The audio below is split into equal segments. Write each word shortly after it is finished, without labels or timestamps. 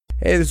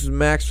Hey, this is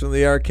Max from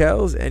the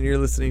Arkells, and you're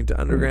listening to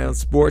Underground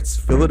Sports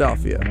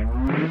Philadelphia.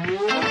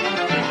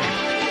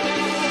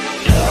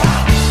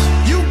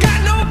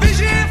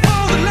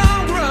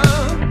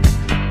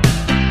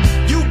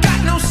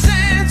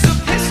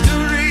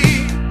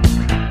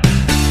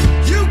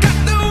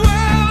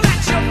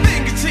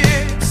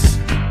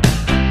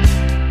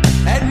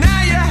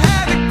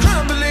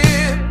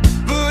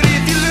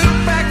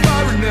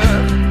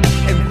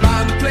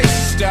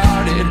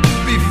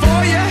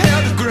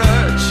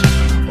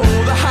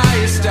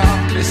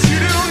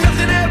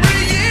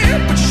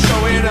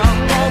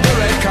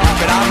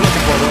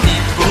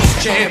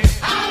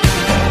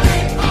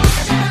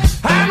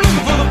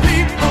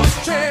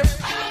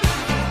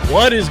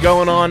 What is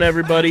going on,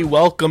 everybody?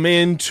 Welcome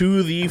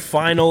into the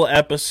final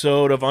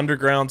episode of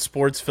Underground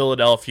Sports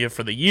Philadelphia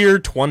for the year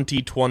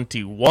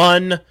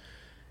 2021.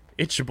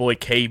 It's your boy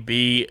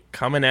KB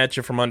coming at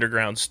you from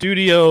Underground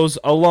Studios,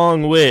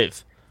 along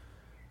with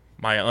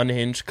my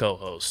unhinged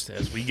co-host,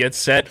 as we get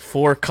set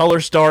for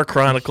Color Star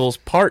Chronicles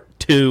Part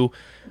 2,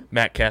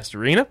 Matt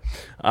Castorina.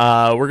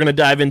 We're going to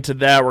dive into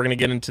that. We're going to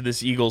get into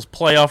this Eagles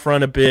playoff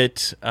run a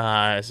bit,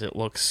 as it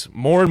looks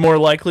more and more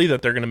likely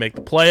that they're going to make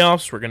the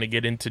playoffs. We're going to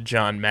get into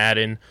John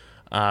Madden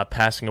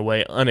passing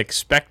away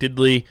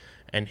unexpectedly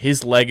and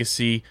his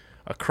legacy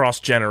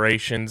across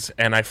generations.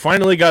 And I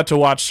finally got to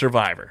watch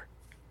Survivor,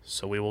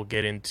 so we will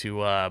get into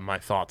my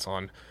thoughts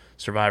on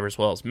Survivor as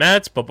well as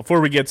Matt's. But before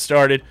we get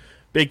started,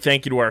 big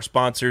thank you to our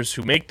sponsors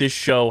who make this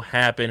show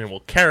happen and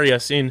will carry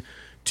us in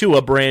to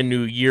a brand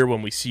new year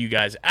when we see you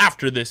guys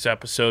after this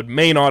episode.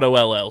 Main Auto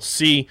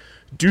LLC,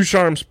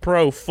 Ducharme's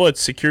Pro Foot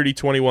Security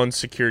 21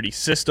 Security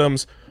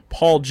Systems,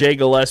 Paul J.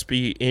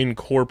 Gillespie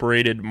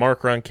Incorporated,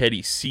 Mark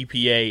Ronchetti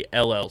CPA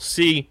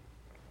LLC,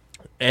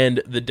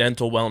 and the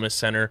Dental Wellness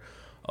Center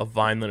of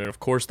Vineland. And of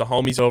course, the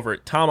homies over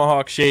at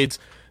Tomahawk Shades,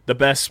 the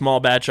best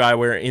small batch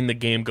eyewear in the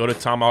game. Go to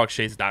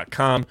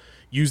tomahawkshades.com.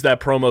 Use that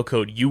promo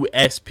code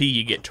USP.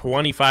 You get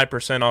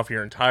 25% off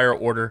your entire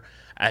order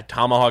at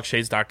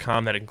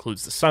tomahawkshades.com. That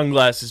includes the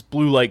sunglasses,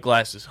 blue light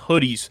glasses,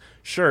 hoodies,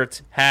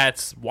 shirts,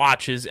 hats,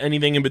 watches,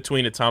 anything in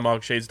between at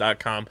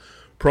tomahawkshades.com.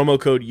 Promo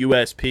code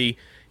USP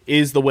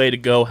is the way to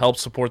go. Help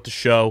support the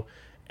show,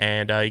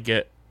 and you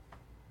get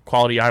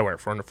quality eyewear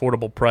for an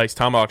affordable price.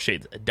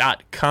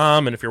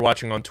 tomahawkshades.com. And if you're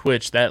watching on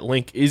Twitch, that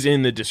link is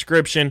in the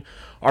description.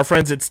 Our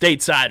friends at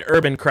Stateside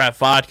Urban Craft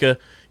Vodka.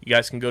 You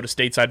guys can go to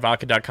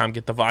statesidevodka.com,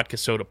 get the vodka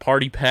soda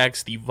party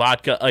packs, the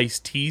vodka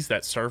iced teas,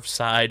 that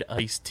Surfside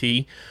iced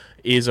tea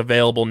is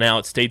available now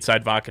at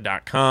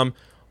statesidevodka.com.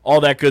 All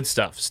that good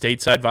stuff,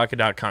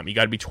 statesidevodka.com. You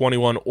got to be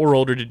 21 or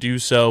older to do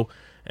so.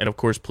 And, of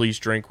course, please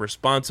drink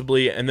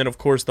responsibly. And then, of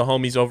course, the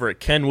homies over at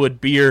Kenwood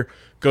Beer.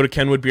 Go to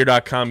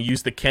kenwoodbeer.com.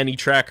 Use the Kenny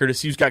tracker to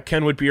see who's got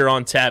Kenwood Beer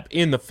on tap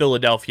in the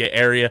Philadelphia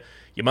area.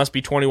 You must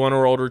be 21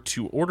 or older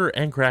to order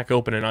and crack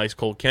open an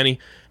ice-cold Kenny.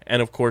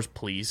 And, of course,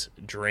 please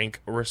drink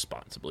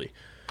responsibly.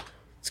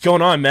 What's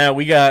going on, Matt?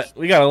 We got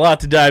a lot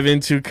to dive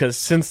into, because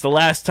since the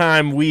last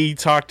time we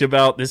talked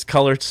about this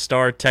Color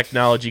Star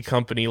Technology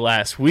company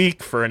last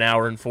week for an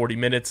hour and 40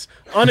 minutes,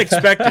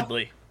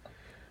 unexpectedly,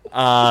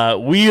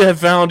 we have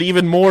found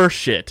even more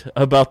shit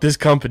about this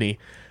company,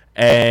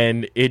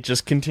 and it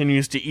just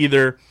continues to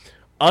either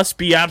us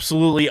be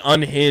absolutely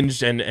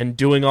unhinged and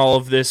doing all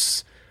of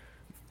this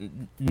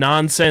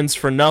nonsense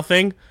for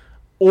nothing,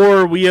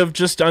 or we have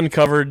just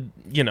uncovered,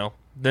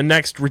 the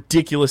next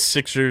ridiculous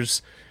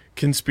Sixers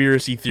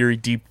conspiracy theory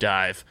deep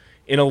dive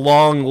in a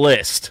long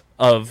list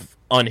of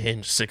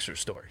unhinged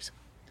Sixers stories.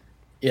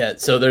 Yeah,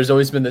 so there's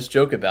always been this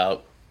joke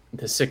about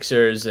the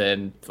Sixers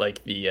and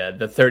like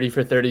the 30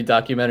 for 30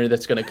 documentary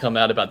that's going to come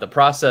out about the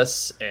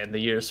process and the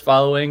years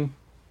following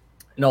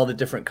and all the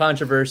different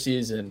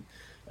controversies and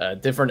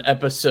different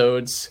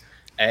episodes.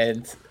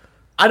 And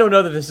I don't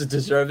know that this is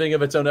deserving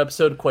of its own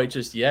episode quite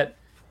just yet.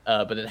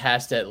 But it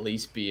has to at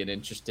least be an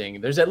interesting.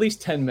 There's at least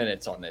 10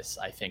 minutes on this,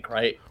 I think,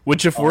 right?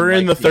 Which, if we're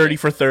in the 30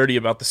 for 30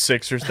 about the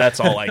Sixers,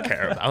 that's all I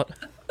care about.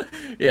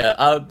 Yeah,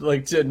 I'd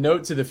like to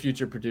note to the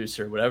future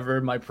producer,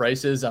 whatever my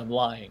price is, I'm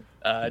lying.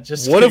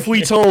 Just what if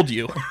we told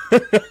you?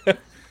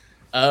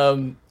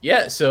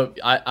 Yeah. So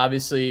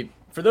obviously,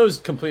 for those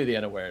completely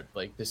unaware,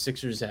 like the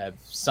Sixers have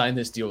signed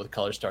this deal with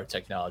Color Star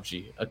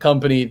Technology, a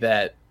company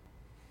that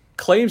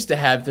claims to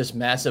have this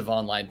massive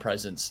online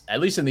presence. At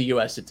least in the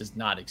U.S., it does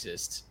not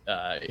exist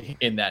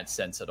in that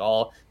sense at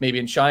all. Maybe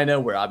in China,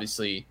 where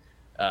obviously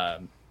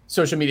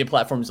social media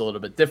platforms a little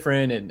bit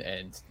different,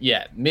 and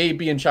yeah,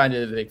 maybe in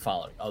China the big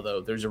following.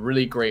 Although there's a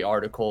really great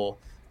article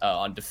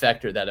on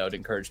Defector that I would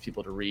encourage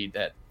people to read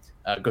that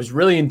goes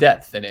really in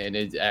depth, and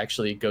it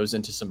actually goes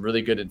into some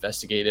really good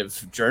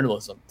investigative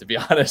journalism, to be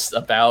honest,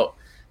 about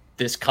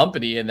this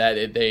company, and that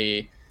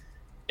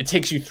it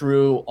takes you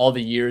through all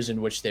the years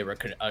in which they were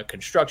a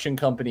construction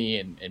company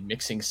and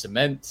mixing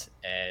cement.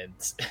 And,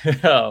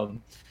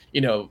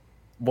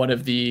 one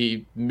of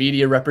the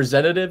media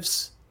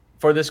representatives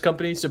for this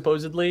company,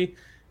 supposedly,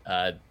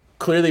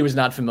 clearly was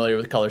not familiar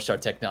with Color Star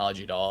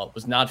Technology at all,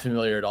 was not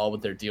familiar at all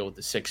with their deal with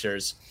the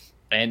Sixers.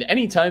 And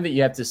anytime that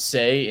you have to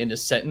say in a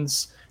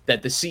sentence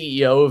that the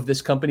CEO of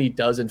this company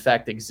does in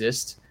fact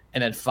exist,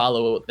 and then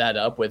follow that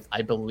up with,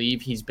 I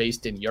believe he's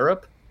based in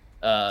Europe,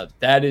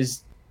 that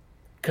is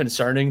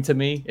concerning to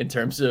me in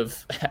terms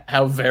of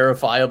how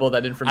verifiable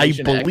that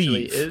information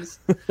actually is.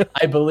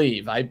 I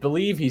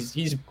believe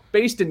he's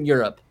based in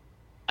Europe.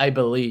 I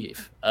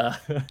believe.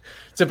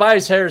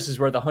 Tobias Harris is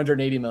worth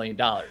 $180 million.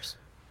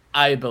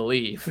 I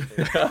believe.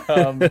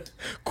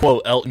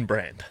 Quote Elton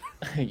Brand.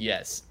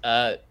 Yes.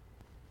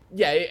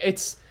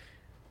 It's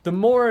the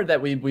more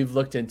that we've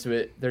looked into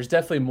it, there's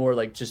definitely more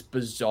like just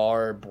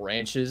bizarre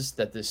branches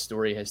that this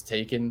story has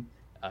taken.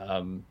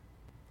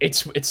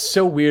 It's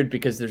so weird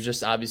because there's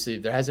just obviously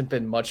there hasn't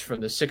been much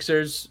from the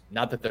Sixers.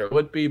 Not that there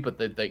would be, but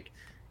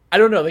I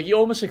don't know. Like you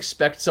almost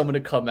expect someone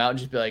to come out and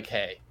just be like,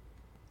 "Hey,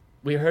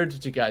 we heard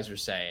what you guys were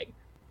saying.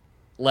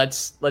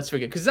 Let's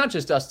forget." Because it's not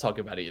just us talking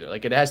about it either.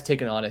 Like it has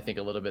taken on, I think,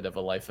 a little bit of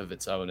a life of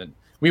its own, and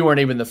we weren't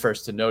even the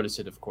first to notice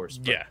it, of course.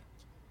 Yeah,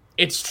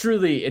 it's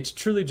truly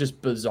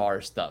just bizarre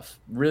stuff.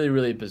 Really,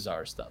 really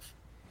bizarre stuff.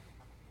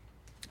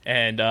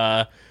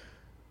 And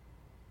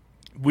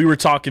we were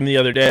talking the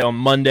other day on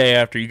Monday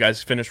after you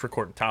guys finished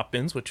recording Top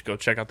Bins, which go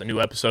check out the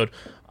new episode,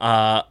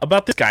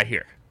 about this guy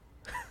here.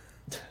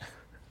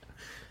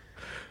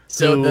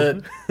 So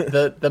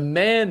the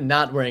man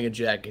not wearing a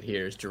jacket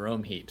here is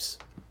Jerome Heaps,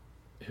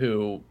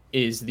 who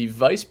is the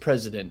vice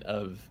president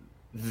of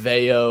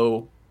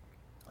Veo.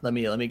 Let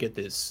me get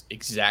this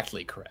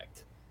exactly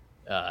correct.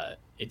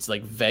 It's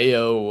like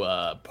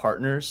Veo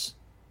Partners,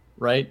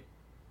 right?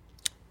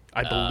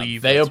 I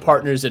believe Veo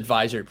Partners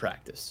Advisory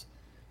Practice.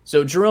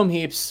 So Jerome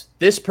Heaps,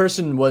 this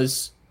person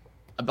was,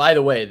 by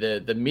the way,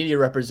 the media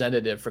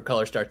representative for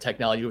Color Star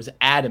Technology was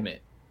adamant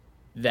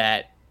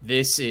that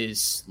this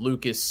is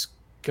Lucas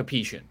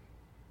Capetian,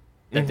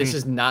 that this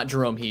is not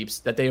Jerome Heaps,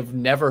 that they have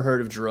never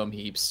heard of Jerome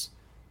Heaps,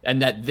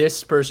 and that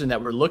this person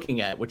that we're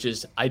looking at, which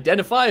is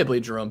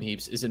identifiably Jerome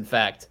Heaps, is in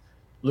fact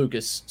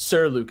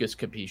Sir Lucas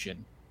Capetian,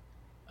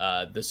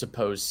 the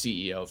supposed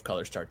CEO of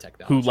Color Star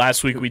Technology. Who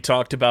last week we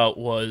talked about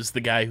was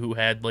the guy who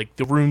had like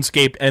the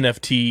RuneScape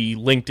NFT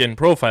LinkedIn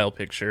profile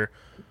picture,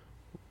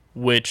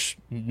 which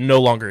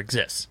no longer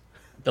exists.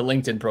 The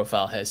LinkedIn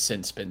profile has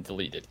since been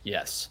deleted,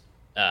 yes.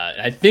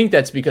 I think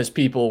that's because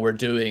people were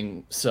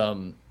doing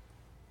some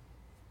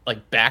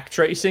like back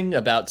tracing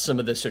about some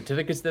of the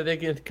certificates that they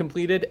get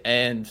completed,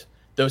 and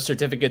those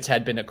certificates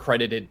had been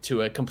accredited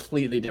to a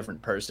completely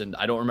different person.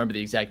 I don't remember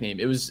the exact name.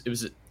 It was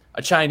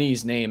a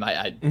Chinese name.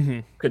 I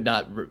could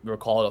not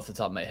recall it off the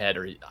top of my head,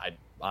 or I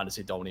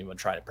honestly don't even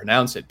try to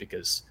pronounce it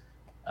because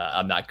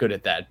I'm not good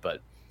at that.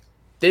 But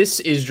this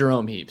is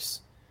Jerome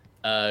Heaps,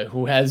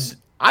 who has,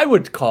 I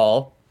would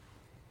call,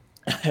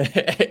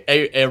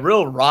 a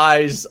real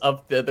rise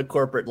up the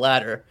corporate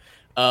ladder,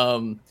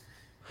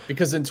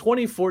 because in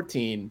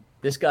 2014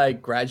 this guy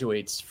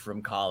graduates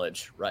from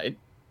college, right?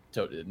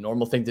 So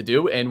normal thing to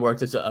do, and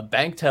worked as a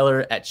bank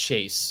teller at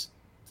Chase,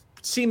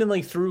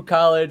 seemingly through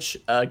college,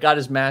 got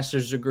his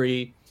master's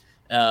degree,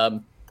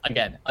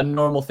 again, a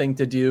normal thing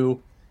to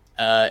do,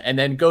 and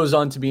then goes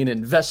on to be an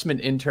investment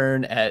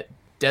intern at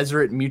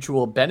Deseret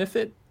Mutual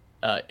Benefit.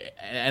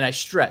 And I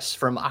stress,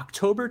 from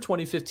October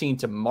 2015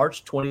 to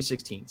March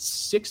 2016,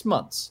 6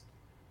 months.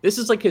 This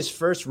is like his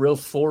first real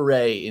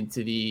foray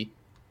into the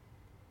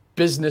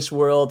business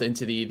world,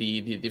 into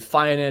the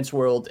finance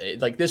world.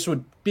 Like this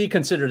would be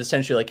considered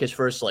essentially like his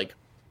first like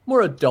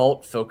more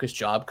adult focused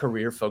job,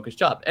 career focused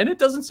job. And it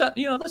doesn't sound,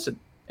 listen,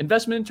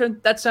 investment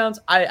intern, that sounds,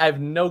 I have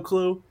no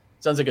clue.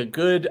 Sounds like a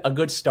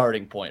good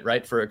starting point,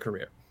 right, for a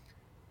career.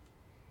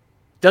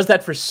 Does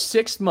that for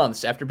 6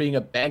 months after being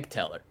a bank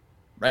teller.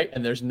 Right?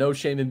 And there's no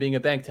shame in being a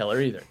bank teller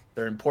either.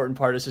 They're an important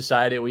part of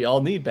society. We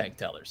all need bank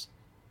tellers.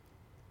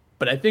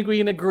 But I think we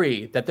can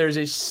agree that there's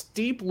a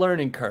steep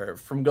learning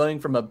curve from going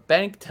from a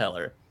bank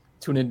teller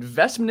to an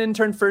investment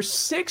intern for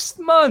 6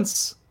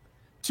 months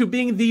to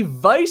being the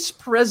vice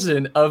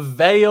president of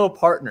Veo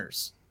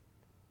Partners,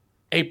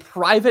 a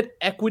private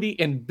equity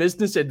and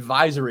business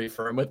advisory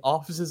firm with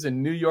offices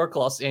in New York,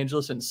 Los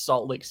Angeles, and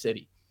Salt Lake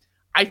City.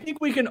 I think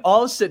we can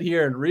all sit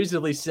here and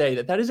reasonably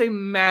say that is a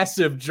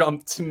massive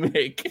jump to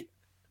make.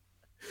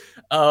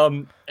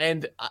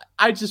 And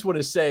I just want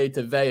to say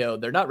to Veo,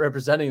 they're not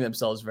representing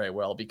themselves very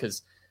well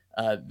because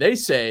they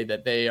say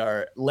that they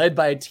are led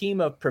by a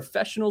team of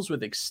professionals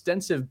with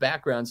extensive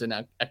backgrounds in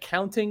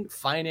accounting,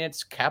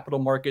 finance, capital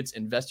markets,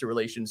 investor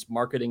relations,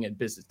 marketing, and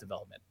business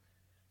development.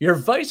 Your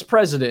vice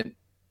president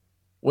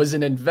was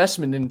an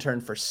investment intern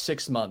for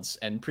 6 months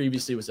and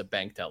previously was a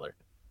bank teller.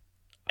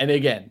 And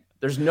again,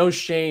 there's no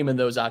shame in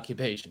those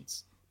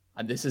occupations.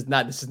 And this is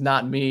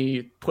not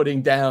me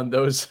putting down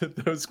those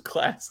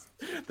class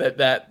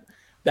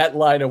that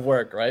line of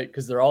work, right?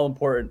 Because they're all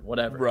important,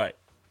 whatever. Right.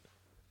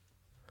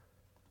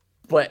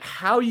 But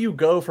how you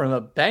go from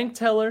a bank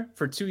teller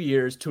for 2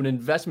 years to an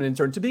investment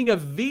intern to being a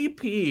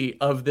VP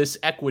of this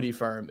equity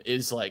firm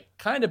is like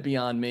kind of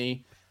beyond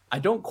me. I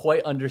don't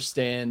quite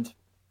understand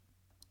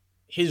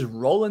his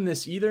role in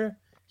this either.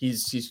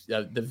 He's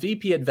the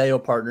VP at Veo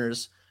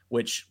Partners,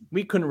 which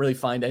we couldn't really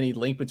find any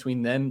link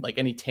between them, like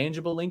any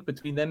tangible link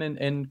between them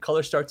and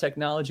Color Star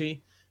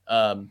Technology.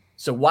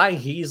 So why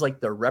he's like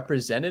the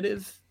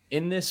representative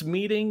in this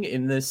meeting,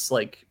 in this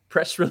like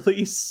press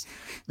release,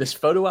 this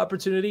photo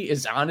opportunity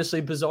is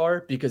honestly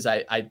bizarre because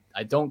I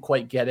don't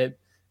quite get it.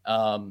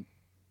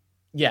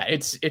 Yeah,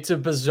 it's a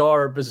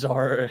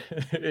bizarre.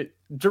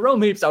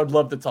 Jerome Heaps, I would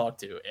love to talk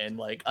to and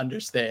like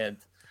understand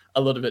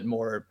a little bit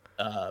more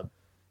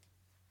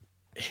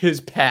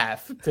his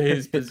path to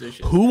his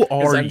position. Who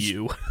are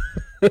you?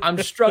 I'm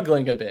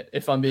struggling a bit,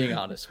 if I'm being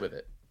honest with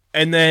it.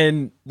 And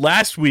then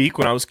last week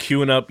when I was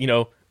queuing up,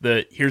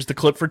 here's the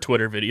clip for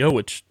Twitter video,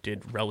 which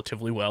did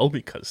relatively well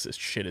because this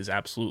shit is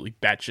absolutely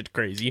batshit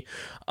crazy.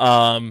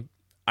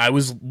 I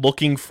was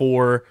looking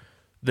for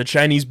the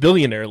Chinese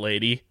billionaire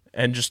lady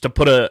and just to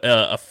put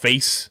a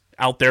face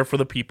out there for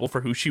the people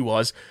for who she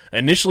was.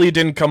 Initially, it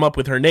didn't come up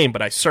with her name,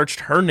 but I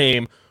searched her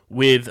name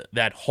with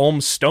that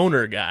Holmes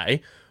Stoner guy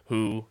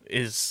who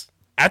is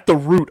at the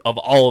root of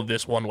all of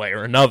this one way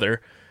or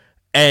another.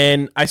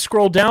 And I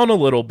scrolled down a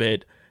little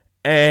bit,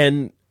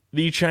 and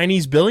the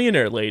Chinese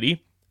billionaire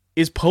lady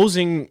is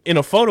posing in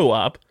a photo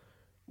op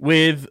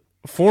with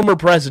former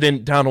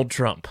President Donald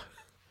Trump,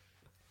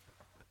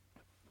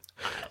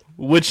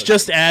 which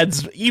just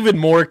adds even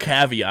more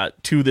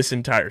caveat to this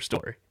entire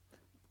story.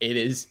 It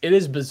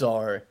is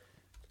bizarre,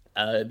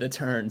 the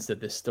turns that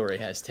this story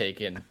has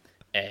taken.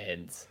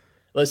 And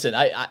listen,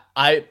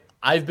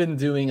 I've been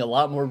doing a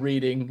lot more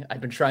reading.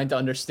 I've been trying to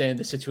understand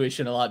the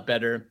situation a lot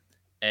better.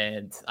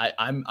 And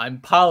I'm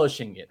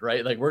polishing it,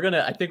 right? Like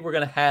I think we're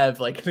gonna have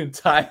like an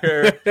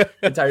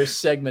entire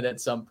segment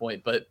at some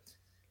point, but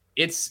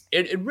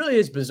it really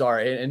is bizarre.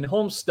 And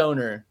Holmes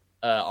Stoner,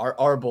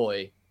 our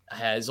boy,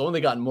 has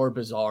only gotten more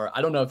bizarre.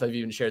 I don't know if I've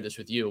even shared this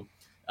with you.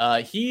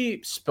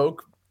 He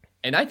spoke,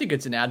 and I think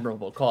it's an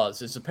admirable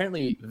cause. It's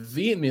apparently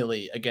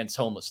vehemently against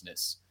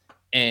homelessness,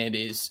 and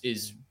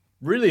is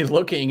really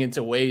looking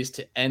into ways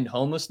to end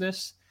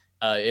homelessness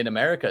in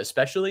America,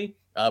 especially,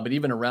 but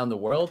even around the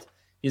world.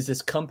 Is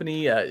this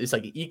company is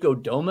like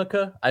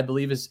Ecodomica, I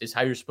believe is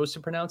how you're supposed to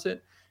pronounce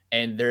it.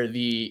 And they're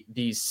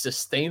these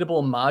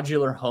sustainable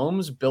modular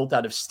homes built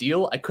out of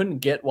steel. I couldn't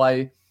get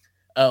why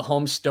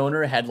Holmes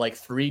Stoner had like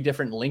 3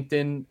 different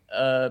LinkedIn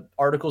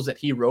articles that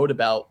he wrote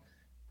about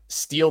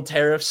steel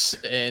tariffs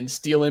and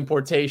steel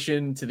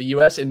importation to the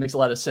US. It makes a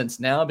lot of sense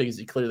now because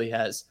he clearly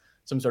has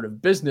some sort of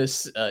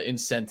business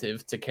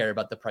incentive to care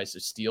about the price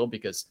of steel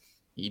because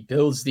he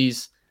builds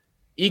these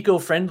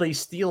eco-friendly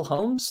steel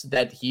homes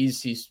that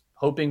he's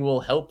hoping will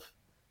help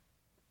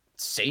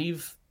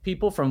save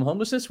people from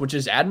homelessness, which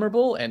is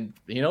admirable. And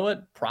you know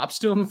what? Props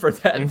to him for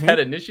that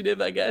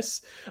initiative, I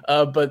guess.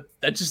 But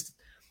that just,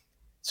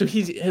 so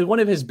one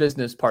of his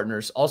business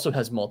partners also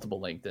has multiple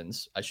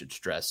LinkedIns, I should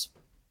stress.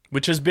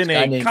 Which has been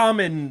a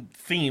common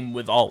theme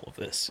with all of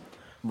this.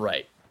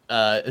 Right.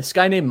 This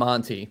guy named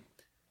Monty.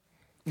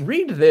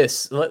 Read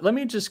this. Let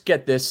me just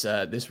get this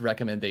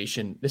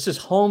recommendation. This is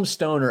Holmes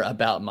Stoner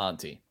about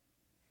Monty,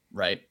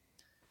 right?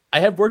 I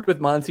have worked with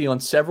Monty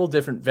on several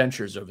different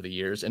ventures over the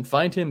years and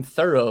find him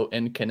thorough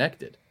and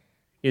connected.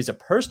 He is a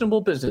personable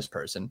business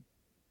person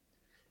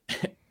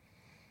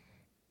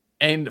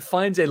and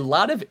finds a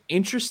lot of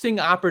interesting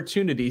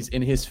opportunities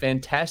in his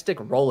fantastic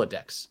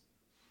Rolodex! !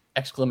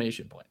 I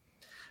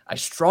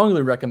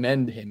strongly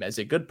recommend him as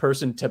a good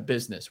person to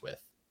business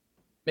with.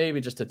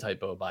 Maybe just a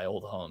typo by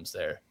Old Holmes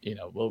there.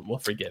 We'll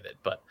forgive it.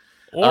 But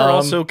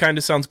also kind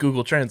of sounds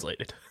Google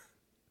translated.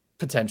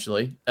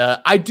 Potentially.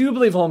 I do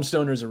believe Holmes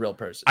Stoner is a real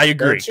person. I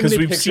agree, because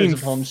we've seen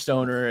of Holmes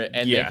Stoner,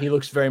 and he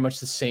looks very much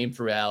the same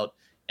throughout.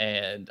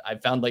 And I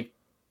found like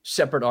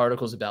separate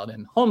articles about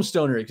him. Holmes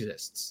Stoner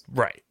exists.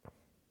 Right.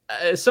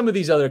 Some of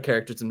these other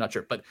characters, I'm not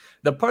sure. But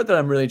the part that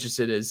I'm really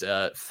interested in is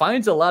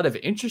finds a lot of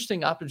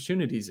interesting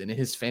opportunities in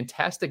his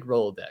fantastic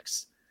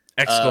Rolodex! !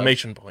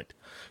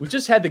 We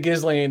just had the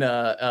Ghislaine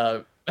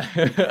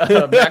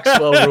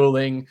Maxwell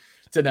ruling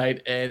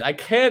tonight, and I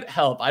can't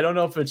help. I don't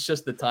know if it's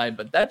just the time,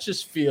 but that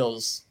just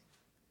feels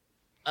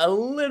a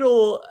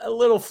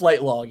little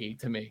flight loggy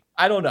to me.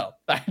 I don't know.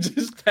 That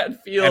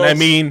feels. And I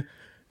mean,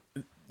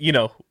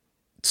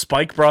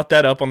 Spike brought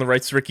that up on the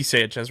Rights to Ricky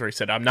Sanchez, where he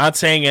said, "I'm not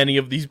saying any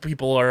of these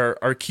people are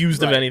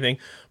accused of anything,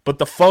 but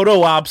the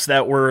photo ops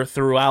that were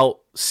throughout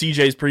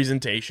CJ's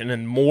presentation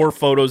and more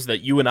photos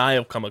that you and I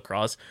have come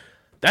across."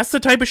 That's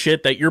the type of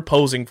shit that you're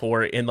posing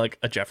for in like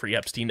a Jeffrey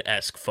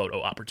Epstein-esque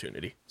photo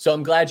opportunity. So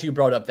I'm glad you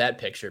brought up that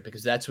picture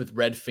because that's with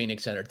Red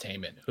Phoenix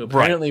Entertainment, who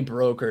apparently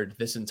brokered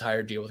this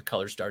entire deal with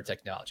Color Star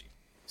Technology.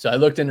 So I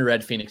looked into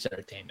Red Phoenix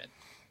Entertainment.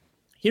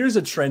 Here's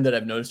a trend that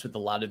I've noticed with a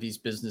lot of these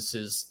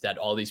businesses that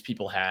all these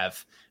people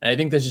have. And I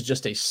think this is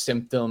just a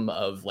symptom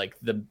of like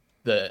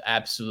the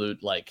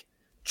absolute like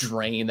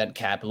drain that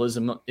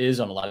capitalism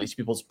is on a lot of these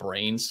people's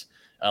brains.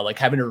 Like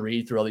having to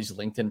read through all these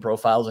LinkedIn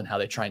profiles and how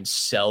they try and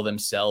sell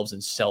themselves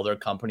and sell their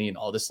company and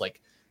all this, like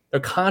they're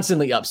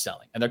constantly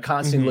upselling and they're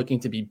constantly looking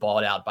to be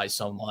bought out by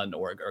someone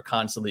or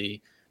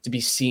constantly to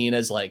be seen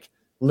as like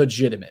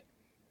legitimate.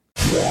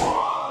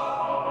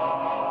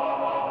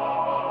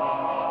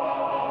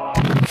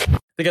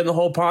 The the Get in the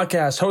Hole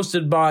podcast,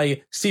 hosted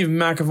by Stephen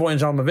McAvoy and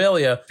John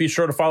Mavalia. Be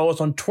sure to follow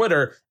us on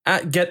Twitter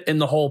at Get in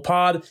the Hole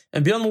Pod,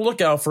 and be on the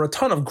lookout for a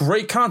ton of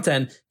great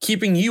content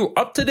keeping you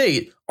up to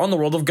date on the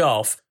world of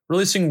golf.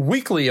 Releasing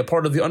weekly, a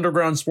part of the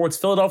Underground Sports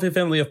Philadelphia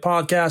family of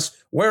podcasts,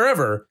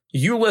 wherever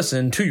you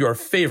listen to your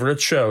favorite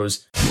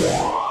shows.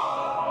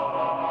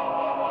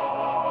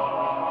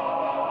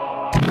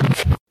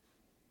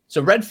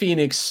 So Red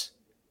Phoenix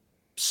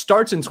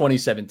starts in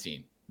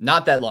 2017,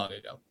 not that long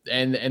ago.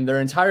 And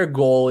their entire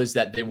goal is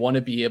that they want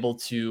to be able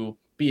to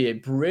be a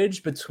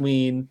bridge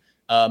between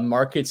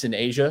markets in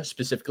Asia,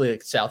 specifically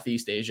like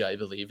Southeast Asia, I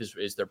believe,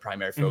 is their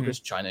primary focus,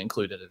 China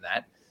included in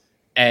that,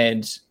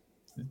 and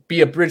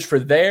be a bridge for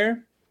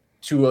there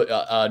to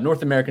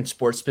North American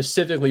sports,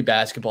 specifically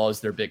basketball is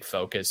their big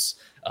focus.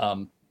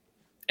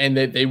 And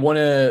they want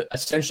to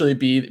essentially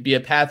be a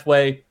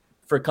pathway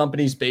for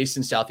companies based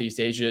in Southeast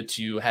Asia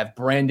to have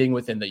branding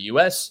within the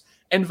US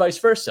and vice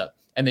versa.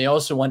 And they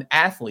also want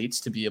athletes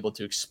to be able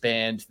to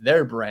expand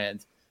their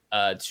brand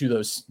to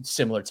those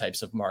similar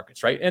types of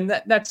markets, right? And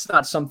that's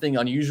not something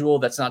unusual.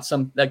 That's not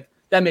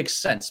that makes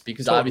sense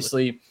because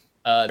obviously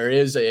there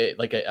is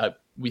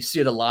we see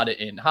it a lot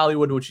in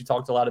Hollywood, which you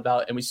talked a lot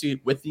about, and we see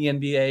it with the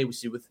NBA. We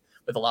see with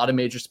a lot of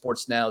major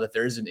sports now that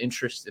there is an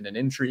interest and an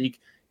intrigue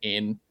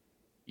in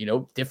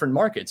different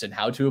markets and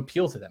how to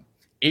appeal to them.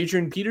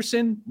 Adrian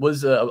Peterson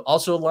was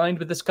also aligned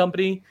with this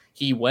company.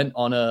 He went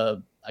on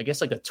a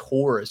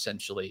tour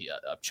essentially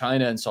of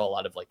China and saw a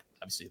lot of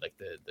obviously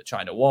the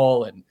China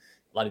Wall and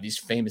a lot of these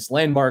famous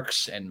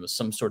landmarks, and was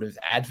some sort of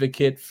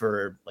advocate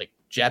for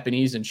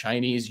Japanese and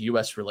Chinese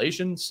U.S.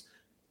 relations.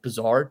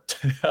 Bizarre.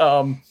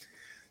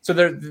 So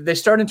they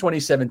start in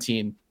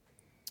 2017,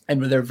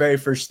 and their very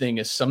first thing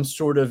is some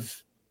sort of,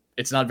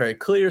 it's not very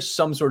clear,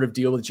 some sort of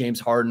deal with James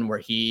Harden where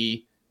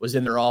he was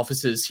in their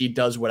offices. He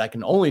does what I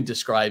can only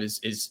describe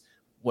is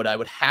what I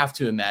would have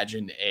to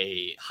imagine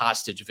a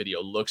hostage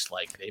video looks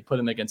like. They put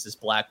him against this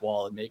black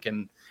wall and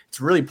it's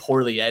really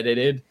poorly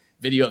edited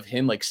video of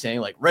him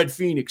saying Red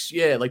Phoenix,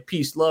 yeah,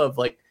 peace, love,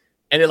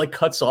 and it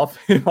cuts off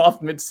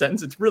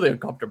mid-sentence. It's really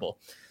uncomfortable.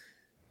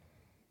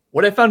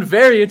 What I found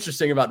very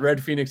interesting about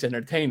Red Phoenix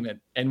Entertainment,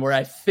 and where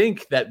I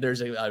think that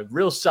there's a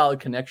real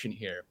solid connection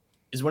here,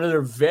 is one of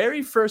their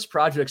very first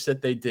projects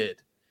that they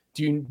did.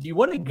 Do you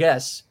want to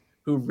guess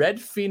who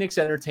Red Phoenix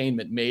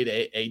Entertainment made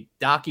a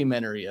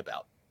documentary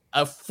about?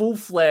 A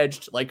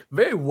full-fledged,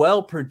 very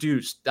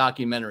well-produced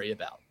documentary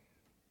about.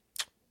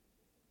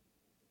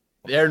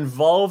 They're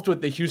involved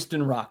with the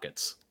Houston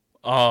Rockets.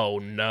 Oh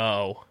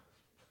no.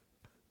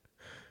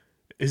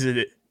 Is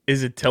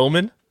it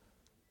Tillman?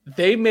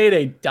 They made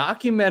a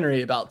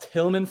documentary about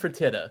Tillman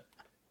Fertitta.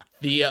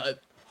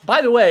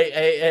 By the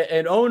way,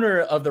 an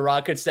owner of the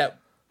Rockets that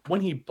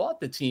when he bought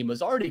the team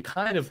was already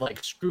kind of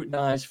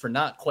scrutinized for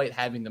not quite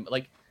having them,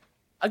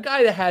 a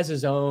guy that has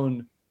his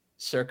own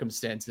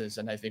circumstances,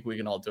 and I think we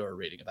can all do a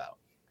reading about.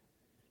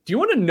 Do you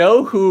want to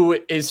know who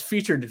is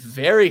featured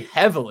very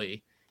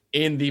heavily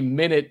in the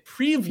minute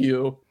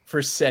preview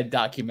for said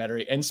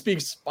documentary and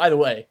speaks, by the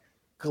way,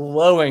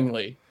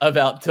 glowingly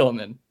about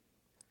Tillman?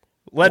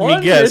 Let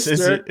me guess, is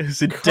it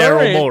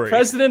Daryl Morey?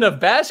 President of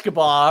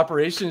basketball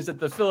operations at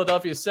the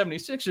Philadelphia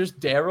 76ers,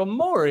 Daryl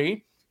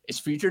Morey, is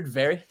featured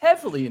very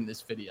heavily in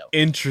this video.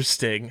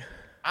 Interesting.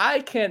 I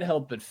can't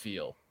help but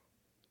feel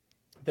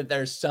that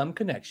there's some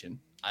connection.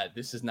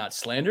 This is not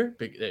slander,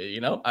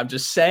 I'm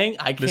just saying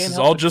I can't. This is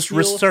all just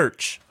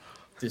research.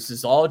 This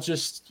is all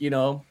just,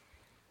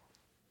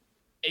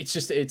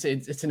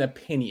 it's an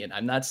opinion.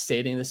 I'm not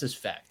stating this as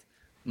fact.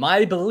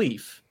 My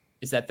belief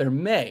is that there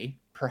may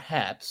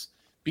perhaps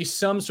be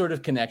some sort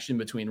of connection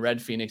between Red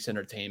Phoenix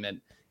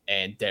Entertainment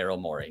and Daryl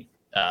Morey,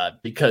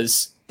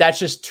 because that's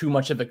just too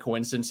much of a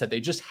coincidence that they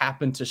just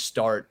happened to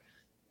start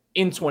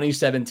in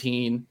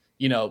 2017,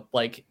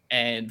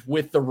 and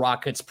with the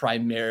Rockets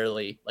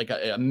primarily,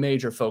 a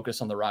major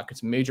focus on the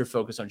Rockets, major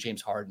focus on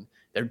James Harden.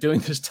 They're doing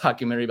this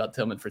documentary about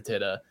Tillman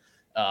Fertitta,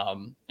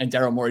 and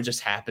Daryl Morey just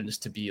happens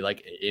to be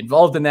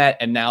involved in that,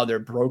 and now they're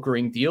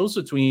brokering deals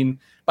between.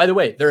 By the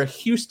way, they're a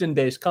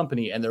Houston-based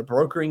company, and they're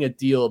brokering a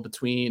deal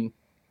between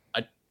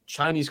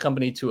Chinese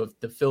company to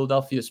the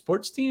Philadelphia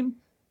sports team.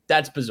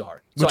 That's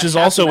bizarre. Which is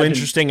also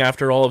interesting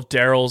after all of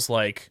Daryl's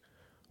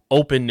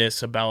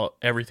openness about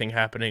everything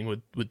happening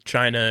with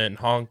China and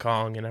Hong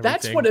Kong and everything.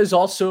 That's what is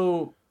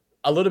also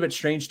a little bit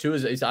strange too,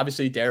 is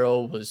obviously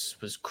Daryl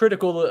was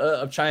critical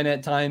of China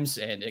at times,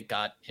 and it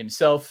got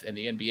himself and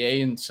the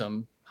NBA in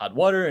some hot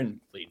water and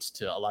leads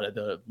to a lot of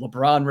the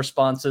LeBron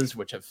responses,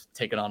 which have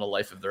taken on a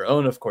life of their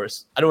own, of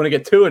course. I don't want to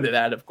get too into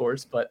that, of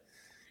course, but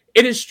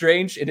it is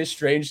strange. It is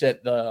strange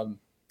that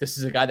this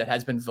is a guy that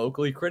has been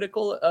vocally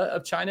critical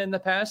of China in the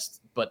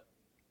past, but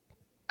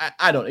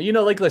I don't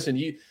know.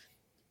 Listen,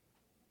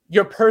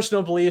 your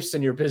personal beliefs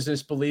and your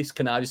business beliefs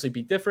can obviously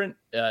be different,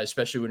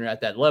 especially when you're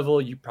at that level.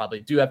 You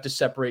probably do have to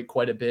separate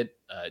quite a bit.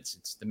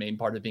 It's the main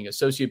part of being a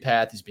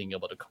sociopath is being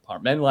able to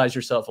compartmentalize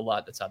yourself a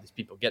lot. That's how these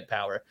people get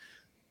power.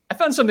 I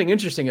found something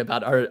interesting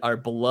about our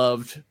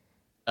beloved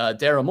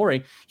Daryl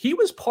Morey. He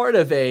was part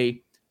of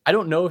a I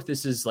don't know if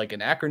this is like an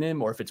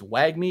acronym or if it's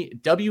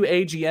WAGMI,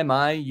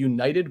 WAGMI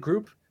United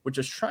Group, which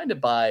is trying to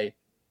buy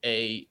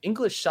a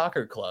English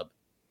soccer club,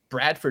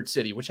 Bradford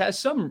City, which has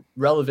some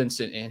relevance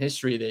in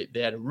history.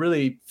 They had a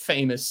really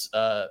famous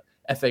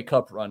FA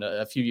Cup run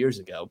a few years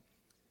ago.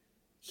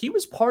 He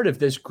was part of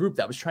this group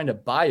that was trying to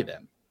buy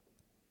them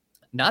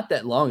not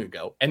that long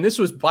ago. And this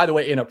was, by the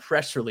way, in a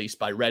press release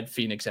by Red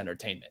Phoenix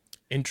Entertainment.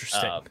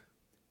 Interesting.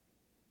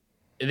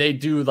 They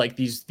do like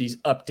these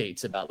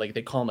updates about, like,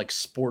 they call them like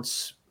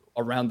sports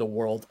around the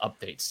world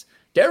updates.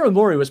 Daryl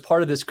Morey was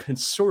part of this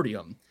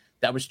consortium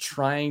that was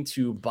trying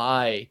to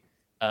buy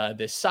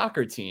this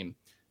soccer team.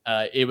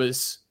 It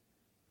was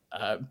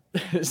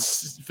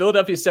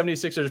Philadelphia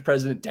 76ers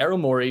president Daryl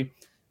Morey,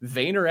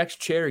 VaynerX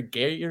chair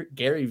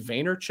Gary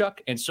Vaynerchuk,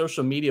 and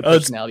social media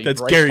personality that's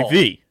Bryce Gary Hall.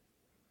 V.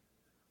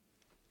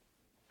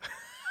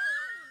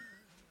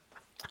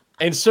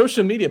 And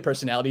social media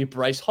personality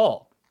Bryce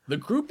Hall. The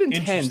group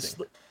intends,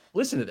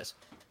 listen to this.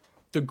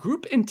 The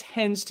group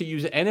intends to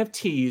use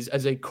NFTs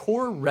as a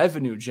core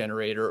revenue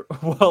generator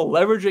while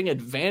leveraging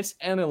advanced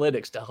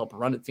analytics to help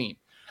run a team.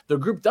 The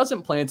group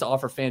doesn't plan to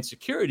offer fan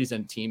securities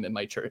in a team it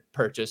might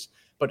purchase,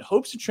 but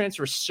hopes to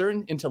transfer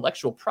certain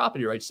intellectual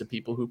property rights to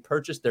people who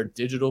purchase their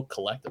digital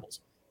collectibles.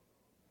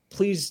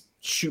 Please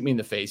shoot me in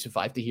the face if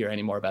I have to hear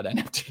any more about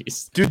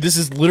NFTs. Dude, this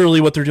is literally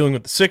what they're doing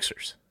with the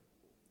Sixers.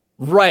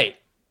 Right.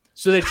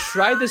 So they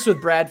tried this with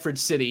Bradford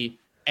City,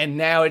 and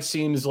now it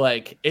seems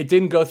like it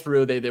didn't go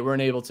through. They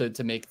weren't able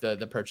to make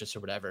the purchase or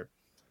whatever.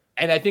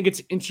 And I think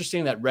it's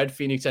interesting that Red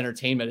Phoenix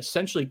Entertainment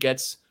essentially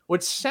gets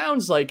what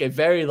sounds like a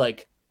very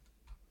like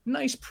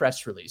nice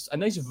press release, a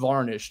nice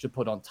varnish to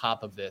put on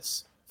top of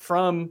this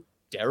from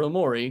Daryl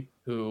Morey,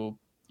 who,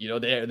 you know,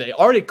 they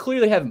already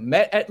clearly have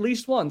met at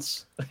least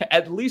once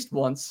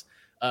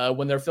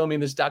when they're filming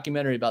this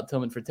documentary about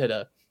Tillman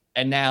Fertitta.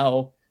 And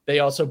now they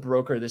also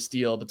broker this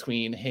deal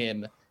between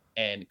him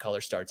and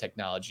Color Star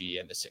Technology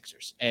and the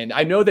Sixers. And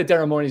I know that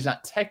Daryl Morey is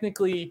not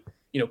technically,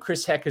 you know,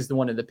 Chris Heck is the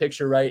one in the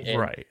picture, right? And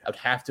right. I would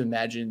have to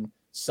imagine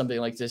something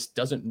like this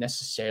doesn't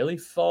necessarily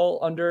fall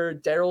under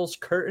Daryl's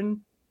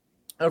curtain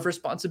of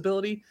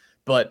responsibility.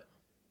 But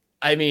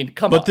I mean,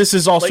 come on. But this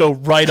is also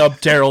like, right up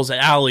Daryl's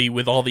alley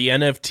with all the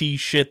NFT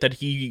shit that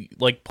he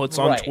like puts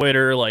on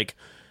Twitter, like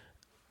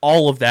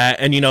all of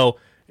that. And, you know,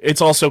 it's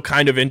also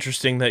kind of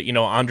interesting that, you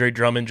know, Andre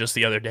Drummond just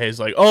the other day is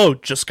like, oh,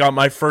 just got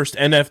my first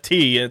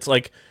NFT. And it's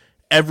like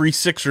every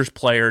Sixers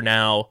player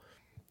now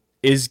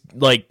is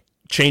like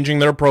changing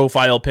their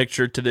profile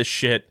picture to this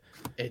shit.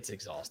 It's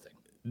exhausting.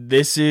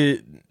 This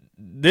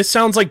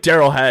sounds like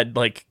Daryl had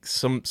like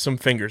some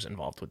fingers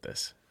involved with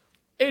this.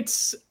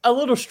 It's a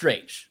little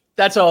strange.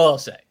 That's all I'll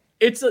say.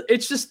 It's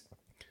just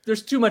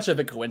there's too much of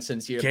a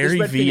coincidence here. Gary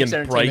V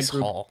and Bryce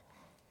Hall.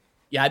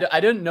 Yeah, I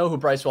didn't know who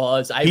Bryce Hall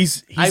is.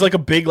 He's like a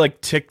big like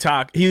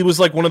TikTok. He was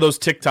like one of those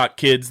TikTok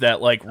kids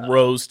that like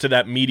rose to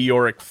that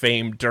meteoric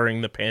fame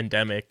during the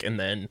pandemic, and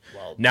then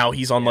now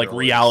he's on like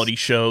reality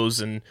shows,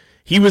 and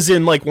he was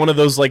in like one of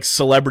those like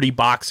celebrity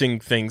boxing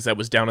things that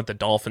was down at the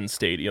Dolphins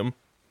Stadium.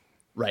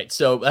 Right.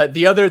 So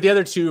the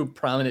other two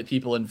prominent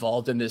people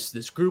involved in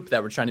this group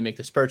that were trying to make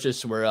this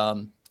purchase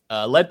were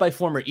led by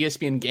former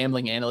ESPN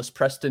gambling analyst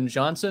Preston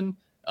Johnson,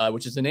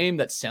 which is a name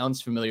that sounds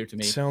familiar to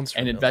me.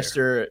 And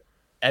investor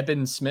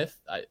Eben Smith.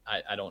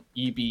 I don't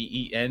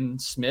EBEN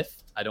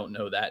Smith. I don't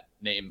know that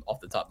name off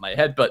the top of my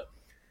head, but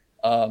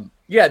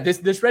yeah,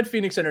 this Red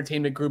Phoenix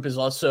Entertainment Group is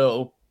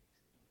also,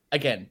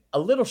 again, a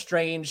little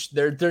strange.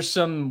 There's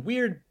some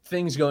weird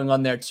things going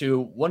on there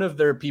too. One of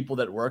their people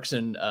that works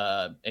in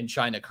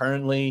China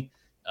currently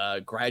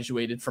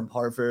graduated from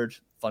Harvard,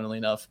 funnily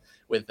enough,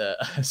 with a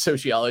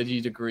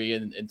sociology degree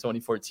in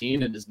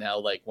 2014, and is now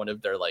like one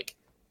of their like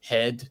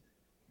head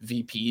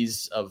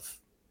VPs of,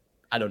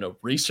 I don't know,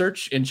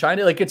 research in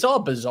China. Like, it's all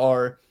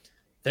bizarre.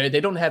 They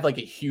don't have like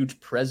a huge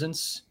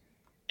presence,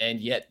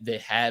 and yet they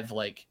have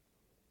like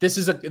this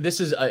is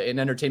an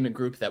entertainment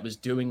group that was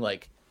doing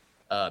like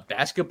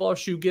basketball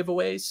shoe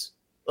giveaways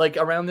like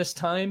around this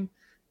time.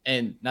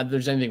 And not that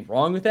there's anything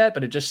wrong with that,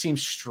 but it just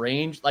seems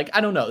strange. Like,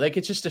 I don't know, like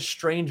it's just a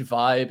strange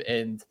vibe,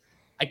 and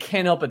I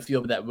can't help but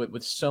feel that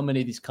with so many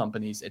of these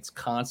companies, it's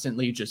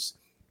constantly just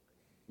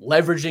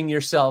leveraging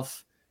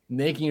yourself,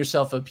 making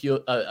yourself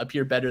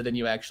appear better than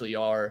you actually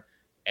are.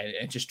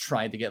 And just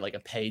trying to get like a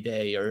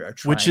payday or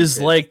which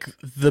is like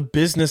the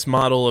business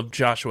model of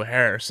Joshua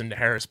Harris and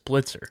Harris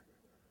Blitzer.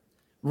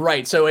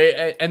 Right. So,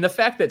 and the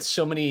fact that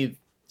so many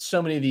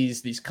of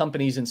these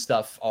companies and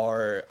stuff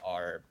are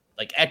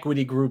like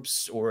equity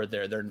groups, or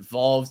they're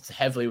involved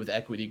heavily with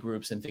equity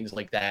groups and things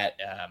like that.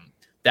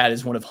 That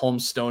is one of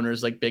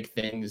Homestoner's like big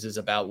things, is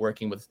about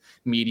working with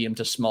medium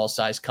to small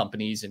size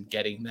companies and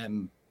getting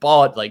them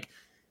bought. Like,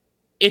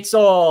 they're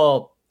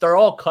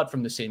all cut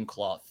from the same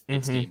cloth,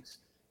 it seems.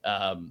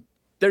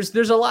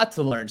 There's a lot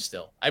to learn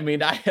still. I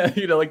mean,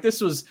 like this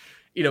was,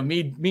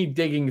 me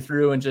digging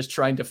through and just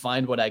trying to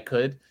find what I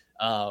could.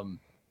 I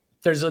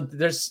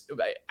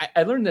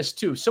learned this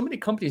too. So many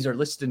companies are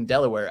listed in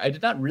Delaware. I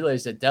did not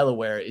realize that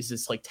Delaware is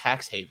this like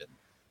tax haven.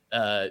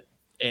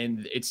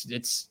 and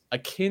it's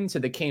akin to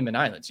the Cayman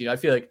Islands. I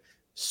feel like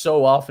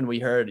so often we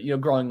heard,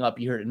 growing up,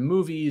 you heard it in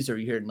movies or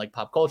you heard it in like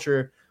pop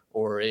culture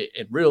or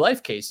in real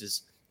life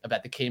cases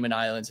about the Cayman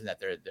Islands and that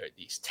they're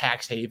these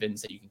tax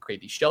havens that you can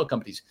create these shell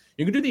companies.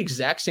 You can do the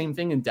exact same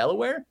thing in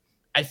Delaware.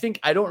 I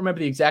don't remember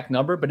the exact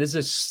number, but it's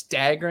a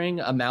staggering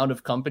amount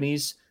of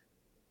companies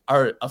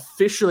are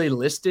officially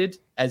listed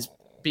as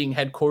being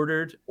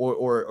headquartered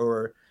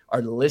or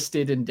are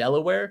listed in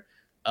Delaware.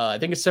 I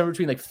think it's somewhere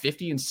between like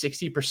 50 and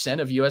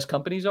 60% of US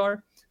companies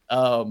are,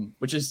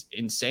 which is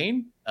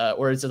insane.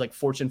 Or is it like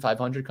Fortune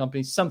 500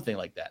 companies, something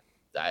like that.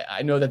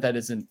 I know that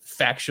isn't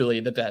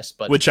factually the best,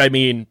 but which, I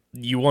mean,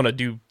 you want to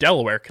do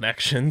Delaware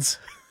connections.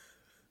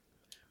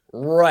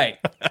 Right.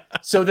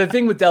 So the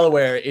thing with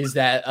Delaware is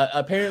that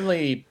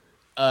apparently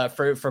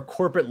for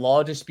corporate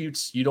law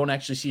disputes, you don't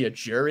actually see a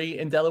jury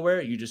in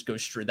Delaware. You just go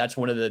straight. That's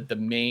one of the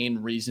main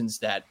reasons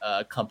that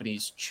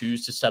companies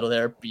choose to settle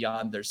there.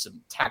 Beyond, there's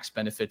some tax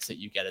benefits that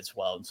you get as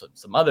well, and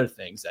some other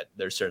things that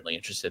they're certainly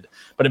interested.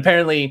 But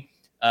apparently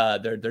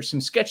there's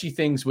some sketchy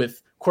things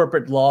with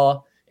corporate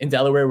law in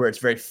Delaware where it's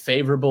very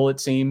favorable, it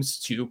seems,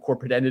 to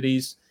corporate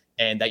entities,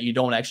 and that you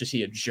don't actually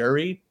see a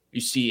jury. You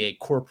see a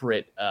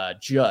corporate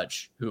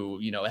judge who,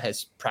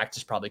 has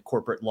practiced probably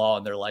corporate law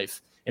in their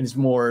life and is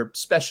more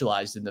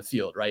specialized in the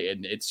field, right?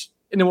 And it's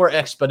in a more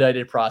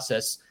expedited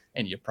process.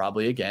 And you're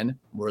probably, again,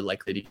 more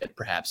likely to get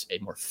perhaps a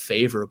more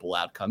favorable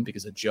outcome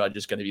because a judge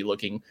is going to be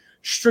looking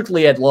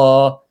strictly at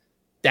law.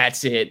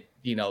 That's it.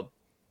 They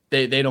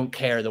don't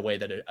care the way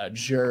that a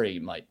jury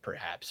might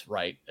perhaps,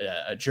 right?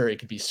 A jury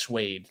could be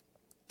swayed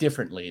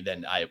differently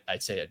than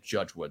I'd say a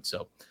judge would.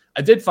 So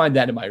I did find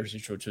that in my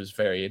research, which was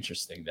very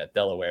interesting, that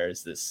Delaware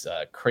is this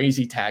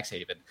crazy tax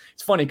haven.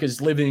 It's funny because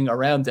living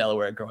around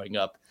Delaware growing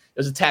up, it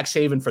was a tax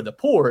haven for the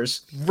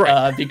poors,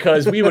 right?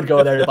 Because we would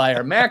go there to buy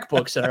our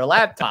MacBooks and our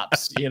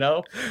laptops,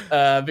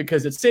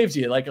 because it saves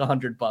you like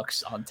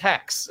 $100 on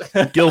tax.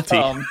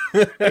 Guilty.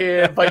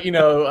 But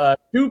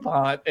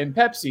DuPont and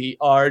Pepsi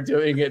are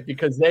doing it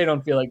because they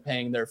don't feel like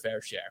paying their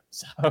fair share.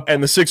 So.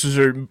 And the Sixers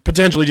are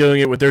potentially doing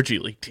it with their G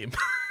League team.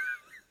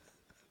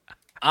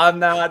 I'm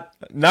not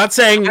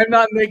saying I'm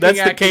not making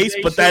that's the case,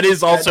 but that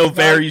is also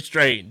very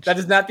strange. That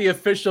is not the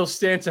official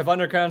stance of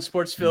Underground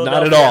Sports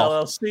Philadelphia not at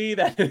all. LLC.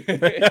 That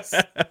is.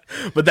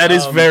 But that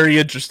is very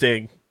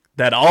interesting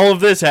that all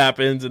of this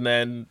happens and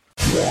then.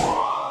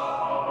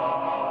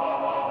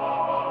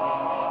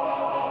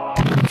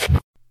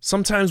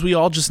 Sometimes we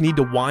all just need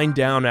to wind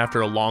down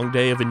after a long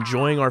day of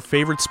enjoying our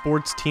favorite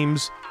sports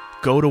teams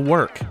go to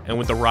work. And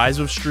with the rise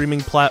of streaming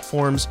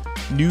platforms,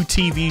 new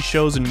TV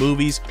shows and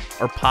movies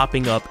are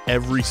popping up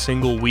every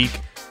single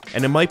week,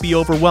 and it might be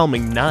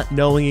overwhelming not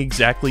knowing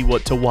exactly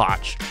what to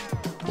watch.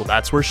 Well,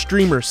 that's where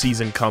Streamer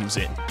Season comes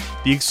in,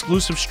 the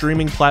exclusive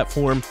streaming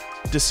platform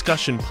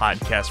discussion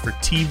podcast for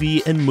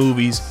TV and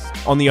movies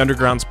on the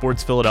Underground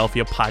Sports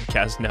Philadelphia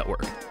podcast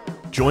network.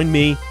 Join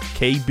me,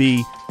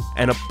 KB,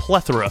 and a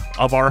plethora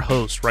of our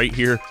hosts right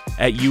here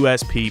at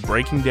USP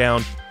breaking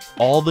down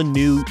all the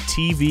new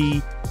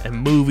TV and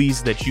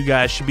movies that you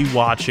guys should be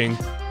watching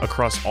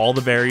across all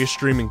the various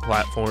streaming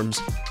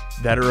platforms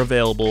that are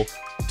available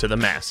to the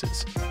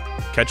masses.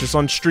 Catch us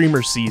on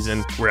Streamer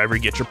Season wherever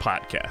you get your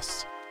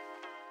podcasts.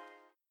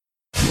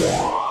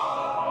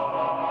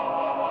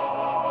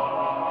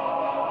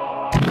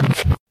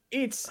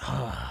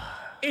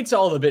 It's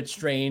all a bit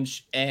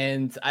strange,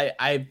 and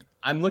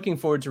I'm looking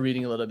forward to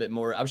reading a little bit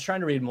more. I was trying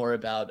to read more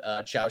about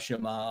Chao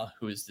Shima,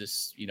 who is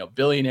this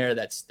billionaire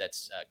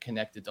that's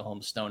connected to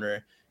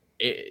Homestoner.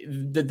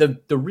 The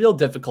real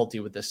difficulty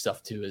with this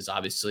stuff too is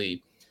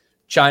obviously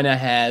China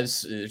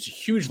has a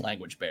huge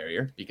language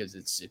barrier because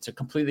it's a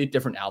completely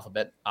different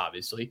alphabet,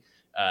 obviously,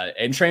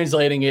 and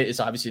translating it is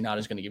obviously not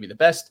as going to give you the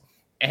best.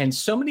 And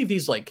so many of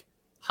these like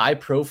high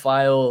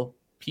profile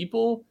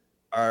people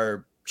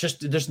are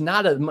just, there's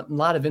not a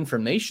lot of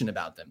information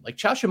about them. Like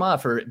Chao Shima,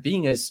 for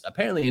being as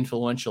apparently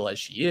influential as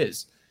she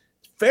is,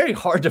 it's very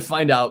hard to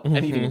find out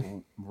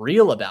anything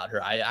real about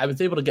her. I was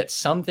able to get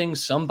some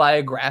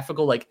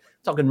biographical, like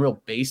talking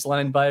real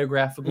baseline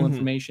biographical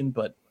information,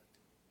 but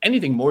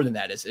anything more than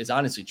that is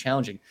honestly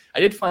challenging. I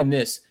did find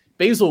this.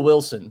 Basil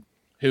Wilson,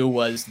 who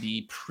was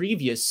the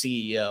previous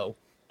CEO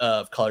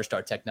of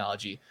Colorstar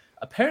Technology,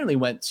 apparently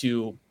went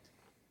to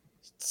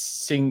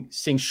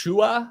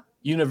Tsinghua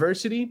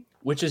University,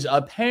 which is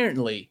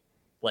apparently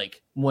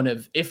like one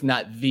of, if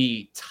not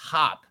the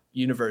top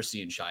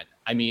university in China.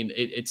 I mean,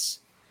 it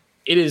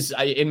is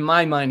in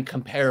my mind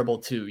comparable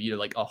to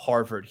like a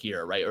Harvard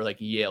here, right, or like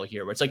Yale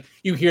here, where it's like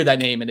you hear that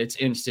name and it's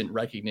instant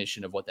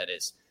recognition of what that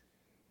is.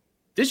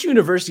 This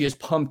university has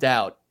pumped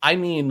out, I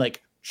mean,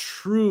 like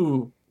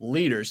true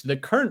leaders. The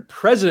current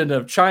president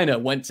of China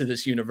went to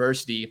this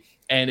university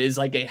and is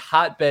like a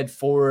hotbed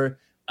for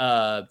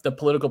the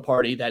political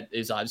party that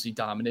is obviously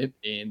dominant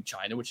in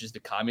China, which is the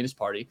Communist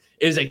Party.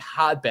 It is a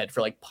hotbed for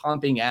like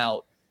pumping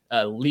out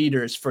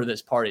leaders for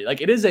this party.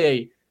 Like it is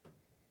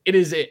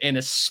an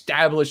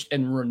established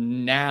and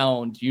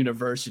renowned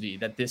university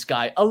that this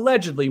guy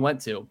allegedly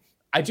went to.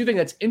 I do think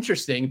that's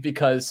interesting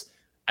because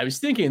I was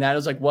thinking that I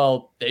was like,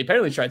 well, they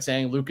apparently tried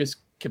saying Lucas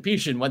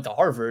Capetian went to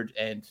Harvard,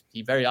 and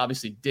he very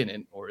obviously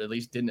didn't, or at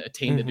least didn't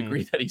attain the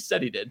degree that he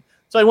said he did.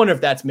 So I wonder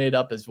if that's made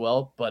up as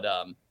well. But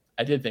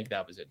I did think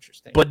that was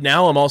interesting. But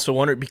now I'm also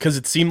wondering, because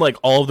it seemed like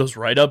all of those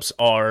write-ups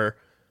are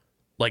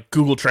like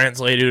Google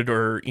translated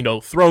or,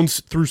 thrown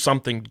through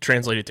something to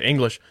translate it to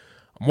English.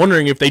 I'm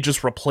wondering if they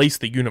just replaced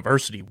the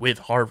university with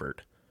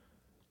Harvard.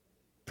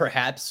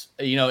 Perhaps,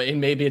 and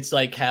maybe it's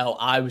like how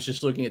I was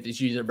just looking at this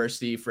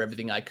university for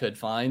everything I could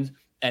find.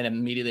 And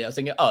immediately I was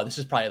thinking, oh, this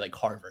is probably like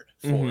Harvard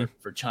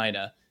for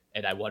China.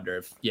 And I wonder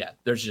if,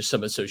 there's just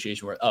some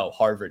association where,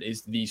 Harvard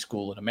is the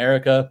school in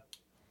America.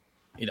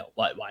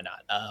 Why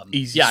not?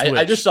 Easy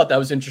I just thought that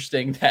was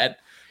interesting that,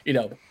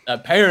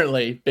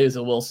 apparently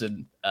Basil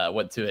Wilson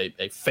went to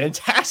a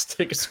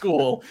fantastic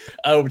school,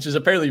 which is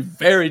apparently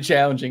very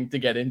challenging to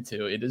get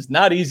into. It is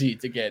not easy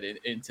to get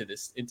into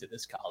this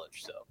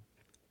college. So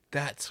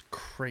that's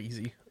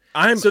crazy.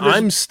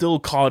 I'm still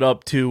caught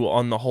up too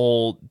on the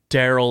whole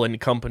Daryl and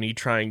company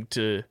trying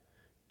to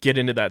get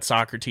into that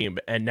soccer team,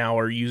 and now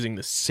are using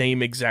the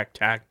same exact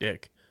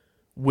tactic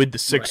with the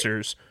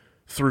Sixers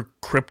through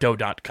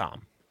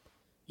crypto.com.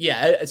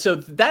 Yeah, so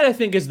that I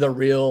think is the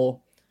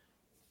real.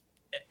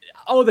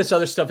 All this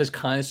other stuff is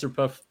kind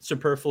of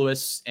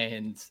superfluous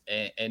and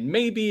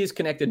maybe is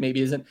connected,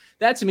 maybe isn't.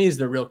 That to me is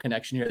the real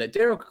connection here. That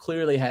Daryl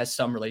clearly has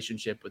some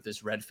relationship with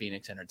this Red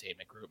Phoenix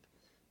Entertainment Group,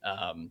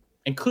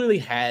 and clearly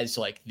has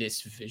like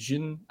this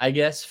vision, I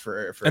guess,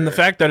 for and the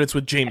fact that it's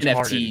with James NFTs.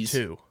 Harden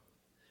too,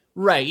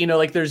 right?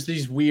 Like there's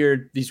these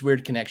weird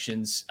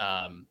connections.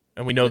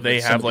 And we know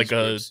they have like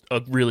a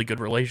really good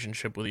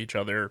relationship with each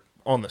other.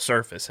 On the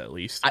surface, at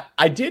least.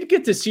 I did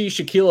get to see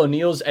Shaquille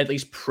O'Neal's at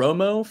least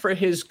promo for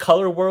his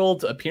Color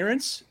World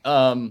appearance.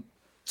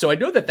 So I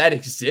know that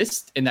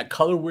exists, and that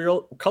Color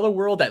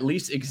World at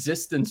least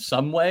exists in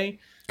some way.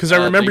 Because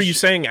I remember you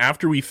saying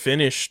after we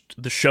finished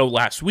the show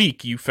last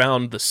week, you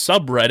found the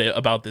subreddit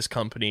about this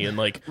company, and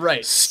like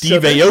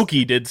Steve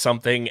Aoki did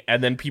something,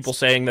 and then people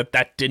saying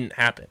that didn't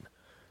happen.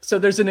 So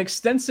there's an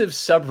extensive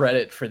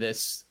subreddit for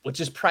this,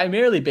 which is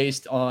primarily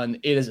based on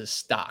it as a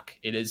stock.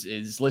 It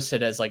is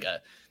listed as like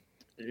a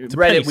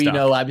Reddit we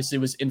know obviously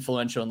was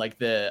influential in like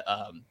the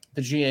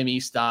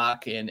GME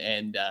stock and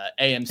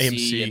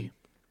AMC. And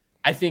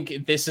I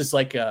think this is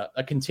like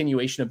a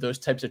continuation of those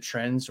types of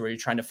trends where you're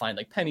trying to find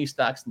like penny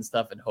stocks and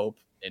stuff and hope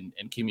and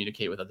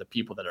communicate with other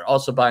people that are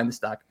also buying the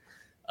stock.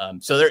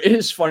 So there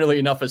is, funnily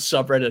enough, a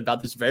subreddit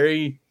about this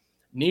very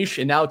niche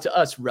and now to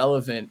us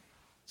relevant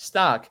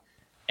stock.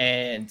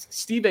 And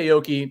Steve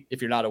Aoki,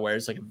 if you're not aware,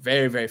 is like a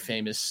very, very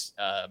famous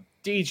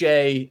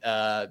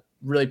DJ,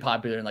 really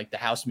popular in like the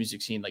house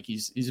music scene. Like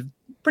he's a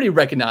pretty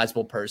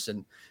recognizable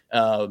person.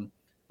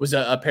 Was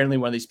apparently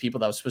one of these people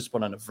that was supposed to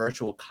put on a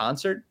virtual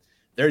concert.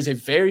 There's a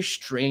very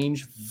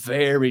strange,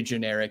 very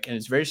generic, and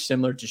it's very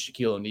similar to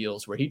Shaquille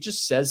O'Neal's, where he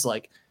just says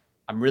like,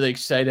 "I'm really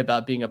excited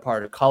about being a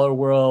part of Color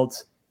World,"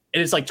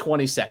 and it's like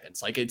 20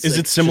 seconds. Like it's. Is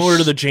it similar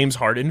to the James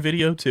Harden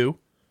video too?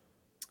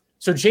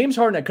 So James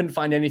Harden, I couldn't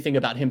find anything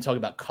about him talking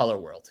about Color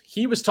World.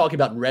 He was talking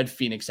about Red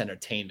Phoenix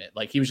Entertainment.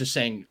 Like he was just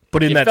saying,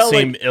 but in that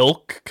same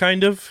ilk,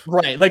 kind of,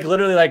 right? Like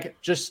literally, like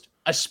just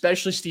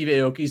especially Steve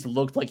Aoki's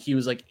looked like he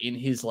was like in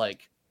his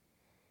like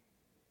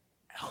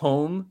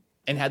home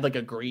and had like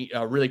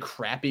a really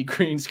crappy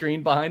green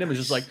screen behind him. It was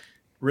just like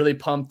really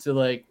pumped to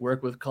like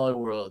work with Color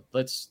World.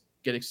 Let's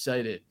get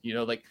excited,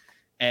 like.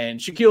 And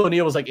Shaquille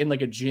O'Neal was like in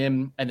like a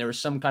gym, and there were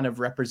some kind of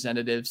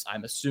representatives,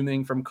 I'm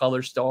assuming from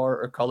Color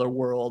Star or Color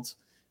World.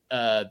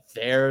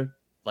 There,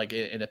 like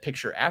in a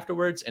picture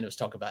afterwards, and it was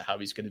talking about how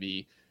he's going to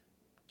be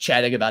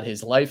chatting about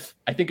his life.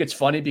 I think it's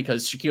funny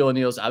because Shaquille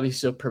O'Neal is obviously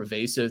so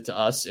pervasive to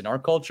us in our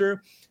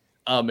culture.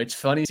 It's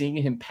funny seeing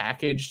him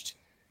packaged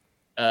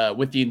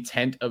with the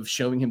intent of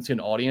showing him to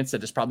an audience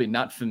that is probably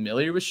not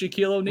familiar with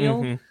Shaquille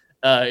O'Neal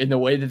in the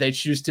way that they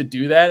choose to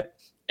do that.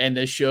 And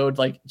they showed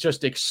like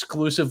just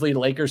exclusively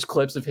Lakers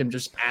clips of him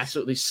just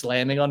absolutely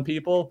slamming on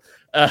people.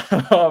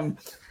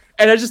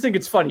 And I just think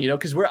it's funny,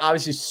 because we're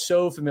obviously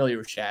so familiar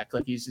with Shaq.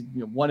 Like he's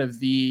one of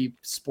the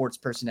sports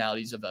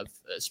personalities of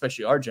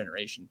especially our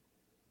generation.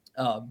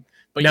 But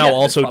now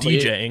also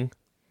DJing.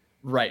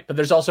 Right. But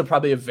there's also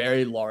probably a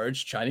very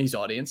large Chinese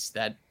audience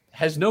that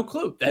has no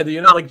clue. That,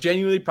 like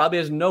genuinely probably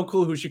has no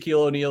clue who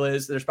Shaquille O'Neal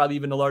is. There's probably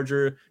even a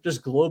larger,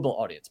 just global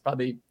audience,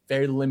 probably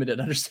very limited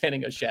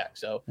understanding of Shaq.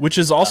 So, which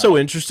is also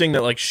interesting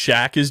that like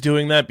Shaq is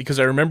doing that, because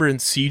I remember in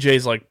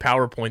CJ's like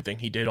PowerPoint thing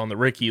he did on the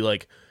Ricky,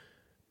 like,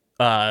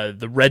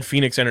 the Red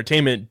Phoenix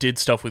Entertainment did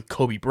stuff with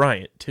Kobe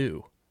Bryant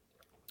too.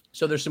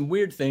 So there's some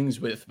weird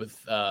things with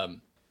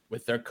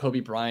their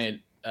Kobe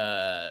Bryant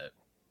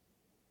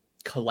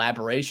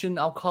collaboration,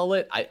 I'll call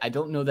it. I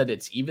don't know that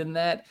it's even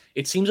that.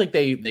 It seems like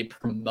they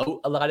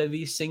promote a lot of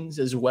these things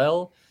as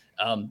well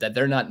that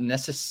they're not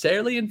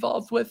necessarily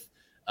involved with.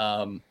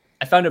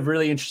 I found a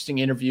really interesting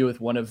interview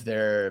with one of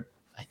their,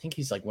 I think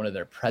he's like one of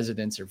their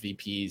presidents or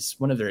VPs,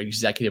 one of their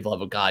executive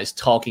level guys,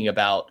 talking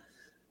about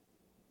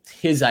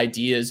his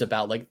ideas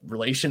about like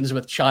relations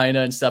with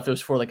China and stuff. It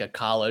was for like a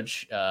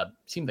college,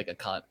 seemed like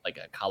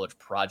a college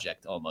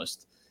project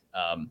almost.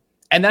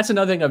 And that's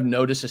another thing I've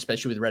noticed,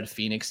 especially with Red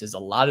Phoenix, is a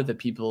lot of the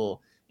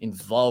people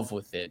involved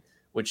with it,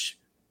 which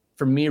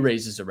for me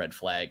raises a red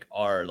flag,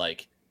 are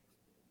like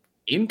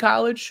in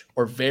college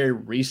or very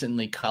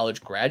recently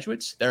college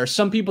graduates. There are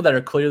some people that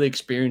are clearly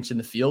experienced in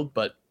the field,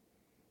 but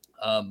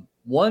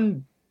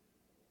one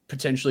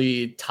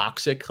potentially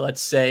toxic,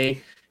 let's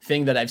say,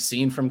 thing that I've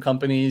seen from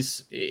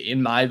companies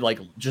in my like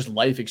just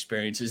life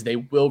experiences, they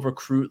will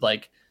recruit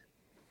like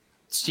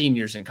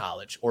seniors in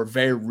college or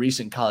very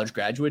recent college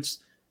graduates,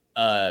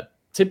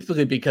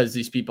 typically because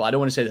these people, I don't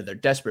want to say that they're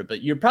desperate,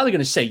 but you're probably going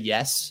to say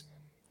yes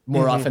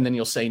more often than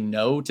you'll say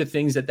no to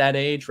things at that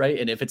age, right?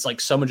 And if it's like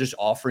someone just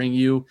offering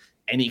you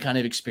any kind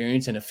of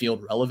experience in a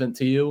field relevant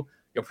to you,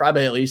 you'll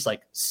probably at least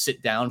like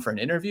sit down for an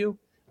interview.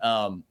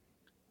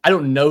 I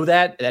don't know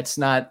that. That's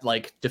not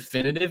like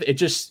definitive. It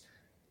just,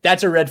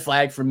 that's a red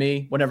flag for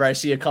me whenever I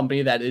see a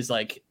company that is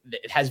like,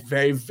 it has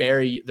very,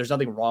 very, there's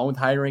nothing wrong with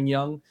hiring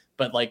young,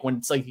 but like when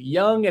it's like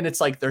young and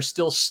it's like they're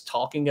still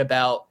talking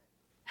about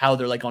how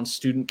they're like on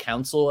student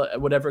council at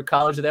whatever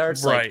college they are,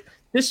 it's like,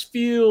 this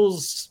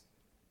feels,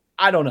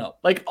 I don't know,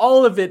 like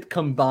all of it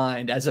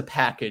combined as a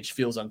package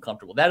feels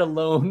uncomfortable. That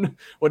alone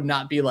would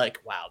not be like,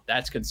 wow,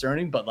 that's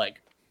concerning, but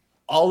like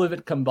all of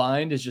it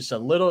combined is just a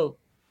little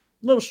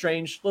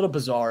strange, a little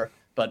bizarre.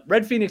 But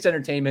Red Phoenix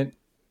Entertainment,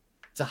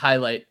 to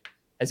highlight,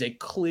 has a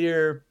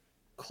clear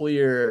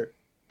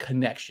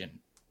connection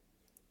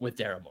with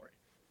Daryl Morey,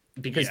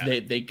 because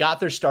they got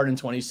their start in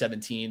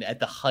 2017 at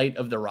the height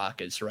of the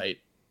Rockets, right?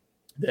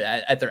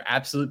 At their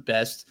absolute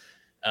best.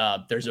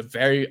 There's a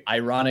very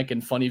ironic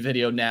and funny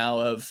video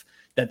now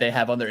that they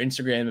have on their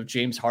Instagram of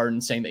James Harden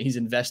saying that he's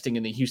investing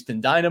in the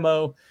Houston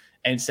Dynamo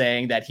and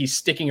saying that he's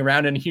sticking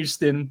around in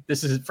Houston.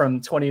 This is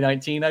from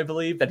 2019, I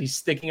believe, that he's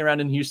sticking around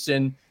in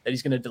Houston, that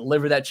he's going to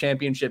deliver that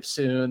championship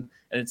soon.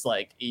 And it's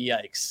like,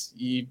 yikes,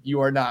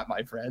 you are not,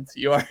 my friend.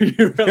 You're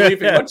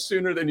leaving much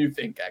sooner than you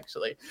think,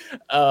 actually.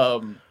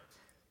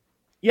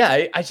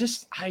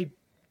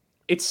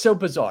 It's so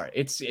bizarre.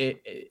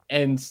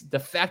 And the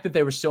fact that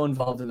they were so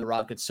involved in the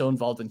Rockets, so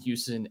involved in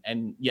Houston,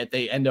 and yet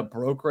they end up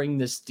brokering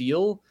this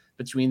deal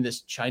between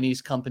this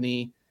Chinese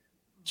company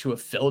to a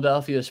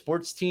Philadelphia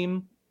sports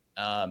team.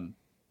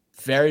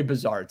 Very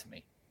bizarre to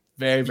me.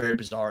 Very, very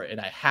bizarre. And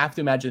I have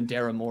to imagine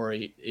Daryl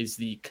Morey is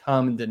the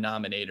common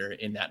denominator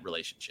in that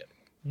relationship.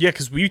 Yeah,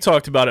 because we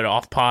talked about it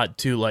off pod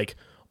too, like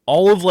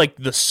all of like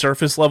the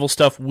surface level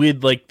stuff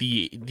with like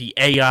the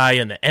AI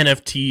and the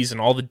NFTs and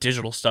all the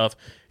digital stuff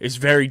is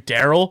very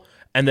Daryl,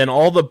 and then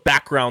all the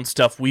background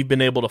stuff we've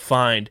been able to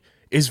find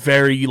is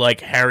very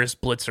like Harris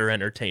Blitzer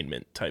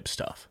Entertainment type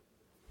stuff.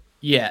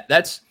 Yeah,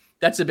 that's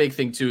a big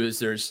thing too, is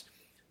there's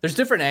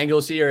different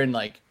angles here, and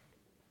like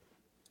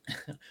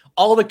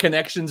all the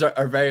connections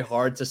are very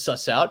hard to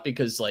suss out,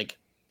 because like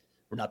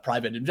we're not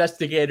private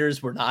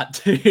investigators. We're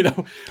not,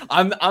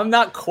 I'm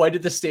not quite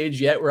at the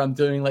stage yet where I'm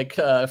doing like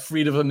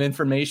freedom of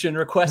information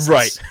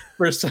requests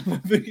for some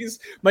of these.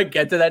 Might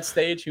get to that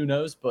stage, who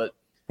knows? But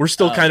we're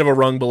still kind of a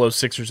rung below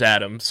Sixers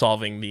Adam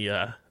solving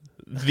the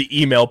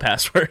email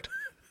password.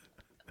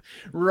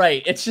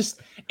 Right. It's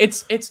just,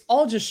 it's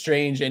all just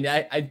strange. And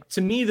I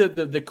to me,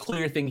 the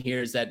clear thing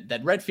here is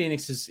that Red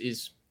Phoenix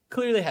is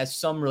clearly has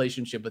some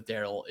relationship with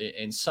Daryl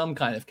in some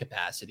kind of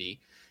capacity.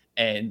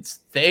 And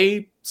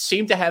they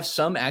seem to have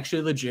some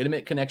actually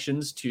legitimate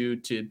connections to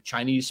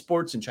Chinese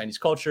sports and Chinese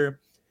culture.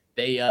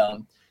 They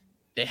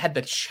had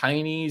the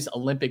Chinese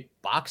Olympic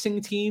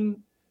boxing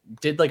team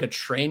did like a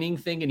training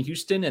thing in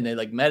Houston, and they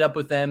like met up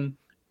with them.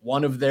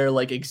 One of their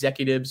like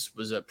executives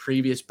was a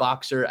previous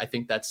boxer. I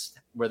think that's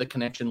where the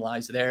connection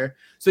lies there.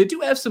 So they do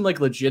have some like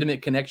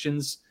legitimate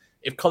connections.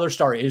 If Color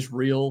Star is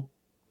real,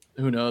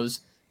 who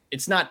knows?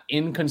 It's not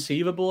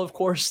inconceivable, of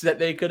course, that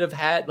they could have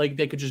had, like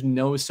they could just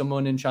know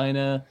someone in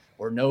China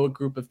or know a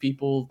group of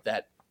people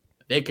that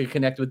they could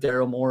connect with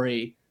Daryl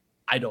Morey.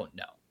 I don't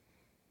know.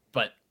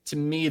 But to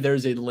me,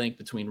 there's a link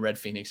between Red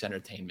Phoenix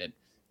Entertainment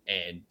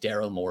and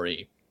Daryl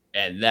Morey.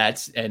 And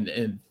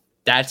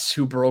that's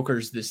who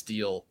brokers this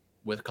deal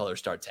with Color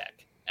Star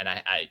Tech. And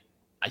I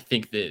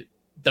think that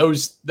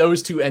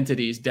those two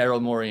entities,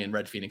 Daryl Morey and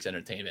Red Phoenix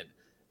Entertainment,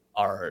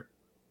 are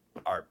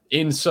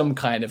in some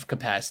kind of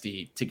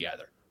capacity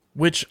together.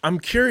 Which I'm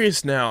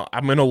curious now,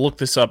 I'm going to look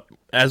this up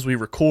as we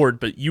record,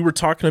 but you were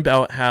talking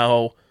about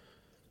how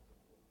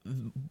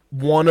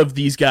one of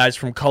these guys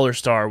from Color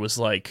Star was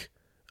like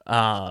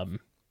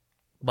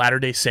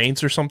Latter-day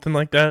Saints or something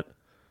like that?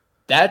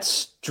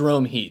 That's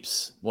Jerome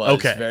Heaps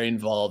was very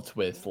involved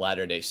with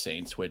Latter-day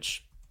Saints,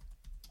 which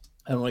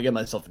I don't want to get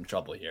myself in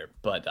trouble here.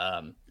 But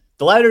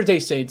the Latter-day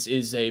Saints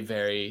is a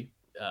very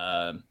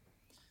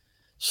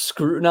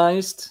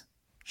scrutinized,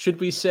 should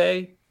we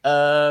say,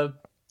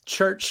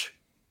 church.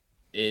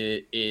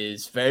 It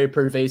is very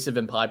pervasive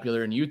and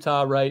popular in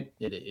Utah, right?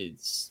 It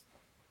is.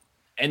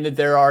 And that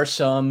there are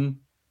some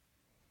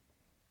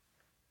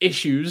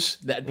issues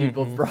that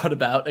people have brought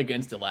about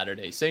against the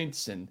Latter-day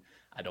Saints. And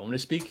I don't want to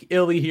speak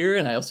illy here,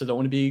 and I also don't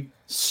want to be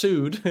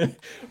sued.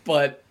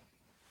 But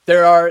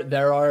there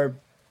are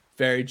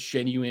very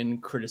genuine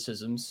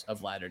criticisms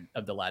of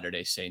the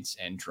Latter-day Saints,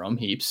 and Jerome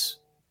Heaps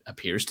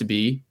appears to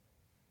be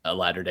a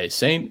Latter-day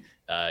Saint.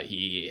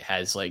 He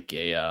has like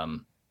a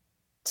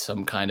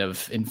some kind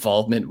of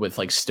involvement with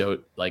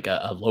like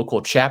a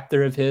local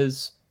chapter of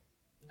his.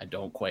 I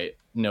don't quite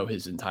know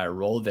his entire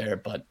role there,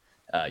 but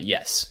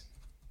yes.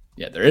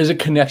 Yeah, there is a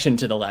connection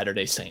to the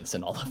Latter-day Saints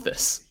in all of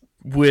this.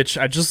 Which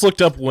I just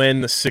looked up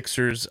when the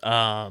Sixers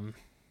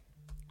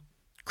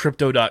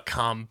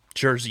Crypto.com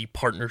jersey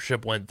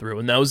partnership went through,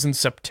 and that was in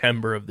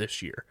September of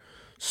this year.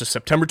 So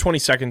September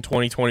 22nd,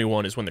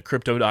 2021 is when the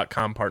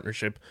Crypto.com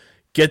partnership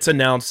gets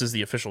announced as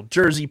the official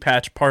jersey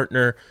patch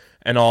partner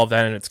and all of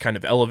that, and it's kind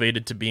of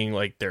elevated to being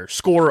like their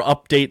score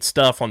update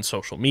stuff on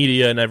social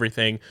media and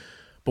everything.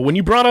 But when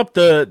you brought up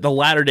the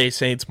Latter-day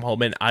Saints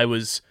moment, I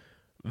was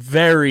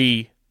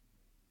very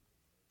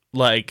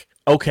like,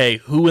 okay,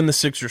 who in the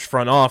Sixers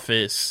front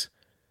office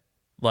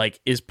like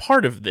is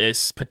part of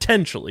this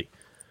potentially?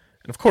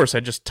 And of course, I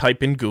just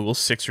type in Google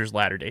Sixers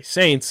Latter-day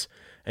Saints,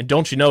 and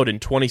don't you know it, in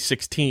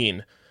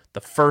 2016,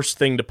 the first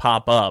thing to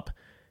pop up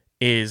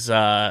is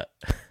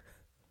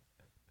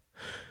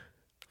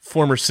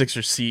former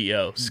Sixers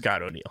CEO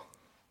Scott O'Neil.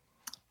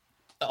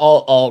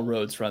 All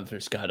roads run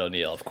through Scott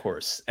O'Neil, of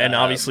course. And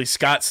obviously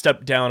Scott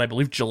stepped down, I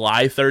believe,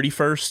 July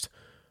 31st,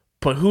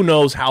 but who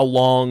knows how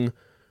long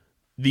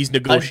these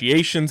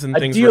negotiations and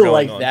things were going on.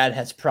 A deal like that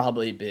has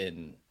probably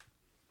been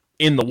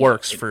in the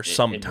works for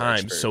some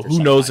time. So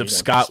who knows if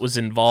Scott was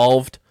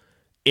involved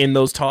in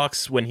those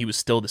talks when he was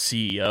still the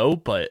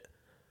CEO, but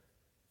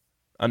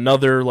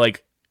another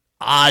like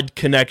odd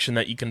connection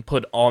that you can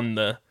put on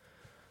the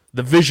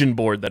vision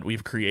board that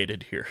we've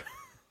created here.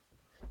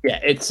 Yeah,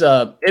 it's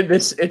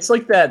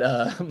like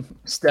that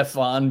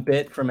Stefan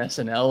bit from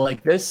SNL.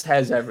 Like, this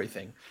has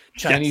everything: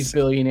 Chinese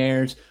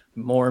billionaires,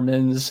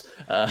 Mormons,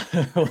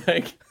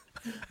 like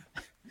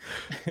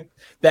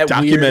that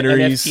weird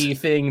NFT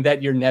thing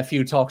that your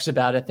nephew talks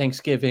about at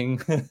Thanksgiving.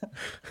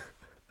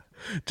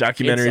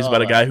 Documentaries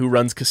about a guy who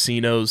runs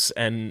casinos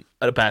and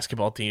a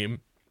basketball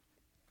team.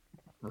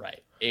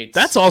 Right.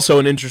 That's also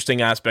an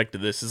interesting aspect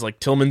of this, is like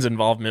Tillman's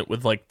involvement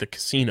with like the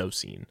casino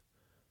scene.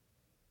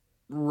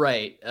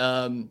 Right.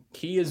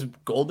 He is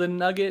Golden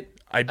Nugget.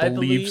 I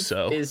believe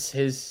so. Is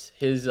his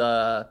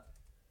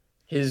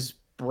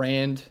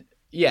brand?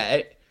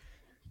 Yeah.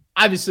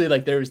 Obviously,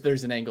 like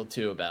there's an angle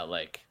too about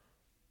like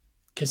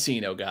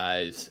casino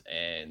guys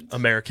and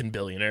American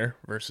billionaire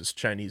versus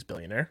Chinese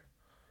billionaire.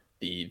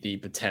 The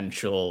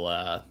potential,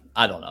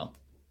 I don't know,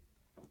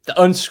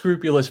 the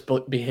unscrupulous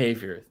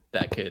behavior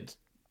that could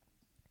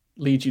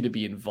lead you to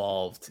be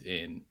involved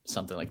in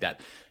something like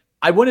that.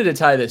 I wanted to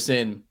tie this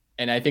in,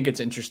 and I think it's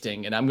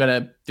interesting, and I'm going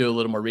to do a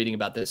little more reading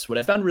about this. What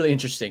I found really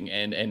interesting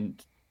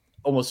and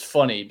almost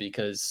funny,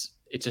 because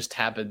it just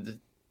happened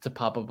to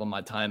pop up on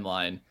my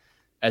timeline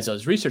as I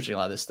was researching a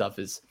lot of this stuff,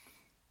 is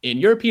in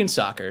European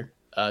soccer,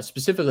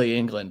 specifically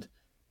England,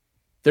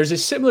 there's a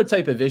similar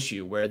type of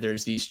issue where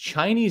there's these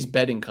Chinese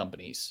betting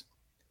companies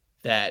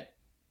that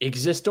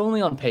exist only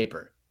on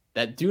paper,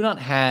 that do not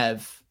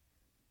have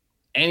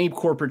any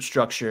corporate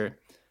structure.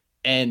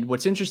 And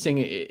what's interesting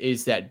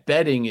is that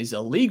betting is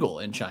illegal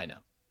in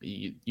China.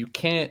 You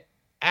can't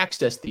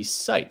access these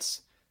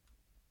sites,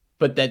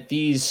 but that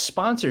these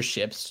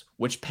sponsorships,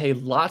 which pay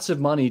lots of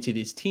money to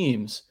these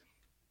teams,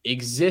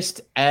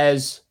 exist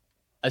as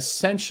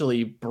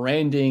essentially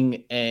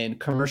branding and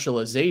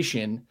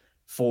commercialization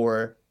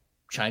for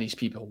Chinese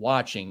people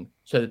watching,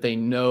 so that they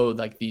know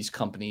like these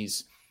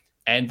companies.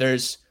 And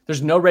there's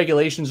no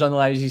regulations on a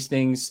lot of these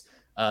things.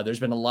 There's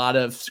been a lot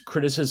of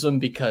criticism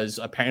because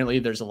apparently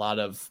there's a lot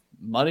of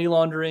money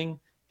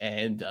laundering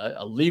and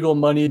illegal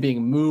money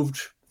being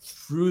moved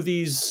through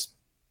these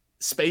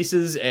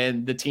spaces,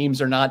 and the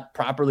teams are not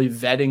properly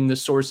vetting the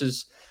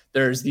sources.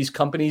 There's these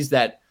companies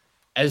that,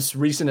 as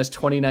recent as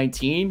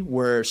 2019,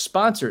 were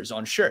sponsors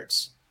on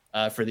shirts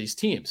for these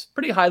teams,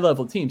 pretty high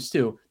level teams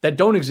too, that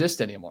don't exist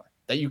anymore,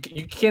 that you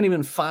can't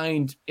even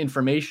find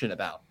information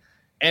about.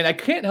 And I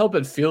can't help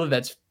but feel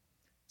that's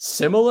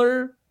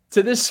similar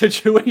to this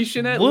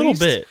situation at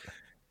least. A little bit.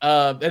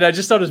 And I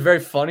just thought it was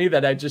very funny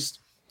that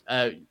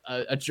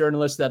a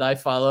journalist that I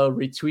follow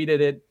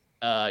retweeted it.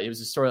 It was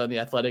a story on The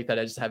Athletic that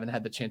I just haven't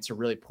had the chance to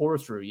really pour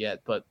through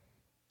yet, but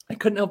I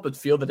couldn't help but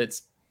feel that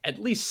it's at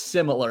least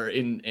similar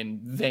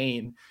in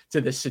vein to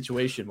this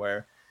situation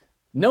where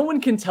no one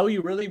can tell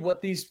you really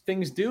what these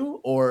things do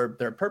or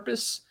their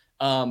purpose.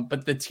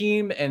 But the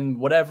team and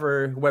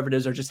whoever it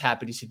is are just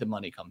happy to see the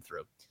money come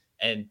through.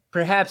 And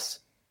perhaps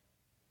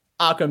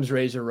Occam's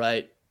razor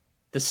right.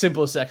 The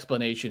simplest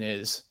explanation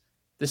is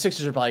the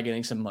Sixers are probably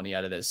getting some money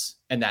out of this,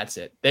 and that's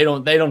it. They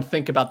don't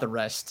think about the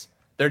rest.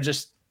 They're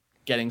just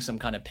getting some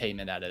kind of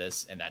payment out of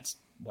this, and that's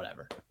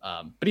whatever.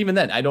 But even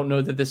then, I don't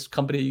know that this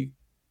company,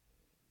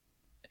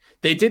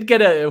 they did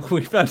get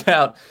we found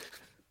out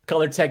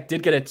Color Tech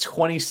did get a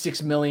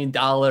 $26 million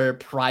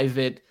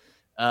private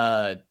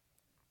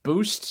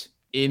boost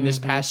in this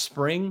past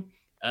spring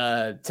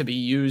to be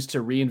used to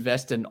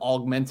reinvest in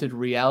augmented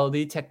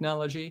reality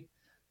technology.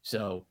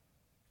 So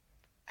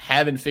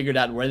haven't figured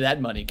out where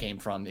that money came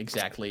from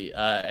exactly.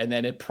 And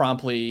then it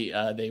promptly,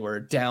 they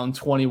were down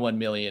 21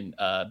 million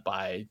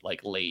by like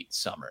late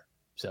summer.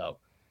 So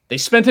they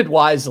spent it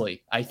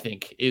wisely, I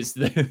think, is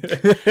the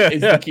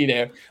the key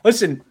there.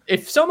 Listen,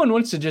 if someone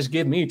wants to just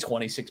give me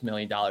 $26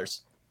 million,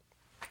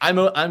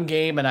 I'm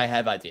game and I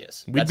have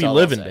ideas. We'd be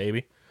living,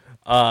 baby.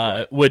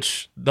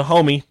 Which the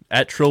homie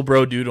at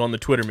Trillbro Dude on the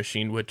Twitter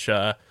machine, which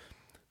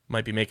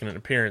might be making an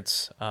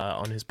appearance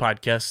on his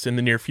podcast in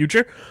the near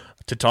future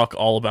to talk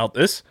all about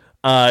this.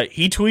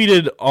 He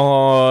tweeted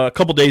a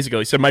couple days ago.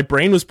 He said, "My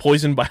brain was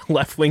poisoned by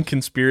left-wing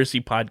conspiracy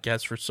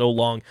podcasts for so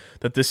long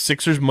that this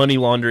Sixers money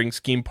laundering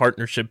scheme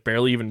partnership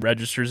barely even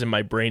registers in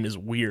my brain as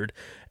weird.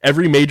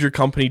 Every major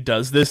company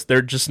does this.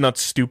 They're just not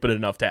stupid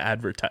enough to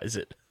advertise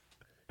it."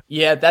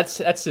 Yeah, that's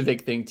the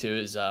big thing too.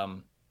 Is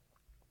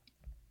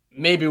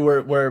maybe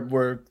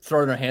we're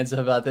throwing our hands up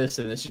about this,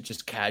 and this is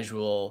just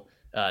casual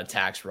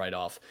tax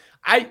write-off.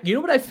 You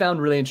know what I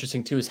found really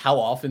interesting too is how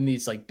often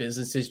these like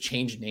businesses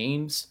change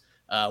names.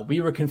 We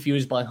were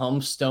confused by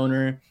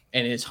Homestoner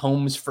and his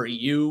Homes for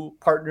You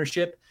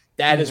partnership.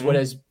 That is what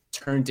has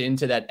turned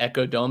into that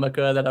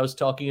Ecodomica that I was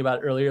talking about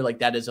earlier. Like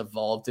that has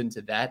evolved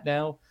into that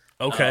now.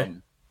 Okay.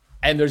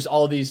 And there's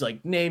all these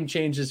like name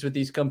changes with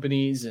these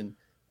companies, and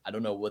I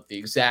don't know what the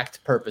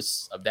exact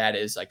purpose of that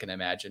is. I can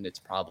imagine it's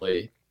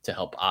probably to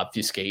help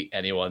obfuscate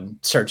anyone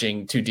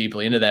searching too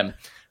deeply into them.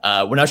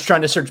 When I was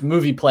trying to search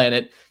Movie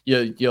Planet,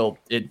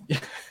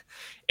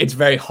 it's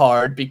very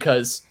hard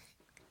because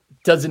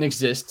it doesn't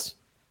exist,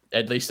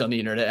 at least on the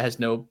internet. It has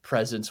no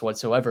presence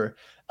whatsoever.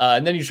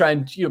 And then you try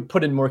and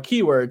put in more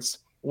keywords.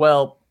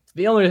 Well,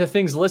 the only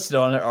things listed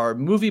on it are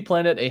Movie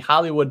Planet, a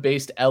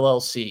Hollywood-based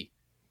LLC.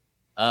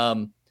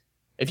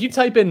 If you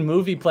type in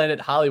Movie Planet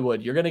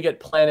Hollywood, you're going to get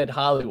Planet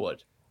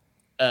Hollywood,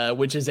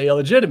 which is a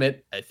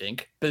legitimate, I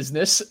think,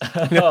 business.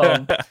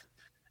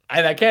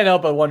 And I can't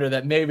help but wonder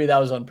that maybe that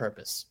was on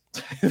purpose.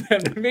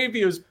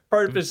 Maybe it was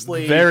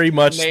purposely very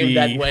much named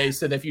that way,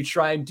 so that if you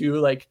try and do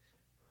like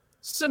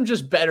some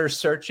just better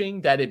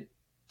searching, that it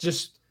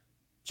just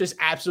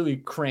absolutely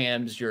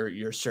crams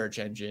your search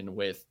engine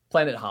with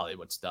Planet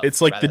Hollywood stuff.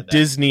 It's like the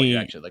Disney.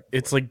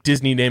 It's like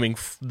Disney naming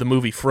the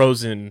movie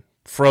Frozen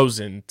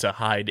to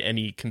hide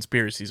any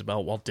conspiracies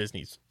about Walt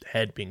Disney's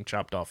head being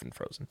chopped off in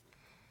Frozen.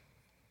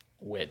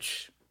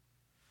 Which,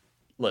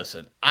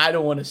 listen, I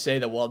don't want to say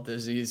that Walt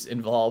Disney's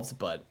involved,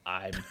 but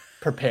I'm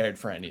prepared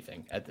for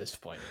anything at this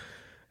point.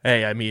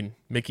 Hey, I mean,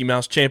 Mickey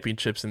Mouse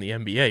championships in the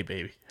NBA,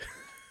 baby.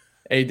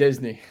 Hey,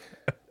 Disney.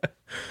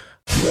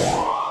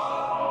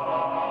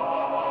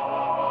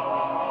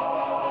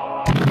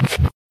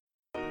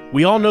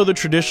 We all know the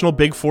traditional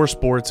Big Four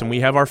sports, and we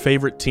have our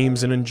favorite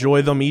teams and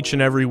enjoy them each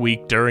and every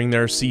week during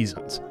their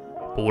seasons.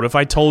 But what if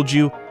I told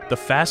you the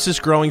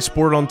fastest growing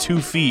sport on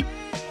 2 feet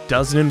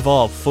doesn't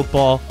involve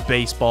football,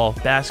 baseball,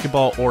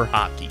 basketball, or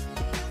hockey?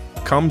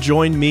 Come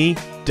join me,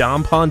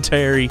 Dom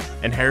Ponteri,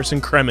 and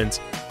Harrison Kremens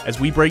as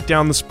we break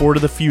down the sport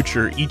of the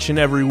future each and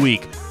every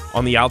week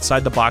on the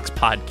Outside the Box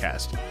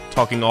podcast,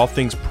 talking all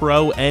things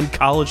pro and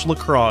college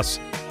lacrosse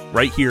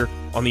right here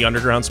on the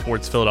Underground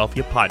Sports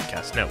Philadelphia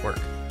podcast network.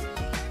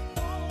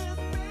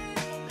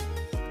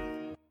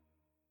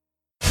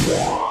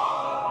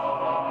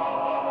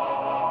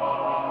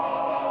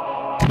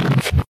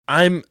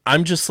 I'm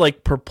just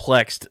like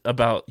perplexed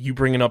about you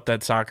bringing up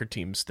that soccer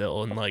team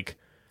still, and like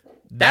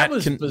that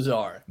was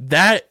bizarre.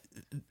 That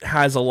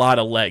has a lot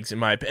of legs in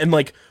my opinion. And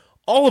like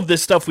all of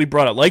this stuff we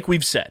brought up, like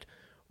we've said,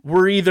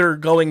 we're either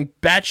going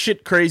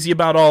batshit crazy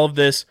about all of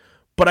this,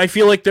 but I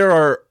feel like there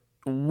are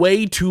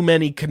way too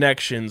many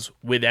connections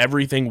with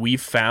everything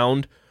we've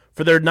found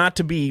for there not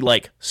to be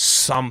like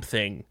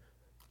something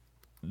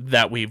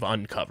that we've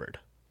uncovered.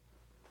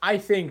 I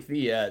think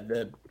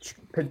the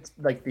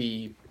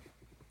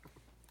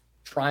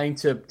trying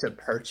to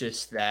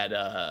purchase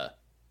that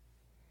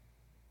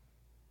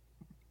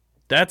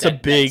that's a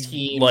big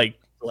team, like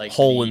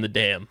hole in the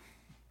dam.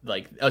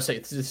 Like I was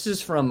saying, this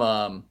is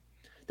from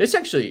this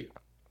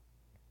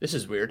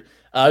is weird.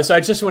 So I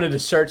just wanted to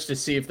search to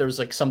see if there was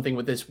like something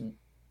with this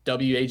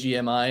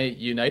WAGMI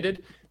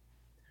United.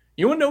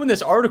 You want to know when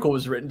this article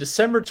was written?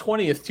 December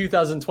 20th,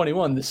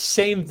 2021, the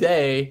same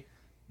day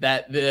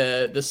that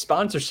the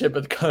sponsorship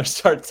of the Color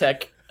Star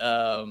Tech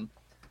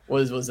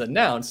was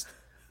announced.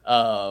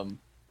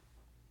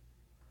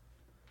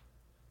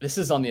 This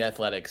is on The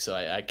Athletic, so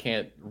I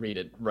can't read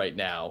it right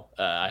now.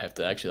 I have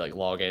to actually like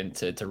log in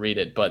to read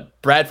it.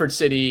 But Bradford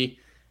City,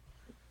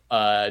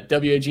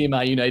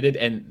 WAGMI United,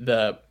 and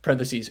the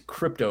parentheses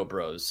Crypto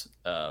Bros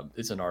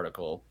is an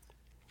article.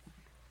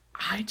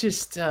 I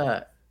just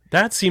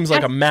that seems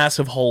like a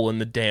massive hole in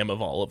the dam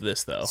of all of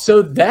this, though.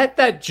 So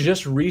that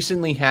just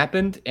recently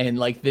happened, and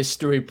like this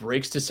story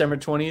breaks December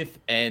 20th,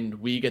 and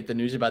we get the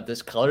news about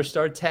this Color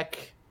Star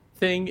Tech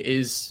thing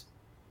is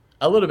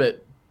a little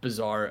bit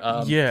bizarre.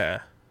 Yeah.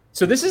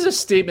 So this is a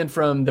statement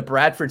from the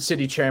Bradford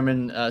City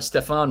chairman,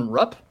 Stefan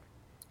Rupp,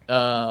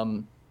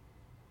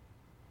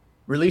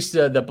 released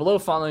the below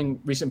following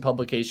recent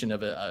publication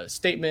of a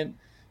statement.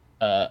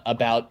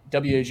 about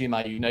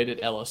WAGMI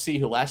United LLC,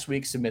 who last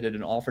week submitted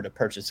an offer to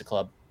purchase the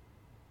club.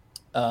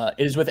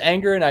 It is with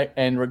anger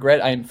and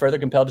regret I am further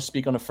compelled to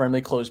speak on a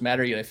firmly closed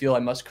matter, yet I feel I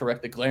must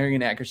correct the glaring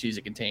inaccuracies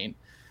it contained.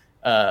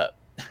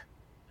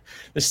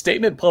 The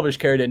statement published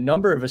carried a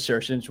number of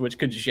assertions which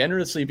could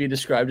generously be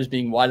described as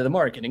being wide of the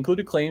mark and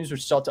included claims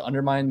which sought to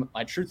undermine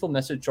my truthful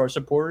message to our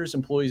supporters,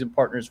 employees, and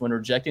partners when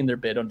rejecting their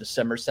bid on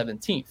December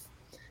 17th.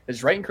 It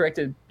is right and correct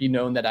to be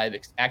known that I have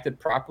acted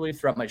properly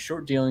throughout my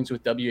short dealings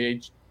with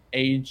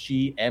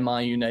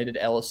WAGMI United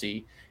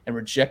LLC and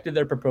rejected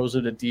their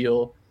proposal to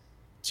deal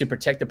to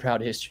protect the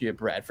proud history of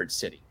Bradford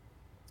City.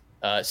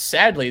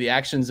 Sadly, the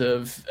actions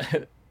of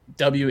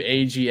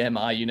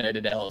WAGMI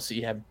United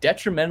LLC have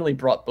detrimentally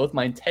brought both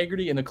my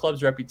integrity and the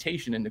club's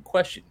reputation into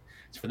question.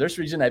 So for this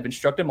reason, I've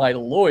instructed my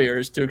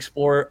lawyers to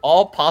explore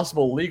all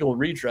possible legal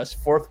redress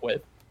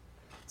forthwith.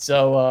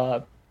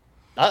 So,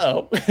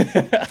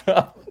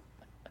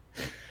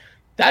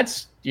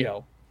 that's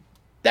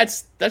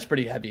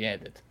pretty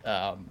heavy-handed.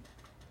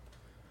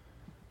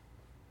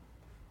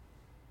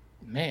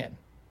 Man.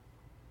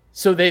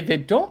 So they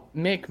don't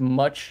make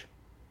much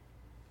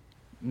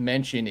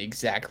mention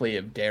exactly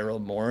of Daryl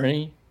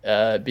Morey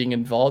being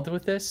involved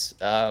with this.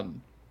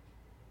 Man.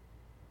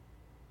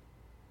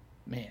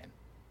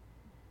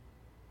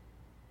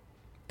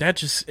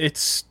 Just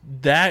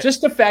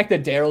the fact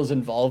that Daryl's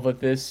involved with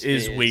this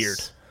is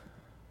weird.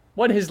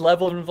 What his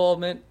level of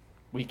involvement,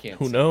 we can't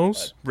Who see,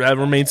 knows? That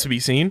remains to be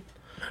seen.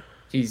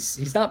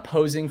 He's not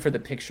posing for the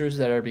pictures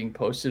that are being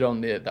posted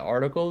on the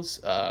articles,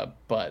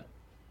 but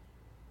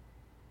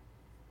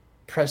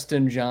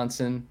Preston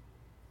Johnson,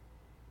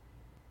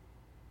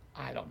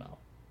 I don't know.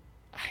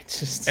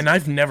 And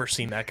I've never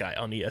seen that guy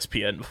on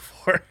ESPN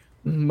before.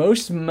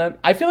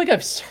 I feel like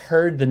I've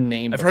heard the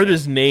name. I've heard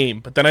his name,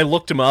 but then I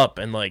looked him up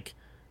and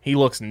he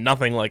looks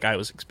nothing like I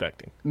was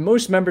expecting.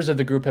 Most members of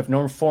the group have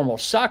no formal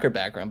soccer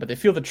background, but they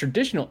feel the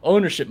traditional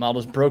ownership model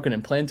is broken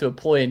and plan to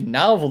employ a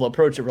novel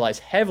approach that relies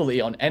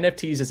heavily on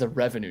NFTs as a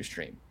revenue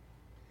stream.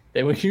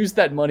 They will use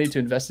that money to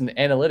invest in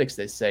analytics,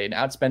 they say, and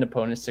outspend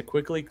opponents to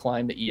quickly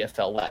climb the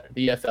EFL ladder.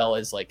 The EFL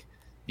is like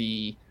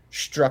the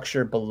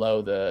structure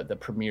below the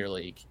Premier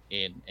League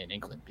in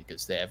England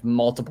because they have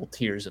multiple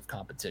tiers of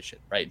competition,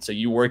 right? So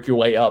you work your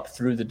way up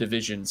through the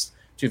divisions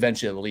to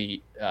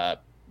eventually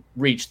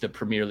reach the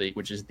Premier League,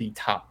 which is the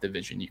top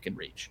division you can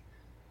reach.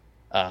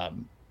 I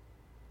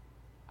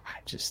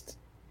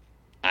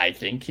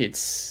think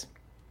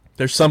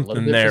there's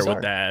something there bizarre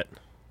with that.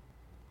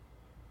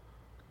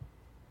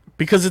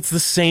 Because it's the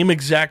same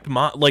exact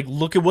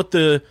look at what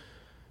the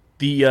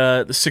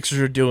Sixers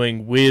are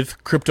doing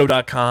with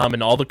Crypto.com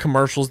and all the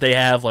commercials they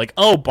have,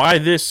 buy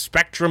this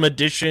Spectrum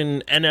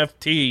Edition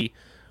NFT,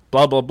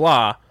 blah, blah,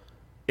 blah.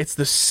 It's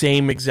the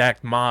same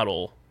exact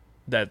model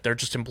that they're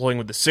just employing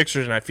with the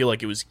Sixers, and I feel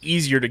like it was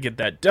easier to get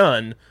that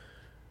done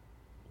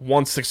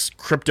once this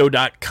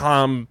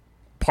Crypto.com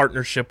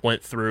partnership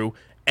went through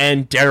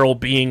and Daryl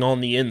being on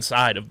the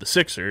inside of the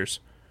Sixers.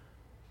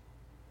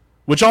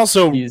 Which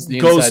also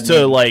goes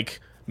to,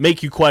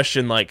 make you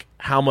question,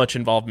 how much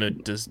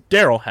involvement does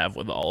Daryl have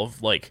with all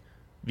of,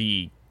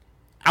 the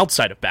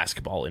outside of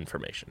basketball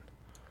information?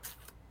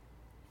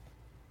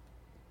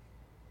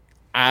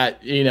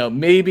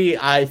 Maybe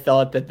I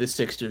thought that the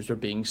Sixers were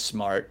being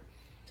smart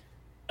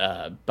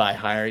by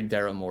hiring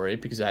Daryl Morey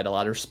because I had a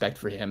lot of respect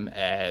for him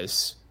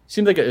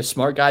seemed like a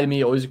smart guy to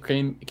me. Always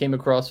came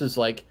across as,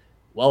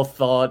 well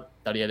thought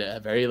he had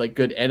a very,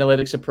 good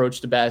analytics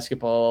approach to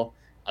basketball.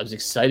 I was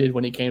excited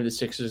when he came to the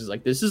Sixers.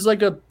 This is a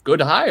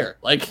good hire.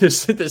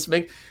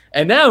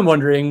 And now I'm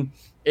wondering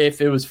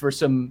if it was for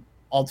some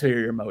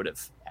ulterior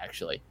motive,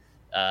 actually,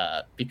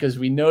 because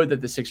we know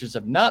that the Sixers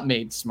have not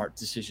made smart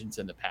decisions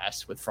in the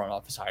past with front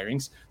office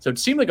hirings. So it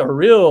seemed like a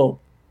real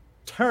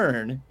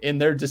turn in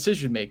their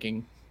decision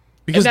making.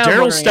 Because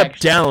Daryl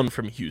stepped down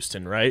from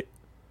Houston, right?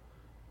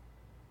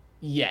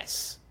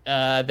 Yes,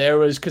 there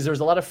was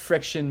a lot of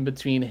friction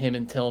between him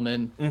and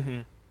Tillman.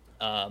 Mm-hmm.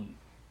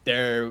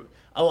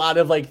 A lot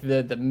of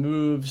the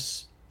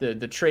moves,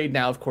 the trade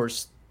now, of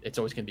course, it's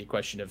always going to be a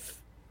question of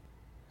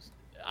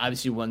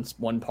obviously once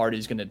one party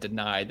is going to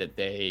deny that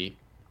they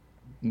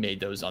made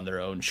those on their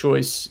own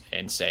choice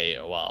and say,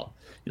 oh, well,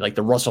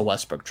 the Russell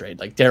Westbrook trade,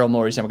 Daryl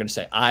Morey's never going to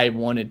say, I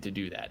wanted to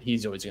do that.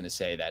 He's always going to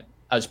say that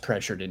I was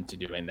pressured into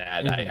doing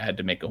that. Mm-hmm. I had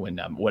to make a win,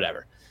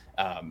 whatever.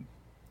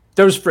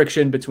 There was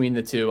friction between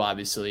the two,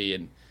 obviously,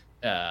 and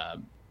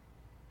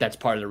that's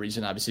part of the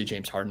reason, obviously,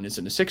 James Harden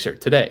isn't a Sixer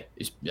today.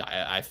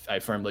 I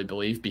firmly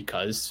believe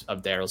because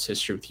of Daryl's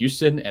history with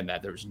Houston and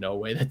that there was no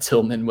way that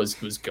Tillman was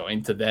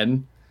going to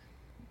then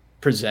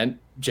present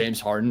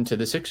James Harden to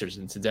the Sixers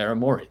and to Daryl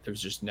Morey.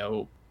 There's just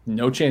no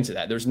chance of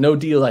that. There's no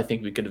deal I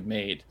think we could have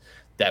made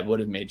that would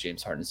have made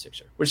James Harden a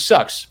Sixer, which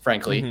sucks,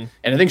 frankly, mm-hmm.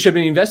 and I think should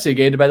be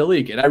investigated by the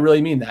league. And I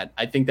really mean that.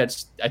 I think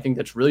that's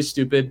really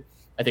stupid.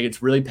 I think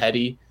it's really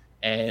petty,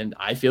 and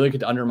I feel like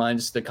it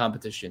undermines the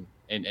competition.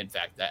 In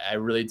fact, I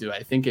really do.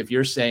 I think if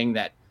you're saying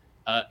that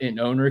an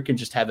owner can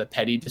just have a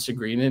petty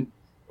disagreement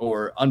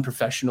or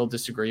unprofessional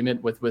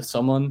disagreement with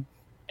someone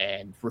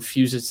and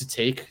refuses to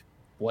take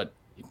what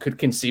could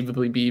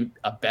conceivably be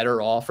a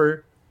better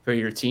offer for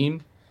your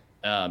team,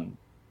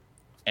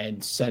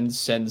 and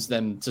sends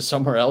them to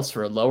somewhere else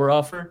for a lower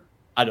offer.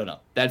 I don't know.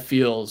 That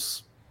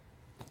feels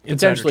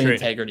potentially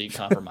integrity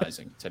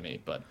compromising to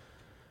me. But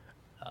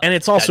and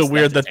it's also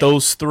weird that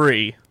those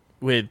three,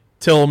 with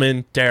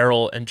Tillman,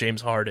 Daryl, and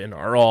James Harden,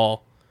 are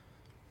all,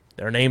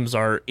 their names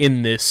are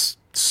in this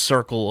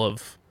circle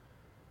of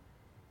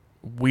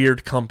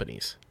weird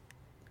companies.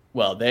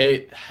 Well,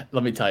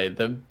 let me tell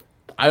you,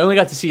 I only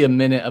got to see a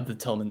minute of the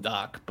Tillman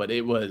doc, but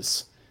it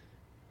was,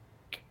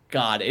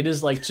 God, it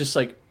is like, just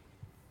like,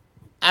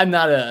 I'm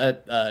not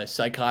a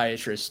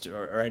psychiatrist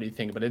or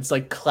anything, but it's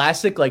like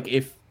classic, like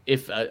if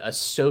a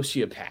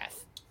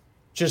sociopath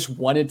just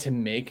wanted to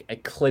make a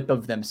clip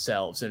of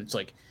themselves, and it's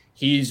like,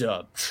 he's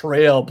a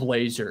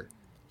trailblazer,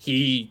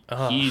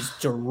 he's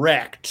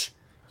direct,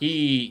 and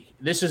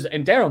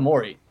Daryl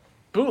Morey,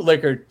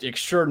 bootlicker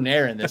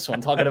extraordinaire in this one,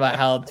 talking about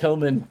how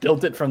Tillman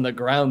built it from the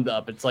ground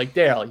up. It's like,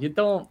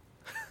 Daryl,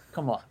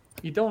 come on,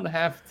 we don't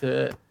have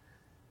to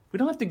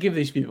give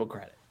these people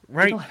credit,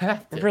 right? We don't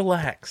have to.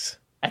 Relax.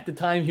 At the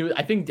time,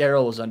 I think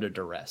Daryl was under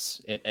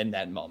duress in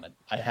that moment.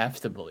 I have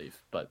to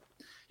believe, but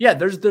yeah,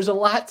 there's a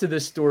lot to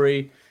this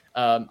story.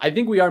 I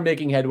think we are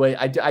making headway.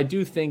 I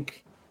do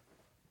think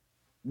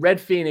Red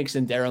Phoenix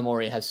and Daryl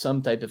Morey has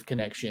some type of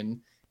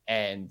connection,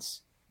 and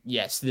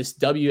yes, this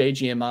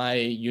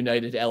WAGMI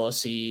United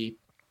LLC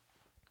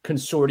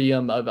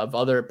consortium of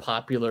other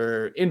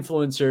popular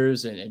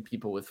influencers and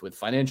people with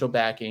financial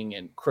backing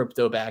and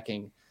crypto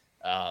backing.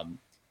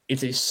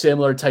 It's a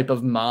similar type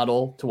of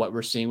model to what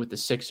we're seeing with the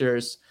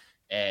Sixers,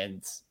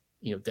 and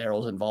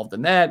Daryl's involved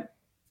in that.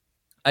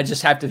 I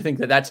just have to think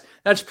that's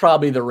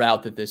probably the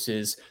route that this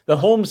is. The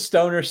home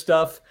stoner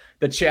stuff,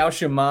 the Chow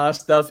Shima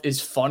stuff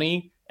is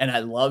funny, and I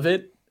love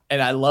it,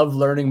 and I love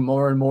learning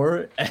more and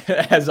more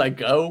as I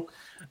go.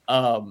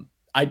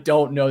 I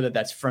don't know that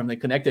that's firmly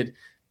connected,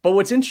 but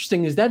what's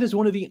interesting is that is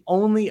one of the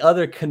only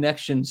other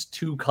connections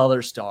to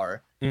Color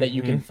Star that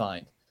you can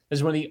find.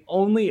 There's one of the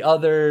only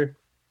other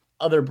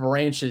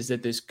branches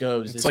that this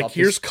goes. It's like,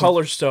 here's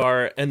Color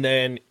Star, and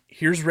then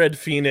here's Red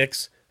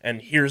Phoenix,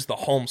 and here's the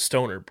Home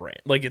Stoner brand.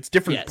 Like, it's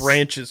different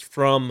branches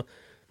from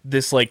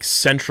this like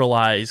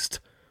centralized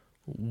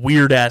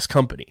weird ass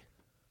company.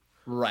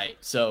 Right.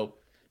 So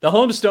the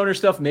Home Stoner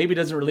stuff maybe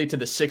doesn't relate to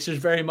the Sixers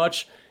very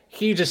much.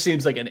 He just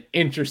seems like an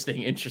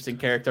interesting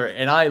character,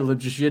 and I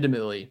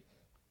legitimately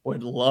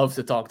would love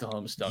to talk to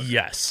Home Stoner.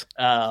 Yes.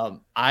 I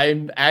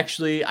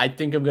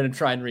think I'm going to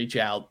try and reach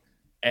out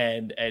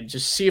and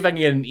just see if I can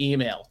get an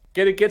email,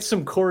 get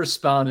some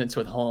correspondence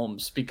with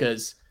Holmes,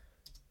 because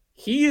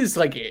he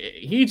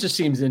just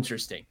seems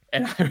interesting,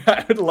 and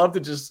I would love to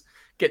just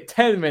get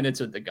 10 minutes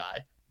with the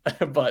guy,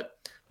 but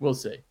we'll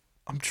see.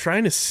 I'm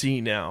trying to see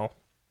now,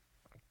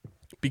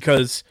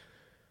 because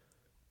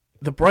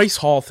the Bryce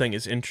Hall thing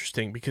is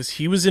interesting, because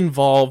he was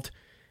involved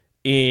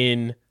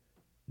in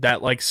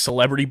that like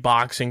celebrity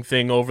boxing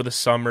thing over the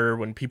summer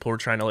when people were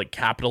trying to like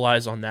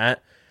capitalize on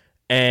that.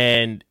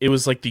 And it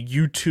was like the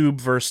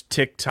YouTube versus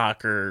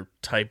TikToker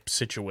type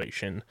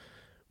situation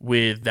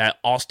with that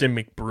Austin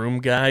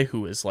McBroom guy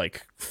who is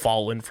like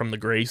fallen from the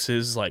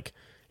graces. Like,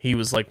 he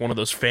was like one of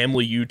those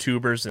family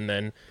YouTubers, and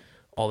then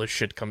all this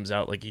shit comes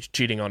out, like he's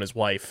cheating on his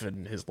wife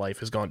and his life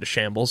has gone to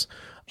shambles.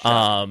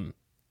 Sure.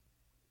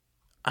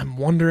 I'm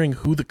wondering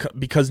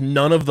because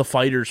none of the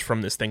fighters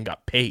from this thing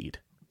got paid.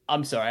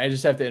 I'm sorry, I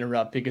just have to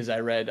interrupt because I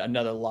read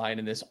another line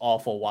in this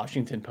awful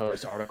Washington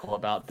Post article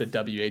about the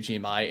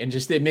WAGMI, and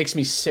just it makes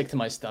me sick to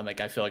my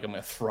stomach. I feel like I'm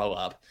going to throw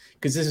up,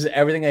 because this is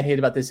everything I hate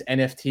about this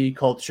NFT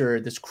culture,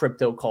 this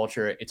crypto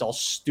culture. It's all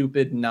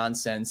stupid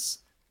nonsense,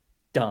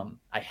 dumb.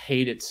 I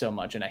hate it so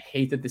much, and I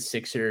hate that the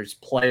Sixers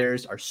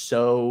players are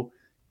so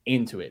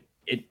into it.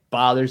 It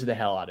bothers the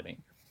hell out of me.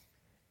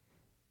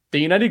 The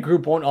United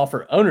Group won't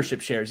offer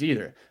ownership shares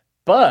either,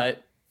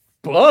 but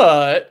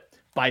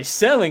by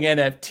selling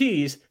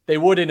NFTs, they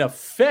would in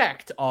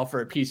effect offer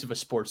a piece of a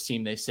sports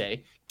team, they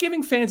say,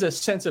 giving fans a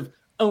sense of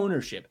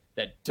ownership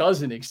that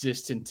doesn't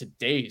exist in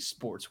today's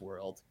sports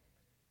world.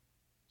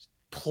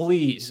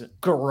 Please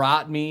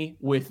garrote me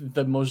with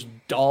the most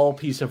dull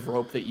piece of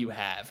rope that you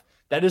have.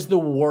 That is the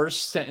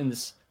worst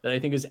sentence that I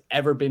think has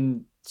ever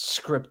been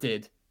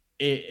scripted,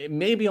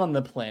 maybe on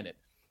the planet.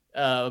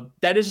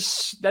 That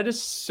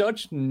is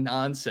such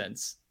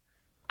nonsense.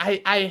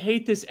 I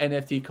hate this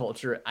NFT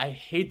culture. I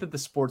hate that the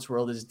sports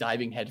world is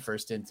diving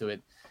headfirst into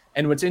it.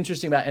 And what's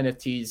interesting about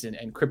NFTs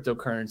and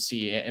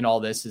cryptocurrency and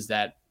all this is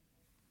that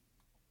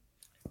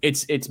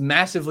it's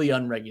massively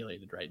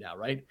unregulated right now,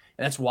 right?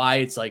 And that's why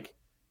it's like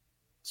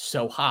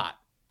so hot,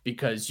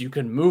 because you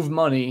can move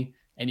money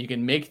and you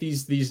can make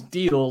these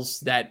deals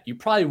that you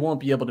probably won't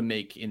be able to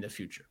make in the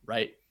future,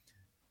 right?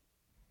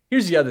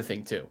 Here's the other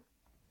thing too.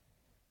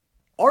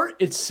 Art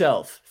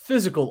itself,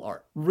 physical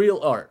art,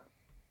 real art,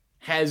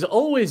 has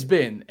always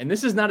been, and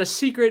this is not a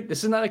secret,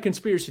 this is not a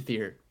conspiracy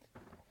theory,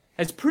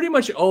 has pretty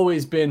much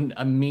always been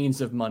a means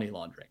of money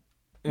laundering.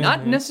 Mm-hmm.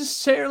 Not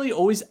necessarily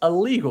always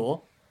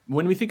illegal.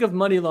 When we think of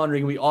money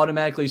laundering, we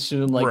automatically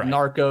assume like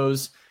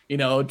narcos,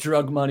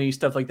 drug money,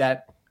 stuff like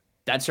that.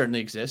 That certainly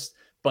exists.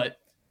 But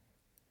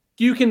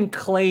you can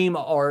claim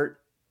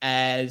art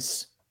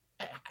as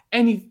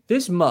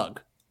this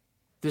mug,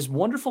 this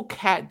wonderful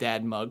cat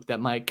dad mug that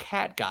my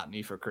cat got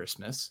me for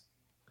Christmas,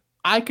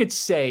 I could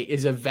say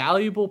is a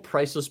valuable,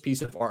 priceless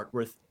piece of art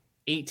worth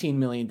 $18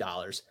 million.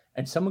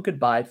 And someone could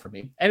buy it for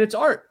me. And it's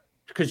art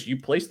because you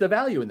place the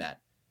value in that.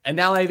 And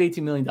now I have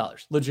 $18 million,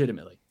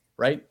 legitimately,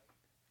 right?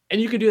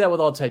 And you can do that with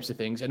all types of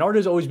things. And art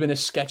has always been a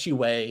sketchy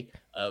way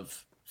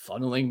of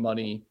funneling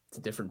money to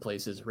different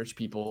places, rich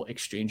people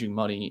exchanging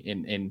money,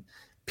 and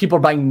people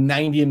are buying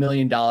 $90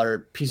 million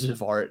pieces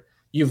of art.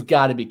 You've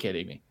got to be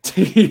kidding me.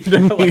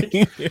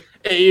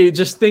 You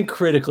just think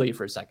critically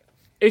for a second.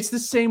 It's the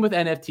same with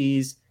NFTs.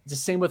 It's the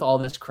same with all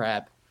this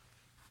crap.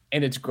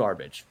 And it's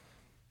garbage.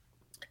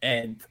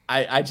 And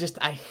I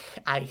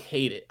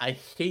hate it. I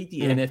hate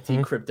the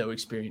NFT crypto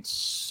experience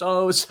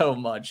so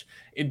much.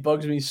 It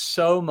bugs me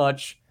so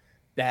much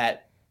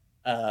that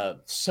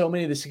so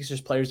many of the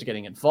Sixers players are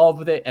getting involved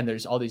with it. And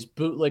there's all these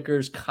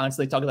bootlickers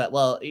constantly talking about,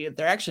 well,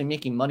 they're actually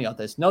making money off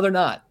this. No, they're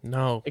not.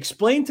 No.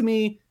 Explain to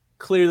me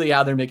clearly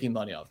how they're making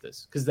money off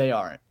this, because they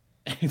aren't.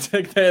 It's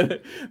like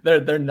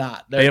they're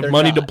not. They have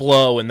money to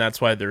blow, and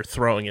that's why they're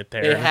throwing it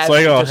there. It's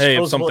like, oh,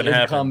 hey, if something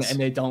happens, and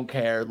they don't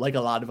care. Like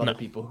a lot of other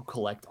people who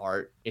collect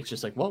art, it's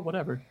just like, well,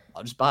 whatever.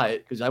 I'll just buy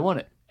it because I want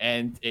it,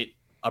 and it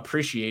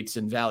appreciates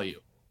in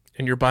value.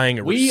 And you're buying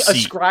a We receipt.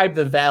 ascribe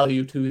the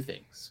value to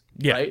things,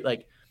 Yeah. right?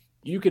 Like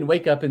you can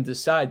wake up and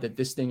decide that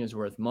this thing is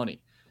worth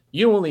money.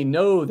 You only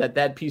know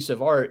that piece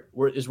of art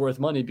is worth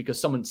money because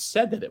someone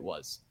said that it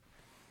was.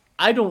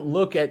 I don't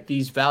look at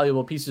these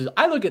valuable pieces.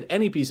 I look at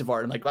any piece of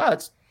art. I'm like, wow,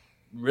 it's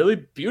really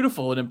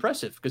beautiful and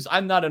impressive, because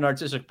I'm not an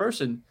artistic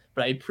person,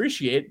 but I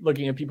appreciate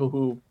looking at people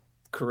who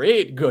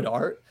create good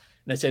art.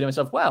 And I say to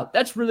myself, wow,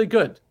 that's really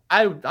good.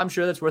 I'm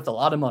sure that's worth a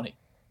lot of money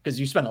because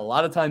you spent a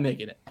lot of time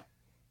making it.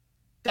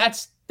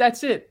 That's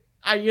it.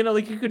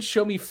 Like you could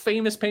show me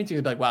famous paintings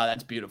and be like, wow,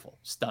 that's beautiful,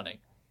 stunning.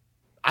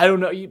 I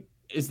don't know.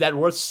 Is that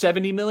worth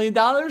 $70 million?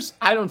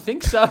 I don't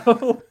think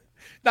so.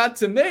 Not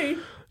to me.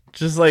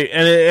 Just like,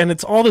 and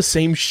it's all the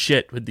same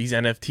shit with these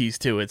NFTs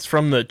too. It's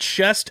from the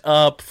chest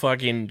up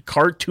fucking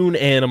cartoon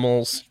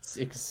animals. It's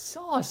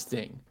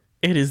exhausting.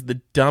 It is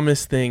the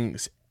dumbest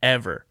things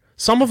ever.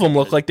 Some of them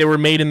look like they were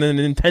made in the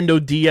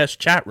Nintendo DS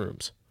chat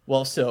rooms.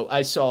 Well, so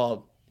I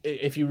saw,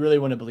 if you really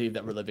want to believe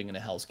that we're living in a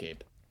hellscape,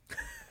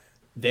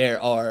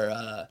 there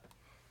are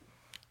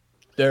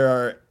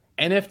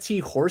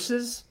NFT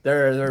horses.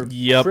 There are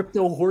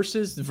crypto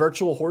horses,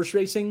 virtual horse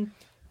racing,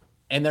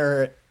 and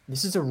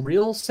this is a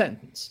real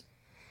sentence.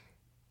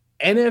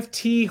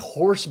 NFT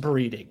horse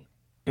breeding.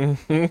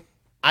 Mm-hmm.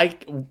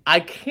 I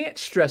can't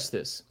stress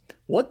this.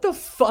 What the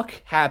fuck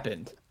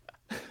happened?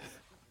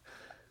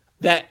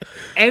 That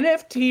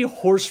NFT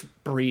horse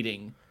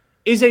breeding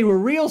is a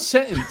real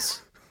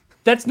sentence.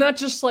 That's not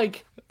just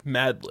like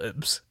Mad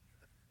Libs.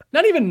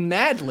 Not even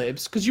Mad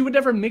Libs, because you would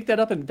never make that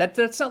up, and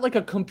that's not like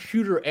a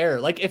computer error.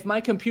 Like if my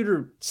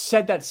computer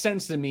said that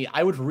sentence to me,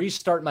 I would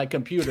restart my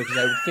computer because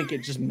I would think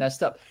it just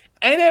messed up.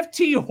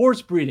 NFT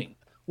horse breeding.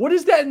 What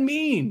does that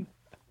mean?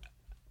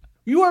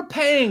 You are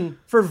paying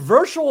for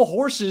virtual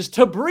horses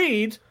to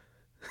breed,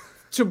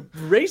 to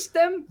race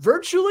them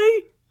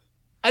virtually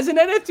as an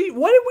NFT.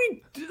 What did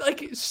we do?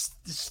 Like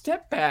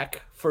step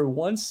back for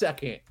 1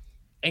 second,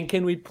 and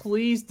can we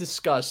please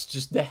discuss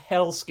just the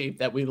hellscape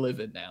that we live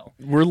in now?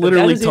 We're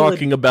literally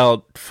talking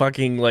about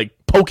fucking like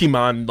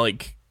Pokemon,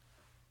 like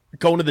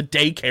going to the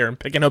daycare and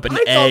picking up an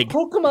egg. I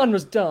thought Pokemon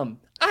was dumb.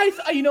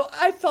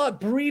 I thought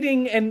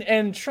breeding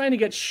and trying to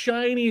get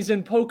shinies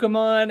in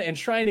Pokemon and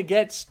trying to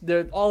get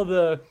all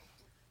the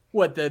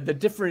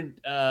different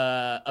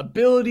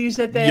abilities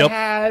that they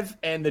have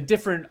and the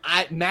different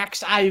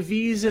max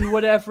IVs and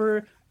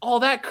whatever,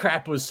 all that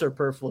crap was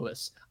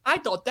superfluous. I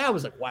thought that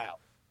was like, wow.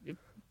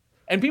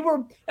 And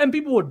people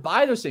would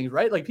buy those things,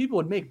 right? Like people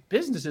would make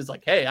businesses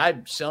like, hey,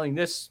 I'm selling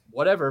this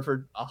whatever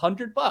for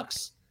 $100. And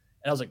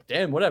I was like,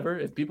 damn, whatever.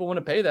 If people want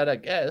to pay that, I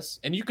guess.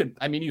 And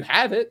you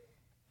have it.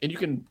 And you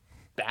can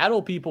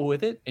battle people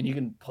with it, and you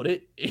can put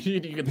it,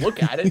 you can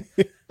look at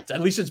it.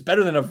 At least it's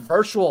better than a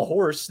virtual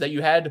horse that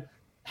you had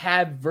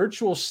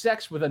virtual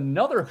sex with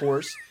another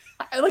horse.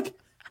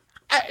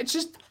 It's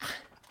just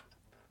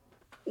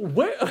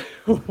where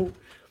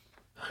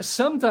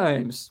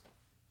sometimes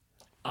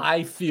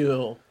I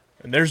feel.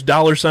 And there's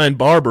 $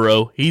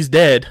 Barbaro. He's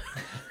dead.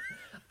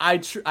 I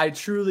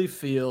truly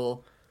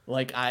feel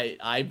like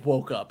I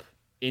woke up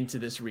into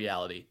this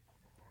reality.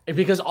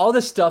 Because all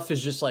this stuff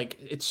is just like,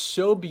 it's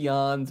so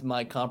beyond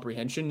my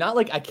comprehension. Not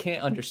like I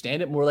can't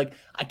understand it, more like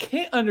I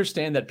can't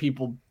understand that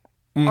people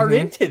are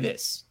into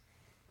this.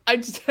 I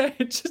just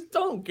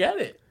don't get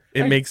it.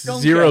 It makes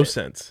zero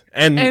sense.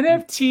 And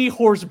NFT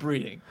horse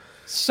breeding.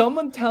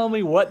 Someone tell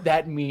me what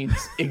that means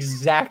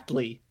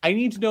exactly. I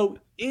need to know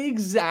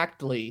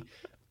exactly.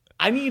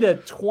 I need a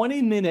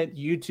 20-minute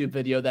YouTube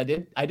video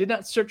that I did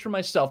not search for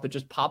myself, that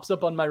just pops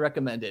up on my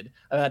recommended,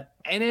 about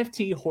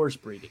NFT horse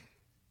breeding.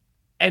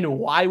 And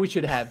why we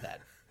should have that.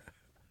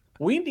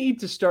 We need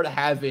to start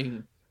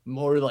having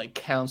more like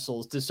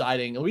councils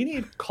deciding. We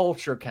need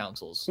culture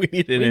councils. We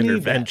need an We need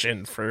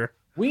intervention for.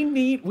 We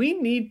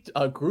need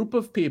a group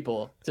of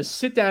people to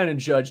sit down and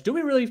judge. Do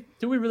we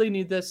really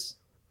need this?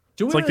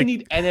 Do we like really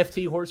need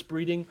NFT horse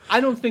breeding?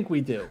 I don't think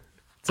we do.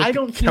 Like I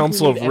don't think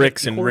Council we of need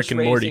Ricks NFT and horse Rick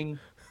and Morty. racing.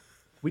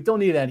 We don't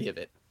need any of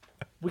it.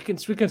 We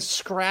can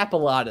scrap a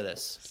lot of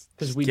this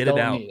because we get it don't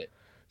out. need it.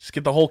 Just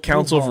get the whole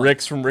Council Move of on.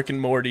 Ricks from Rick and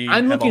Morty.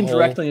 I'm have a looking whole-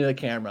 directly into the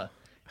camera.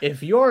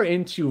 If you're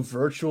into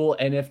virtual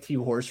NFT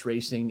horse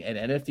racing and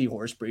NFT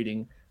horse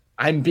breeding,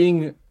 I'm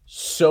being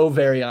so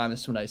very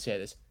honest when I say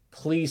this.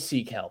 Please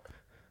seek help.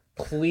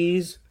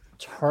 Please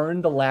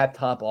turn the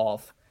laptop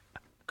off.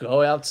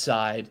 Go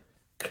outside.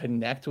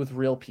 Connect with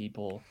real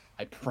people.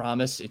 I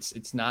promise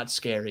it's not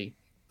scary.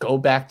 Go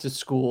back to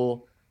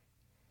school.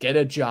 Get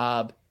a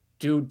job.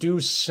 Do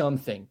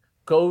something.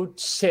 Go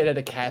sit at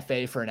a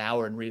cafe for an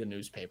hour and read a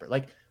newspaper.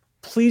 Like,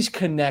 please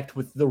connect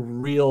with the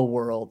real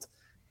world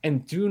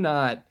and do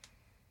not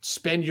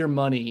spend your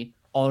money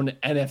on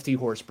NFT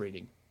horse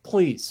breeding.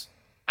 Please.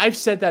 I've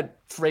said that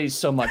phrase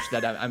so much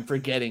that I'm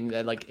forgetting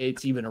that like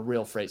it's even a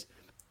real phrase.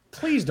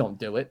 Please don't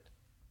do it.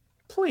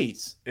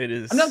 Please. It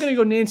is. I'm not going to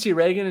go Nancy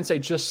Reagan and say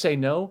just say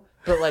no,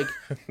 but like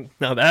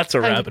Now that's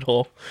a rabbit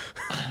hole.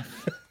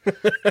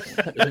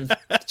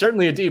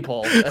 certainly a deep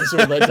hole, as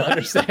we're led to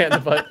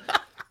understand. But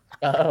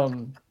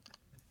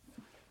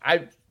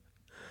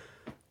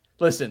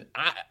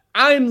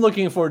I'm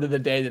looking forward to the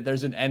day that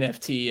there's an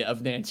NFT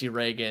of Nancy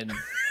Reagan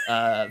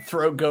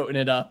throat goating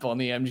it up on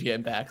the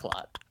MGM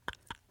backlot.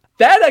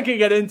 That I could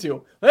get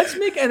into. Let's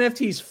make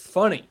NFTs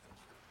funny.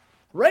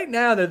 Right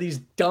now, they're these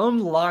dumb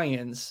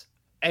lions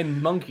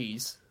and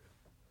monkeys,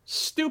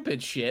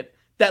 stupid shit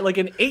that like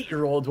an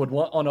 8-year-old would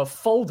want on a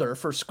folder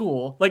for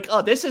school. Like,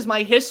 oh, this is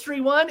my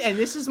history one and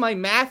this is my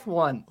math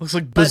one. Looks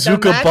like But the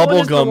Bazooka math one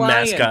is the bubblegum lion.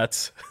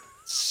 mascots.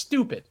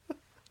 Stupid.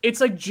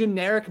 It's like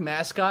generic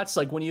mascots,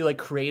 like when you like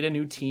create a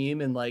new team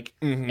in like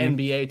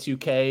NBA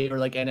 2K or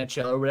like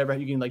NHL or whatever,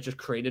 you can like just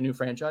create a new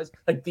franchise.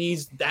 Like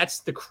that's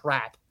the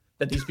crap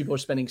that these people are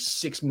spending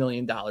 $6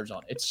 million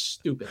on. It's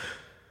stupid.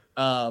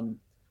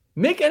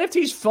 Make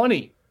NFTs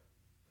funny.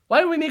 Why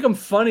don't we make them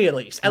funny at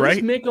least? At least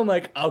Right? make them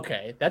like,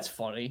 okay, that's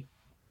funny.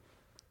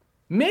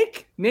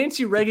 Make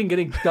Nancy Reagan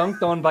getting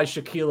dunked on by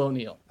Shaquille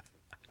O'Neal.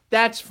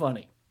 That's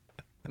funny.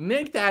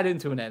 Make that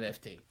into an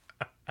NFT.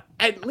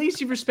 At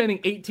least if you're spending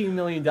 $18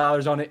 million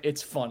on it,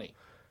 it's funny.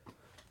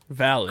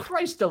 Valid.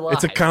 Christ alive.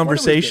 It's a what are we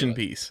conversation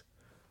doing? piece.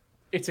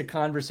 It's a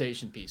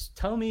conversation piece.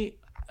 Tell me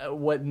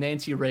what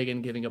Nancy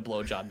Reagan giving a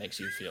blowjob makes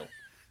you feel.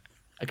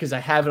 Because I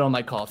have it on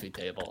my coffee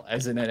table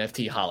as an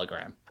NFT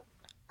hologram.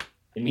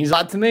 It means a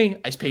lot to me.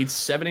 I paid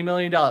 $70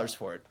 million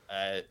for it.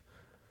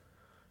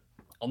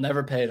 I'll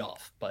never pay it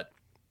off, but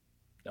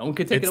no one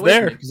can take It's it away from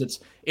there. me because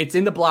it's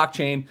in the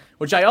blockchain,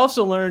 which I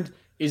also learned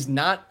is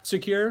not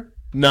secure.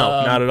 No,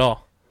 not at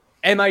all.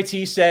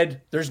 MIT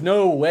said there's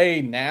no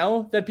way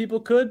now that people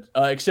could,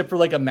 except for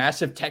like a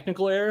massive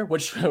technical error,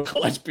 which,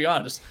 let's be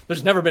honest,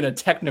 there's never been a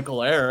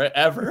technical error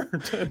ever.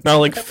 Not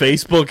like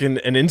Facebook and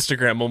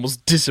Instagram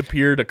almost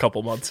disappeared a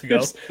couple months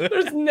ago.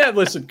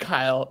 Listen,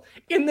 Kyle,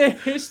 in the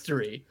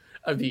history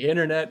of the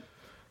internet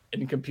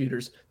and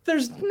computers,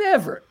 there's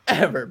never,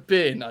 ever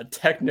been a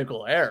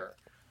technical error.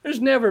 There's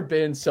never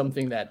been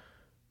something that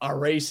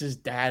erases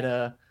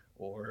data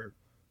or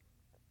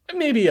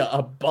maybe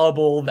a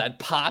bubble that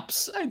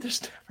pops.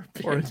 There's never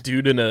been. Or a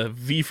dude in a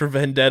V for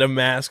Vendetta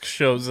mask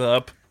shows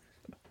up.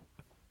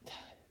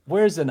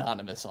 Where's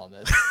Anonymous on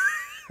this?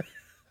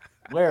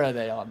 Where are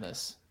they on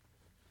this?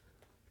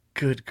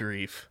 Good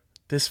grief.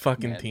 This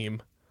fucking Man.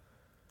 team.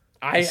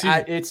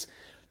 It's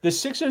the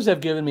Sixers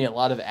have given me a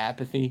lot of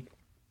apathy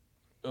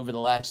over the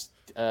last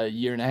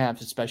year and a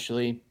half,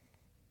 especially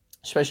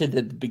at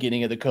the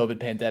beginning of the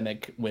COVID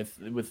pandemic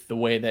with the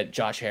way that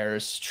Josh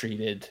Harris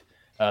treated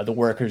the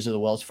workers of the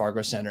Wells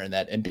Fargo Center, and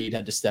that Embiid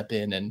had to step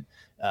in. And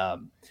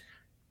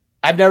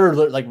I've never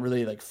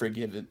really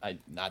forgiven.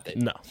 Not that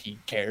No. he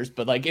cares,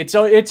 but like it's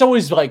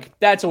always like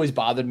that's always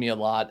bothered me a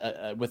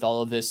lot with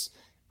all of this,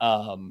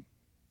 and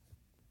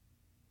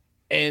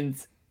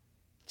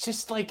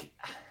just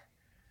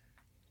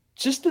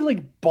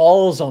the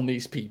balls on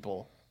these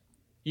people,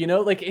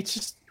 like it's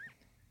just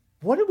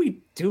what are we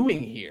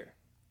doing here?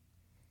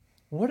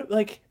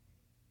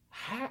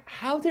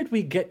 How did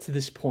we get to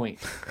this point?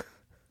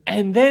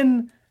 And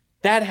then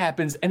that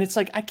happens, and it's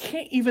like I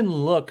can't even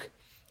look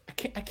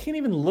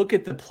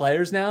at the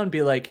players now and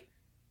be like,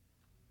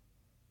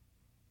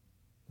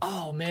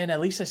 oh man, at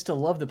least I still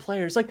love the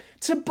players. Like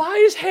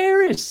Tobias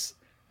Harris,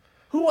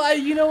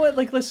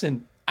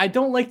 listen, I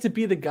don't like to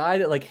be the guy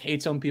that like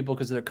hates on people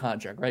because of their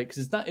contract, right?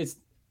 Because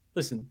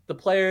listen, the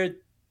player,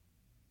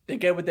 they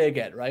get what they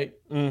get, right?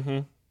 Mm-hmm.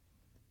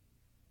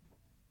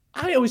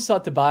 I always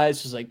thought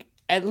Tobias was like,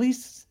 at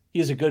least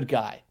he's a good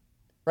guy.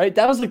 Right?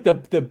 That was like the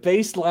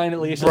baseline, at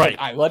least. Right. Like,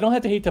 all right, well, I don't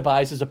have to hate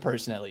Tobias as a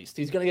person, at least.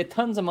 He's going to get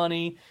tons of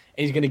money,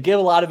 and he's going to give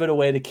a lot of it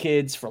away to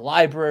kids for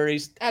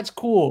libraries. That's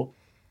cool.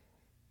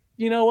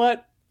 You know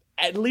what?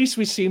 At least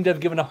we seem to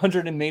have given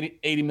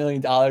 $180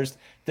 million to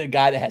a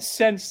guy that has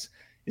sense,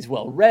 is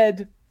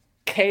well-read,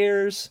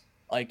 cares.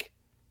 Like,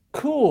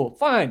 cool,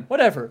 fine,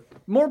 whatever.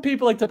 More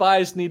people like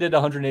Tobias needed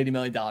 $180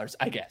 million,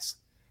 I guess.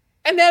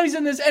 And now he's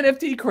in this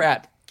NFT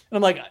crap. And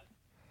I'm like,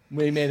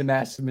 we made a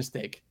massive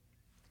mistake.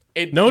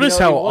 Notice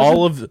how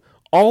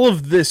all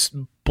of this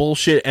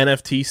bullshit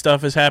NFT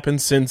stuff has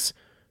happened since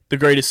the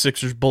greatest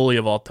Sixers bully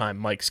of all time,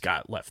 Mike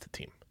Scott, left the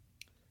team.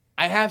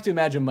 I have to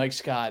imagine Mike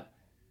Scott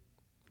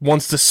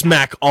wants to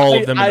smack all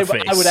of them in the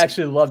face. I would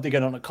actually love to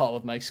get on a call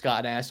with Mike Scott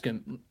and ask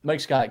him, Mike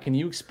Scott, can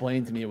you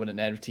explain to me what an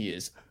NFT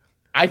is?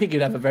 I think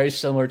you'd have a very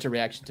similar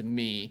reaction to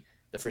me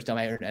the first time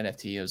I heard an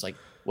NFT. I was like,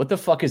 what the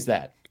fuck is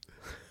that?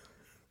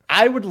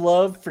 I would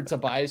love for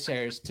Tobias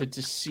Harris to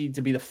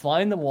be the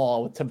fly in the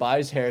wall with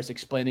Tobias Harris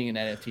explaining an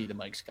NFT to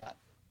Mike Scott.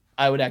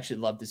 I would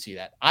actually love to see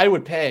that. I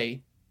would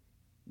pay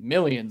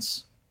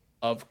millions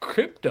of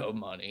crypto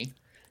money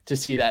to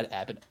see that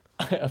happen.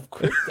 Of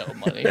crypto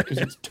money, because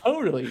it's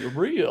totally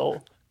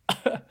real.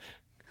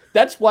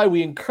 That's why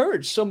we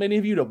encourage so many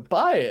of you to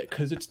buy it,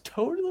 because it's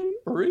totally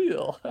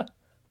real.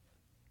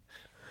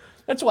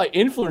 That's why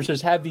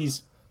influencers have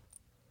these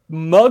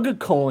mug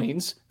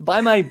coins. Buy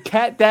my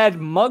cat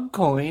dad mug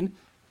coin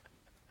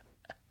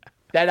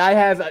that I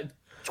have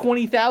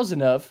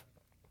 20,000 of,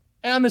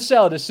 and I'm gonna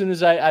sell it as soon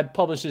as I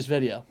publish this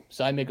video,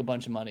 so I make a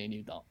bunch of money and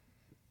you don't.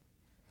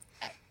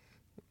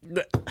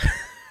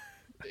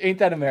 Ain't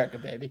that America,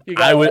 baby?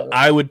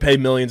 I would pay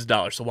millions of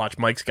dollars to watch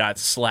Mike Scott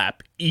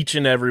slap each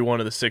and every one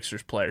of the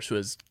Sixers players who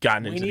has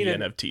gotten into the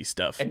NFT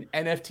stuff. An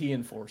NFT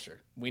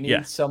enforcer. We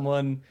need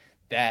someone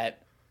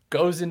that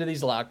goes into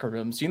these locker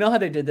rooms. You know how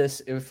they did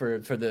this for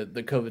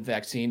the COVID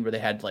vaccine, where they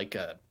had like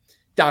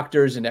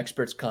doctors and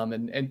experts come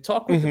and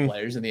talk with the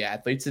players and the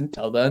athletes and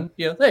tell them,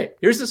 hey,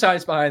 here's the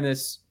science behind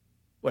this.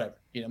 Whatever,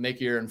 make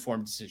your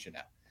informed decision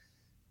now.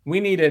 We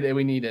need an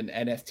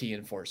NFT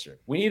enforcer.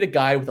 We need a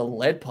guy with a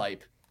lead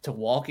pipe to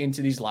walk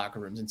into these locker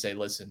rooms and say,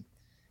 listen,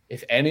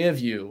 if any of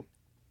you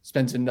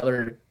spends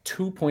another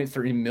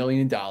 $2.3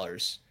 million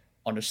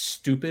on a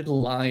stupid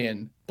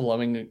lion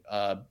blowing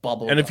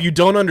bubble. And if you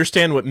don't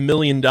understand what $1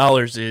 million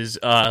is,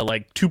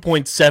 like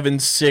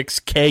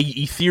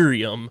 2.76K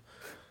Ethereum.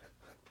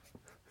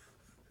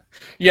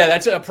 Yeah,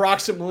 that's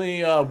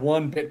approximately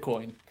 1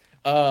 Bitcoin.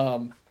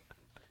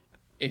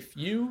 If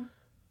you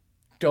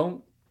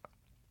don't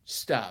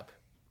stop,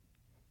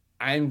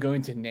 I'm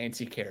going to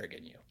Nancy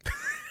Kerrigan you.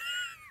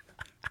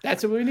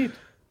 That's what we need.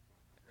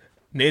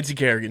 Nancy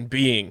Kerrigan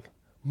being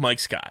Mike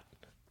Scott.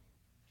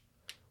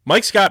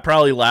 Mike Scott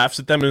probably laughs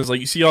at them and is like,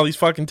 you see all these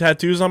fucking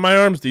tattoos on my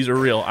arms? These are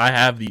real. I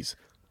have these.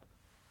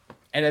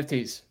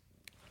 NFTs.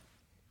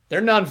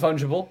 They're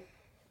non-fungible.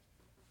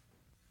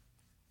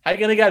 How you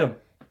going to get them?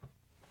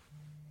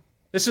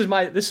 This is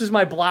my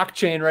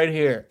blockchain right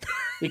here.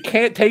 You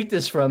can't take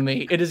this from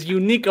me. It is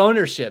unique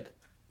ownership.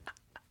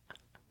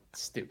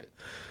 It's stupid.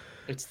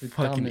 It's the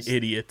fucking dumbest,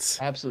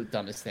 idiots. Absolute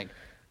dumbest thing.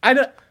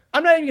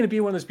 I'm not even going to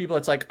be one of those people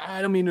that's like,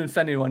 I don't mean to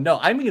offend anyone. No,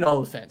 I mean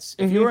all offense.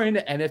 If you are into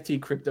NFT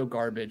crypto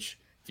garbage,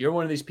 if you're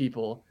one of these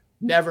people,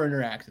 never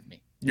interact with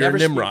me. You're never a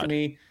Nimrod. Speak to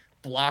me.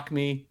 Block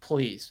me,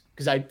 please.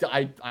 Because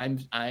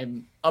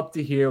I'm up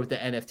to here with the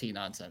NFT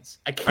nonsense.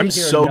 I'm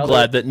so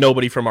glad that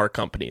nobody from our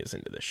company is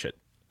into this shit.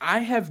 I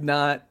have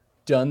not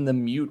done the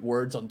mute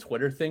words on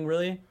Twitter thing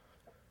really,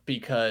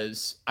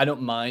 because I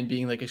don't mind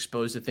being like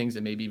exposed to things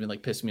that maybe even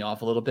like piss me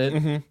off a little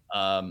bit.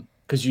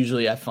 Because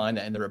usually I find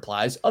that in the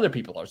replies, other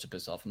people are so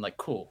pissed off. I'm like,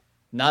 cool,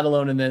 not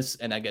alone in this,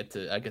 and I get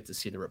to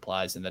see the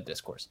replies in the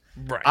discourse.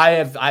 Right.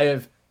 I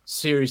have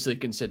seriously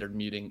considered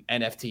muting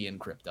NFT and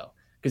crypto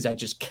because I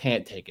just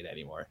can't take it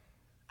anymore.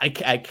 I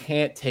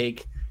can't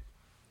take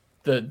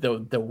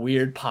the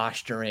weird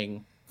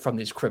posturing from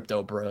these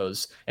crypto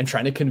bros and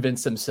trying to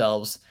convince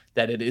themselves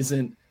that it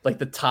isn't like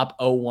the top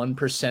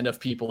 0.1% of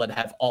people that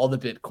have all the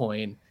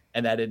Bitcoin,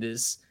 and that it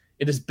is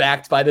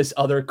backed by this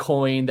other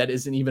coin that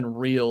isn't even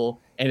real,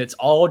 and it's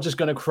all just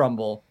going to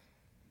crumble.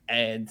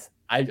 And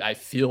I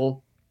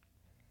feel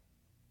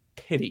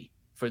pity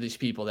for these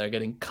people that are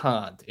getting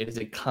conned. It is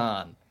a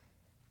con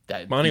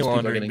that money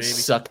laundering, baby.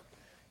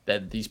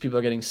 These people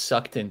are getting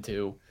sucked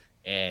into,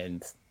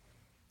 and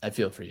I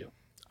feel for you.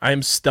 I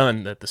am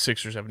stunned that the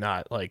Sixers have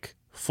not like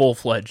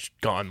full-fledged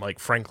gone like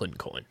Franklin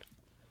coin.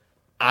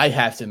 I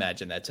have to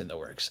imagine that's in the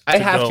works. I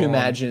have to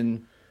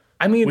imagine.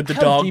 I mean, with the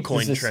dog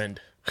coin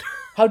trend.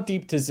 How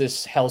deep does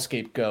this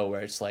hellscape go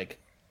where it's like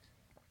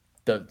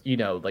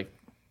like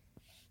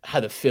how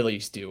the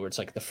Phillies do, where it's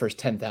like the first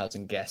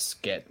 10,000 guests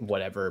get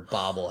whatever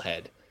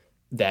bobblehead,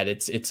 that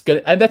it's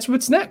good, and that's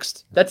what's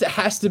next. It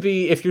has to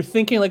be, if you're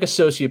thinking like a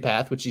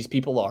sociopath, which these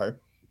people are,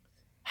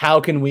 how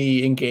can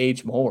we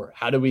engage more?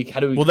 How do we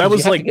Well, that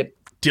was like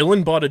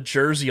Dylan bought a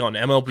jersey on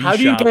MLB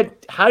Shop.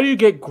 How do you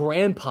get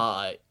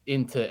grandpa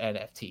into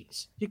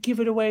NFTs? You give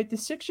it away at the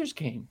Sixers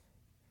game.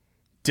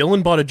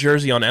 Dylan bought a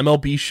jersey on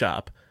MLB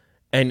Shop,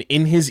 and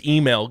in his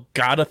email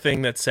got a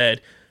thing that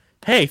said,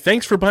 hey,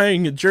 thanks for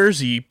buying a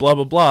jersey, blah,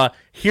 blah, blah.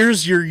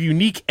 Here's your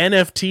unique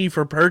NFT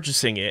for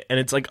purchasing it. And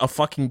it's like a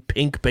fucking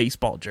pink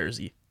baseball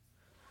jersey.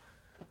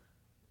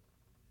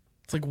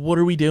 It's like, what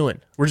are we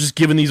doing? We're just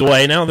giving these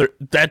away now?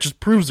 That just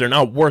proves they're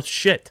not worth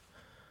shit.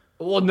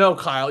 Well, no,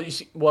 Kyle. You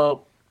see,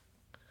 well,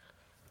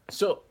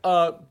 so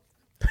how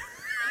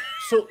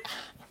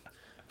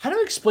do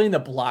I explain the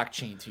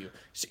blockchain to you?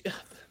 See,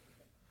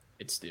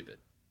 it's stupid.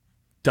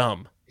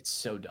 Dumb. It's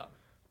so dumb.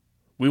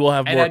 We will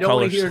have And more I don't want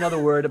colors. to hear another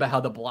word about how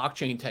the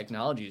blockchain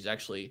technology is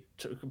actually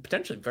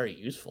potentially very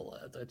useful.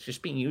 It's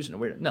just being used in a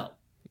weird. No.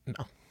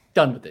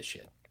 Done with this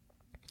shit.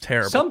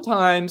 Terrible.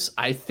 Sometimes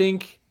I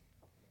think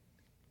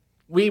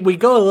we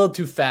go a little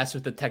too fast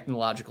with the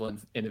technological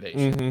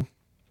innovation. Mm-hmm.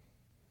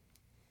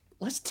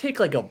 Let's take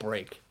like a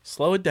break.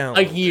 Slow it down.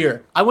 A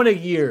year. I want a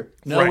year.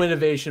 No Right.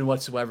 innovation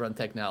whatsoever on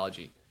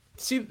technology.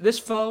 See this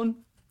phone?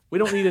 We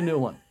don't need a new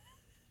one.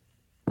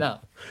 No,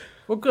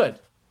 we're good.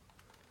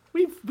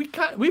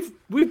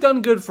 We've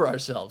done good for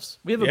ourselves.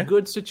 We have Yeah. a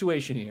good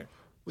situation here.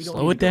 We don't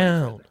Slow need it to go any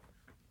down. further.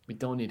 We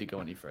don't need to go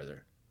any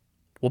further.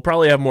 We'll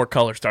probably have more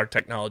Color Star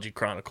Technology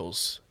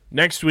Chronicles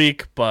next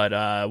week, but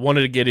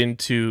wanted to get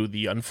into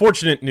the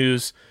unfortunate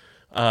news.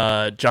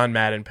 John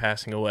Madden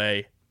passing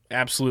away.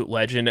 Absolute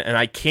legend. And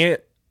I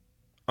can't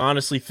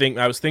honestly think,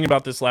 I was thinking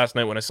about this last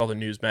night when I saw the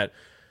news, Matt.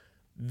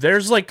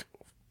 There's like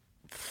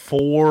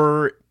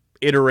 4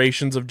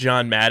 iterations of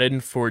John Madden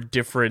for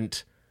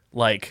different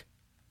like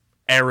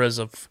eras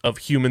of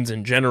humans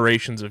and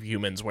generations of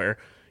humans, where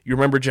you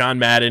remember John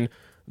Madden,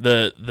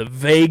 the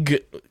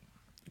vague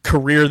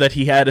career that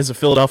he had as a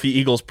Philadelphia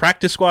Eagles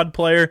practice squad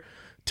player,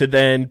 to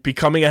then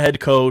becoming a head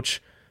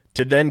coach,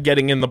 to then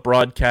getting in the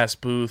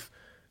broadcast booth,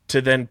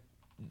 to then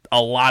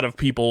a lot of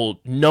people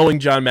knowing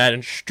John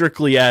Madden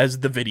strictly as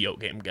the video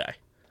game guy.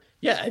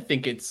 Yeah, I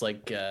think it's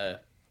like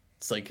a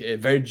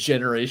very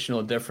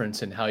generational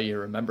difference in how you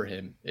remember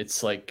him.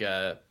 It's like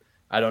I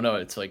don't know.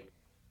 It's like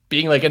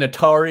being like an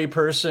Atari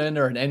person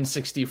or an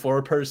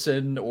N64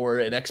 person or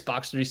an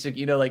Xbox 360.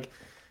 You know, like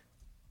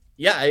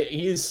yeah,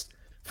 he's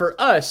for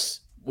us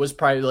was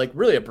probably like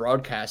really a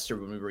broadcaster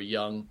when we were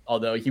young.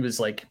 Although he was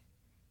like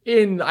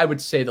in, I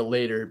would say, the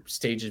later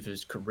stages of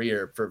his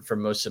career for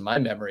most of my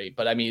memory.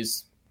 But I mean,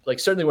 he's like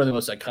certainly one of the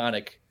most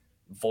iconic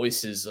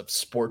voices of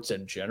sports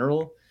in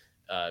general.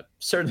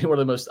 Certainly one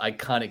of the most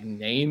iconic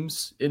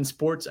names in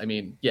sports. I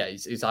mean, yeah,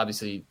 he's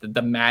obviously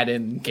the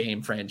Madden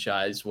game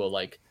franchise will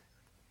like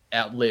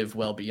outlive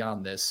well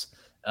beyond this.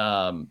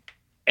 And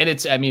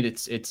it's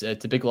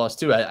a big loss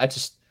too. I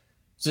just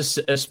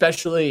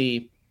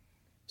especially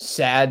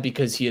sad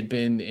because he had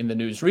been in the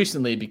news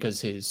recently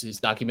because his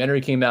documentary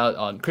came out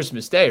on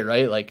Christmas Day,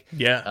 right? Like,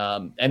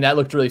 Yeah. and that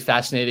looked really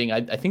fascinating.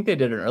 I think they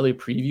did an early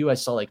preview. I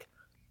saw like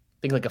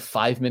a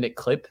 5-minute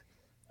clip.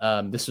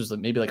 This was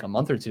maybe like a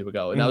month or two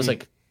ago, and I was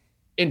like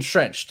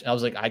entrenched. I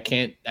was like, I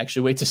can't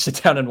actually wait to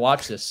sit down and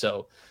watch this.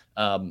 So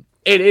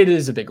it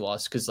is a big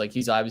loss because like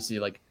he's obviously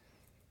like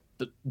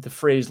the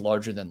phrase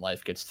larger than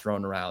life gets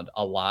thrown around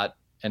a lot,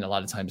 and a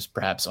lot of times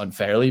perhaps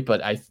unfairly, but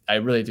I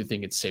really do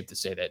think it's safe to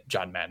say that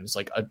John Madden is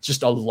like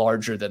just a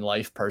larger than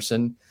life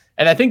person,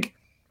 and I think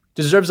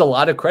deserves a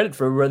lot of credit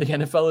for where the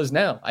NFL is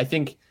now. I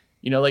think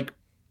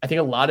I think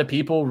a lot of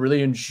people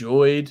really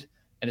enjoyed,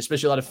 and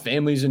especially a lot of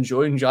families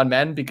enjoyed John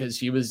Madden because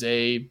he was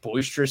a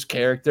boisterous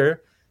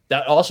character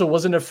that also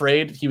wasn't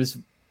afraid. He was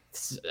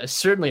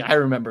certainly, I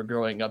remember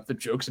growing up, the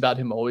jokes about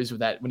him always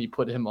with that when you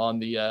put him on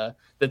the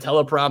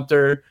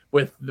teleprompter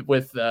with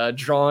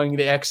drawing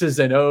the X's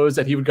and O's,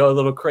 that he would go a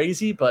little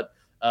crazy. But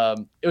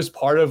it was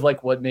part of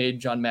like what made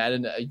John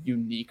Madden a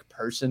unique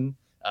person.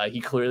 He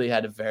clearly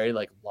had a very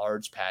like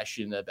large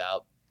passion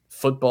about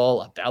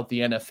football, about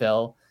the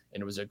NFL,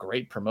 and was a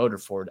great promoter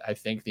for it. I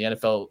think the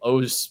NFL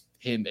owes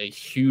him a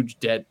huge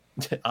debt,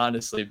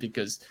 honestly,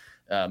 because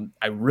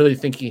I really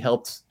think he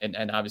helped.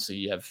 And obviously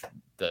you have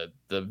the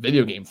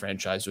video game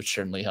franchise, which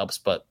certainly helps.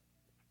 But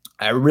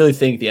I really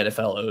think the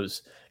NFL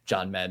owes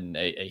John Madden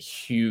a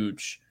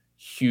huge,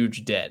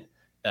 huge debt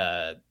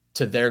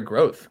to their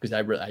growth, because I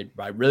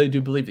really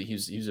do believe that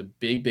he's a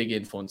big, big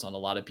influence on a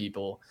lot of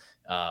people,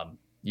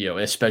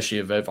 especially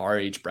of our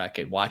age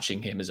bracket,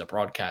 watching him as a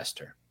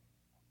broadcaster.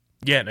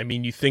 Yeah, and I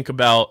mean, you think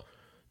about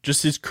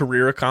just his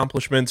career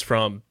accomplishments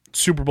from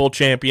Super Bowl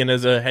champion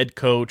as a head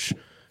coach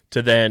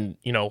to then,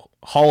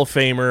 Hall of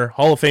Famer,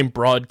 Hall of Fame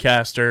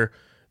broadcaster.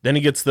 Then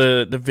he gets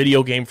the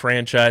video game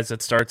franchise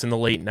that starts in the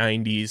late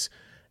 90s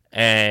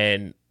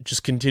and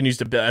just continues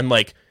to build. And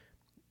like,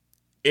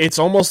 it's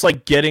almost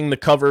like getting the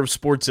cover of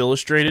Sports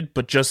Illustrated,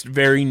 but just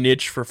very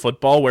niche for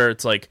football, where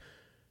it's like,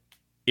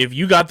 if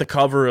you got the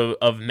cover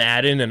of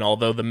Madden, and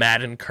although the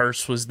Madden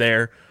curse was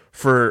there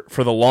for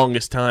the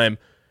longest time,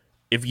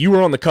 if you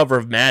were on the cover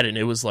of Madden,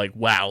 it was like,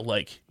 wow,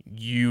 like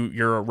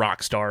you're a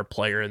rock star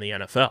player in the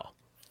NFL.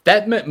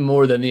 That meant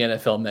more than the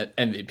NFL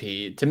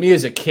MVP to me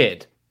as a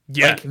kid.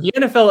 Yeah. Like, the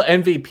NFL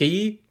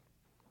MVP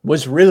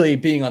was really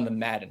being on the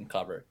Madden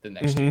cover the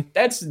next year.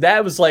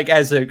 That was like,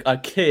 as a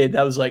kid,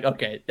 that was like,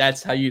 okay,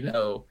 that's how you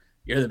know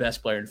you're the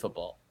best player in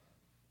football.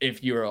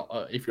 If you're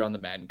on the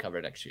Madden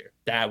cover next year,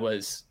 that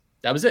was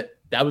it.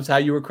 That was how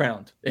you were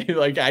crowned.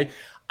 Like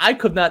I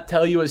could not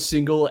tell you a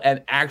single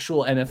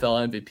actual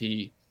NFL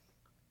MVP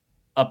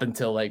up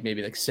until like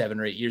maybe like 7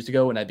 or 8 years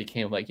ago when I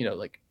became like,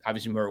 like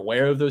obviously more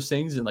aware of those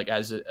things. And like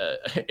as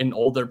an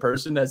older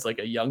person, as like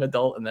a young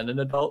adult and then an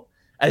adult,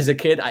 as a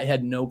kid, I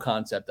had no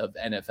concept of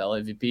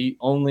NFL MVP,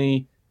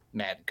 only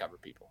Madden cover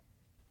people.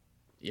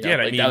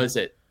 That was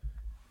it.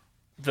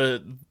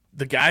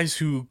 The guys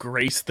who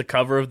graced the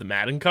cover of the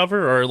Madden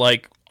cover are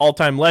like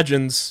all-time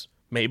legends,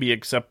 maybe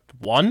except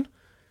one,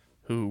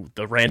 who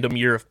the random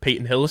year of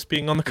Peyton Hillis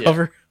being on the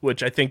cover,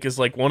 which I think is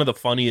like one of the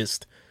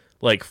funniest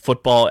like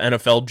football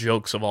NFL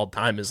jokes of all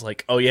time, is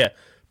like, oh yeah,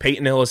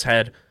 Peyton Hillis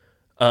had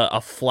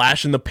a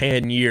flash in the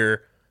pan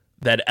year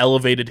that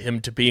elevated him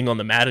to being on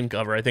the Madden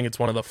cover. I think it's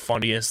one of the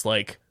funniest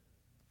like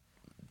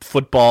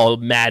football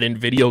Madden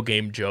video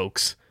game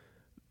jokes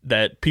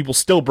that people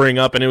still bring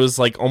up, and it was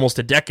like almost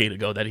a decade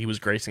ago that he was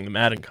gracing the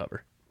Madden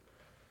cover.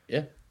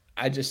 Yeah,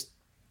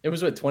 it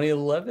was what,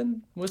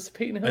 2011 was the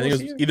Peyton Hillis I think it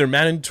was year? either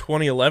Madden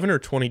 2011 or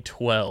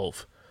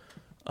 2012.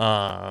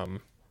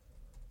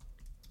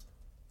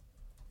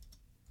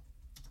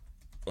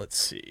 Let's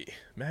see,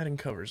 Madden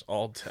covers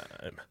all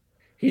time.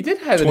 He did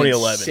have an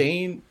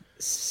 2011.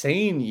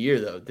 insane year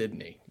though,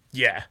 didn't he?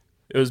 Yeah,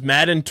 it was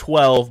Madden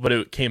 12, but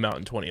it came out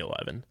in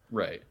 2011.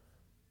 Right.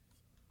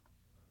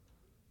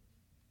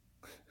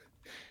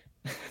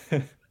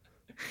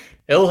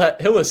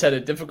 Hillis had a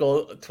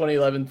difficult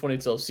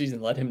 2011-2012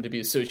 season, led him to be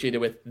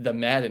associated with the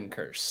Madden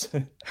curse.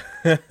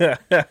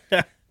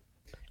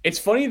 It's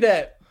funny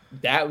that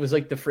was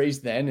like the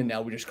phrase then, and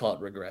now we just call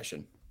it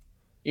regression.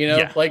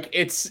 Like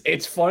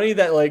it's funny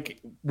that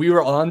like we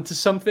were on to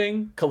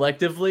something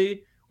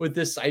collectively with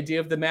this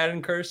idea of the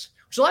Madden curse,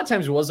 which a lot of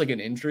times was like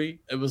an injury.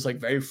 It was like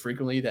very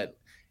frequently that,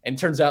 and it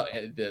turns out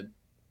the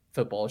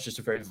football is just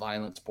a very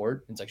violent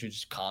sport. It's actually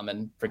just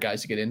common for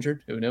guys to get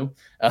injured. Who knew?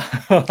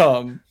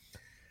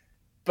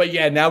 But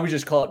yeah, now we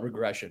just call it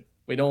regression.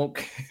 We don't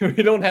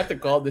have to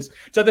call it this.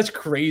 It's not this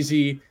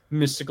crazy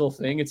mystical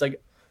thing. It's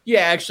like, yeah,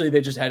 actually they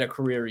just had a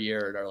career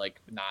year and are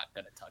like not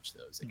going to touch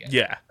those again.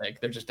 Yeah.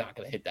 Like they're just not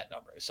going to hit that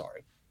number.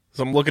 Sorry.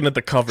 So I'm looking at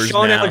the covers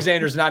Sean now.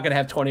 Alexander's not going to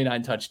have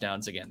 29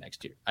 touchdowns again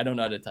next year. I don't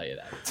know how to tell you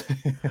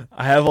that.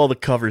 I have all the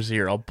covers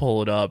here. I'll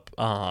pull it up.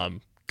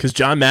 Because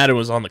John Madden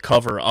was on the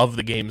cover of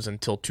the games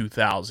until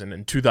 2000,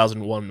 and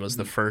 2001 was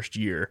the first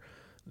year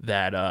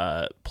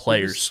that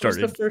players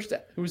started.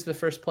 Who was the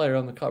first player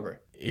on the cover?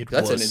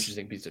 That's an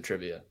interesting piece of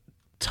trivia.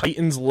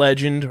 Titans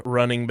legend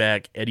running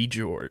back Eddie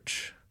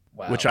George.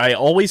 Wow. Which I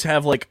always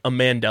have like a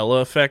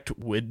Mandela effect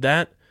with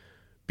that,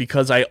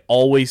 because I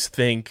always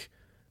think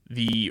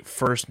the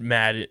first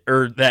Madden,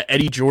 or that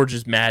Eddie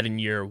George's Madden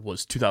year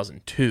was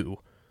 2002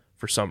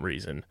 for some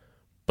reason,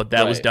 but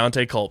that was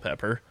Dante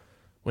Culpepper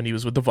when he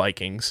was with the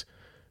Vikings.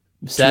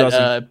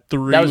 That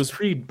was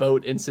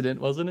pre-boat incident,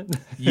 wasn't it?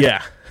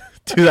 Yeah.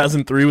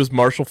 2003 was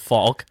Marshall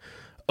Faulk.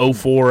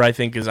 04, I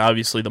think, is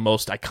obviously the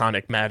most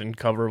iconic Madden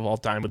cover of all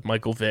time with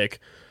Michael Vick.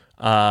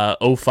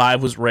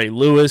 05 was Ray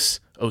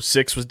Lewis.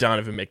 06 was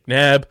Donovan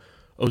McNabb.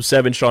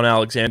 07, Sean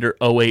Alexander.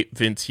 08,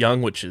 Vince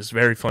Young, which is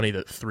very funny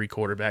that 3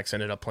 quarterbacks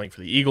ended up playing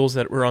for the Eagles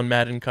that were on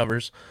Madden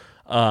covers.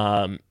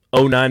 09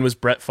 was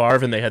Brett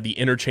Favre, and they had the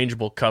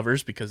interchangeable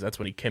covers because that's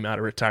when he came out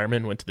of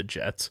retirement and went to the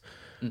Jets.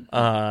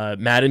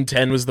 Madden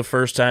 10 was the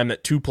first time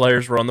that 2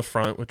 players were on the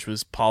front, which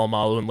was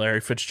Polamalu and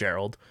Larry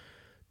Fitzgerald.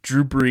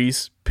 Drew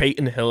Brees,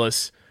 Peyton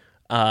Hillis.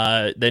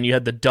 Then you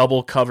had the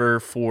double cover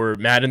for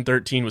Madden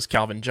 13 was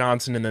Calvin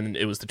Johnson, and then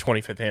it was the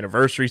 25th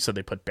anniversary, so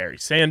they put Barry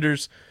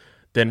Sanders.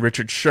 Then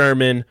Richard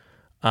Sherman,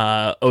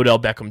 Odell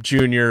Beckham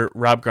Jr.,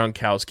 Rob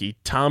Gronkowski,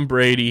 Tom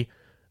Brady,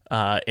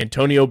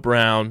 Antonio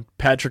Brown,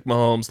 Patrick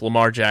Mahomes,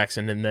 Lamar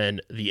Jackson, and then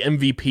the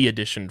MVP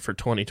edition for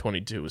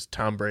 2022 was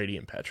Tom Brady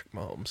and Patrick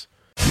Mahomes.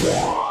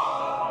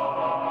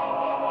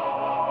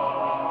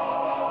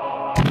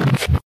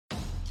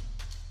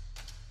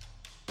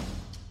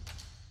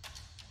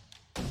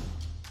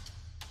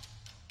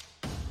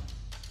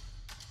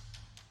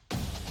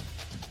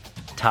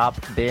 Top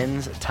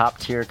bins, top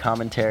tier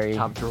commentary.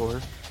 Top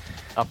drawer,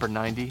 upper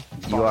 90.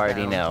 You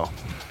already know.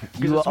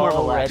 You It's more of a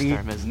already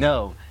term, isn't it?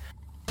 know.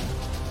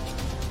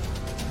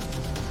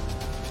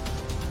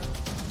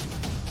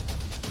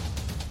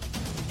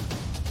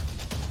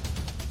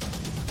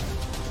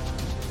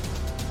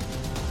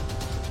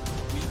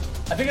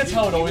 I think that's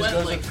how it always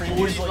goes. Like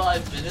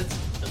 45 minutes,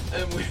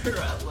 and we were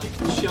at like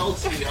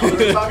Chelsea.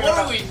 What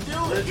are we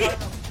doing?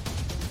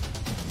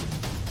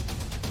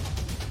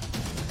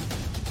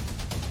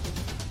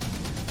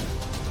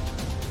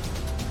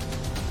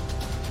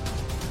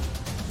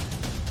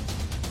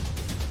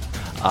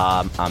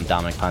 I'm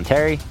Dominic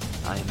Ponteri,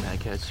 I am Matt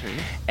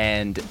Katsurini.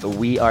 and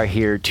we are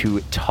here to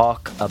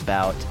talk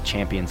about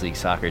Champions League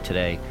soccer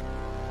today.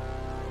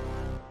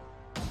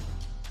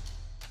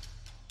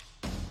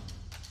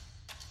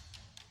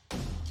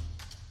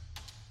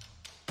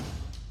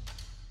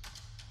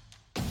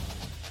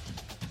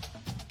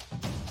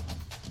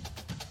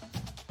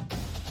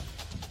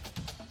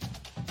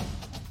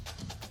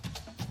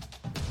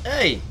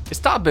 Hey, It's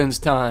Top Bins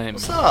time.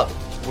 what's up?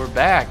 We're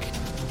back.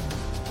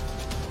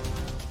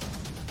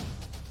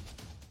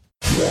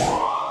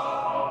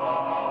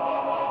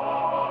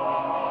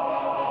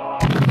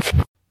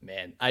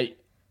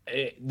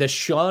 the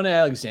Sean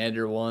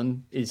Alexander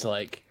one is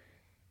like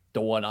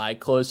the one I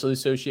closely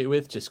associate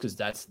with, just because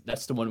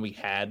that's the one we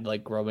had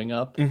like growing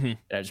up. And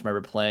I just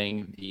remember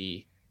playing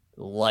the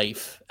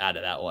life out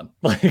of that one.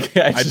 Like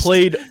I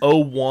played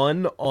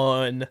 01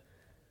 on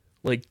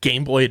like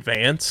Game Boy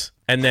Advance,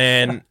 and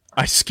then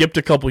I skipped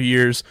a couple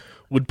years,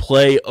 would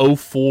play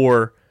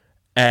 04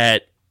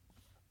 at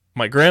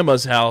my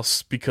grandma's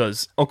house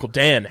because Uncle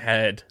Dan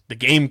had the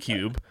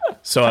GameCube.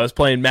 So I was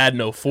playing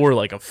Madden 04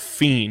 like a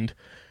fiend.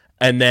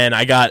 And then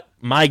I got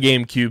my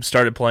GameCube,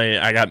 started playing.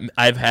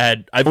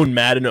 I've owned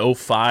Madden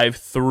 05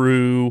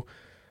 through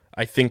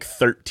I think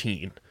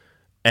 13.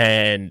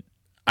 And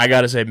I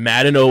got to say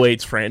Madden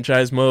 08's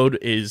franchise mode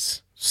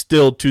is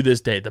still to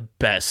this day the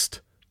best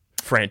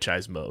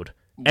franchise mode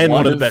and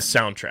one of the best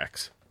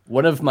soundtracks.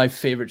 One of my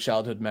favorite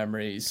childhood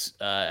memories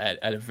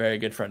at a very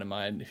good friend of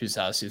mine whose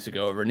house I used to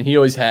go over, and he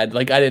always had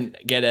like, I didn't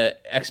get an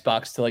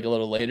Xbox till like a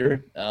little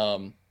later,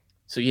 so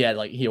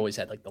he always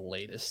had like the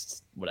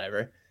latest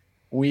whatever.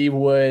 We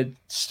would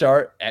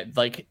start at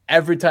like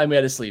every time we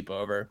had a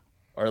sleepover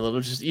or a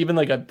little, just even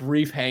like a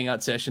brief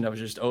hangout session that was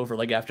just over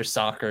like after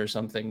soccer or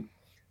something,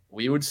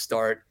 we would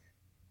start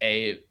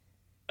a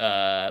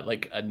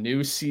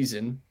new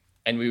season.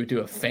 And we would do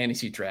a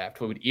fantasy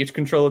draft. We would each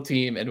control a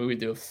team, and we would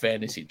do a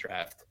fantasy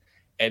draft.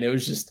 And it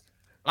was just,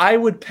 I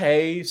would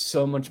pay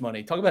so much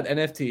money. Talk about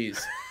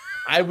NFTs.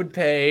 I would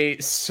pay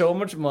so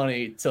much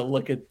money to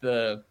look at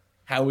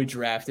how we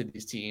drafted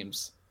these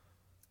teams,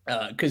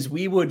 because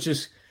we would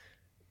just.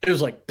 It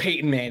was like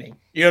Peyton Manning,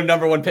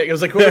 number one pick. It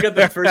was like whoever got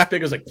the first pick.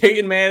 It was like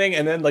Peyton Manning,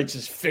 and then like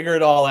just figure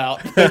it all out.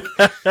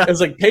 It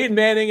was like Peyton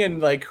Manning and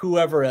like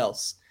whoever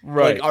else.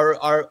 Right.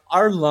 Like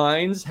our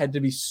lines had to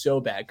be so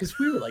bad because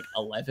we were like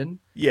 11.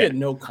 Yeah. We had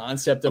no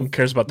concept of Who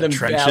cares about the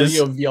trenches?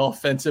 value of the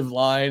offensive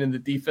line and the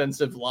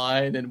defensive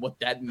line and what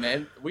that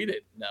meant. We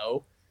didn't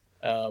know.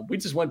 We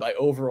just went by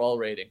overall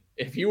rating.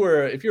 If you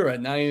were a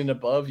 9 and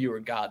above, you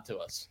were God to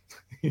us.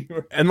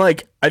 And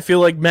like I feel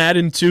like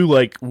Madden too,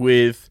 like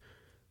with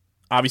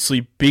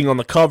obviously being on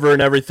the cover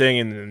and everything,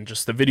 and then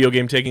just the video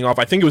game taking off.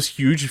 I think it was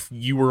huge if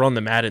you were on the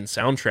Madden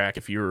soundtrack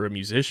if you were a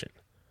musician.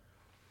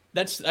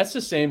 That's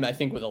the same, I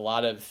think, with a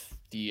lot of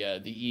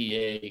the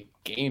EA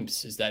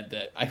games, is that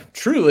I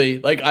truly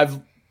like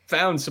I've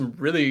found some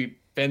really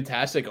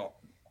fantastic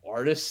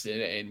artists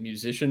and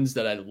musicians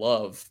that I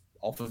love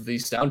off of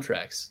these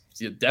soundtracks.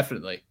 Yeah,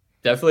 definitely.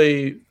 I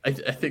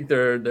think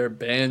there are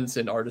bands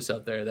and artists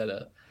out there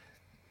that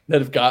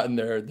have gotten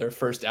their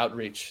first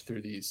outreach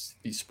through these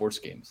sports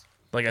games.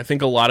 Like I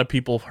think a lot of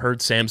people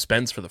heard Sam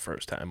Spence for the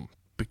first time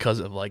because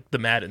of like the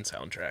Madden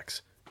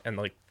soundtracks, and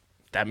like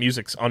that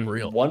music's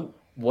unreal.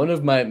 One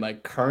of my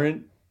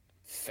current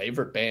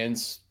favorite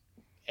bands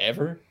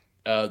ever,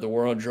 the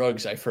War on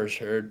Drugs, I first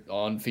heard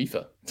on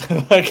FIFA.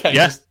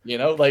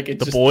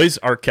 The boys,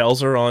 our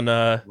Kells are on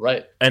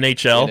right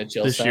NHL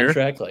soundtrack, this year.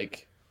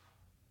 Like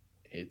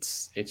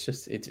it's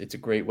a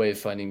great way of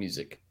finding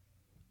music.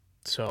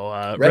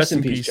 So rest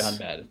in peace, John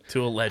Madden.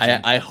 To a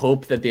legend. I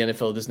hope that the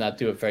NFL does not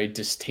do a very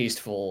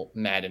distasteful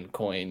Madden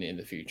coin in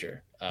the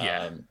future.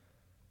 I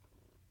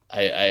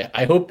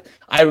hope.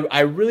 I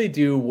really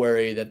do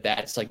worry that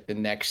that's like the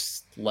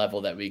next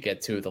level that we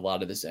get to with a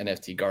lot of this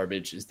NFT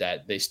garbage, is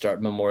that they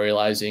start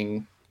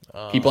memorializing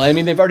people. I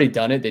mean, they've already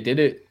done it. They did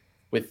it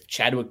with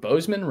Chadwick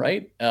Boseman,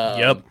 right?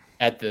 Yep.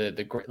 At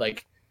the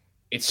like,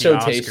 it's The so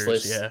Oscars,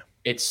 tasteless. yeah.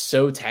 It's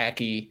so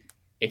tacky.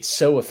 It's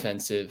so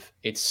offensive.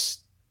 It's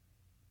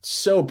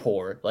so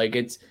poor. Like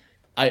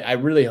I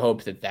really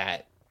hope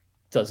that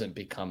doesn't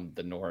become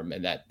the norm,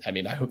 and that, I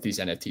mean, I hope these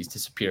NFTs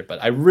disappear,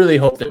 but I really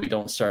hope that we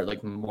don't start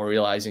like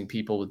memorializing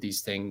people with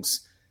these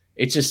things.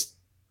 It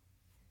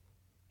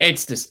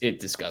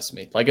disgusts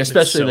me. Like,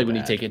 especially so like when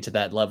you bad. take it to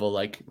that level,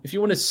 like if you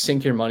want to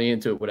sink your money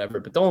into it, whatever,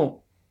 but don't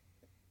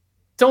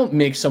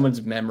make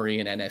someone's memory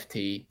an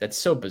NFT. That's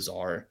so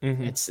bizarre.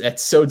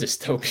 That's so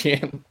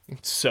dystopian.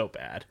 It's so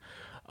bad.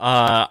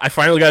 I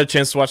finally got a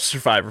chance to watch the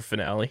Survivor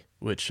finale,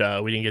 which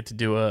we didn't get to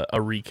do a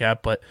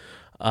recap, but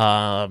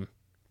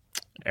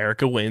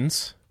Erica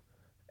wins.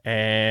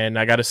 And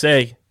I got to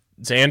say,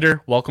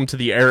 Xander, welcome to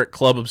the Eric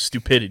Club of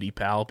Stupidity,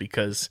 pal,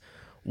 because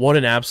what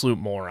an absolute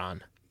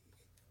moron.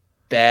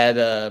 Bad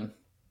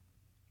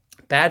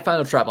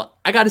final trap.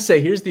 I got to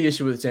say, here's the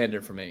issue with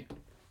Xander for me.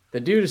 The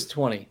dude is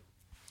 20.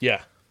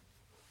 Yeah.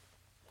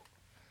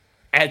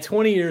 At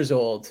 20 years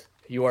old,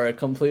 you are a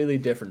completely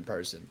different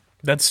person.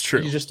 That's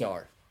true. You just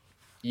are.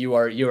 You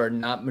are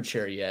not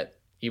mature yet,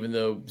 even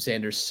though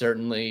Xander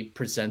certainly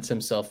presents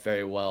himself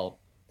very well.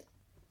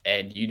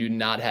 And you do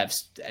not have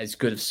as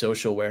good of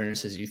social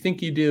awareness as you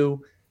think you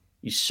do.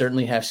 You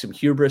certainly have some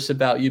hubris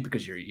about you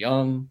because you're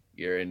young.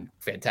 You're in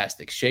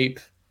fantastic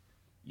shape.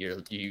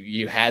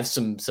 You have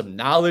some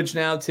knowledge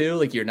now too.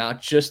 Like, you're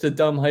not just a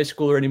dumb high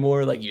schooler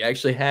anymore. Like, you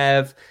actually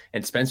have.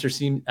 And Spencer was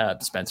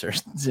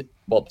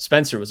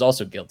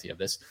also guilty of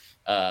this.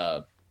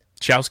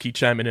 Chowski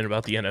chiming in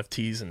about the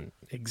NFTs, and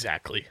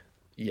exactly.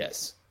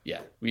 Yes.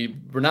 Yeah.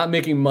 We're not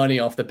making money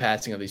off the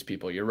passing of these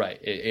people. You're right.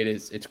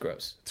 It's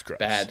gross. It's gross.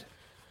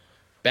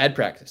 Bad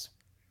practice.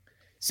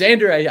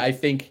 Xander, I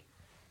think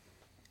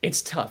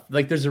it's tough.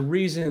 Like, there's a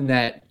reason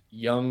that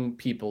young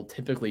people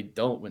typically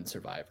don't win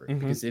Survivor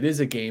because it is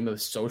a game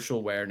of social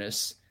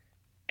awareness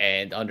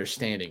and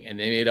understanding. And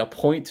they made a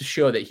point to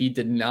show that he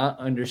did not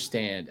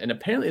understand. And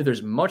apparently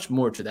there's much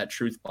more to that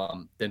truth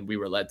bomb than we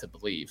were led to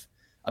believe.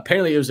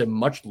 Apparently it was a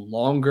much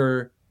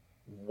longer,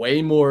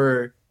 way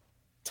more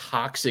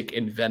toxic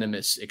and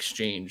venomous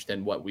exchange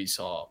than what we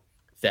saw.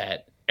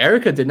 That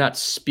Erica did not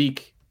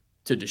speak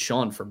to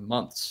Deshaun for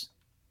months,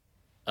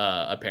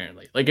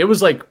 apparently. Like, it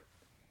was like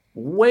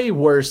way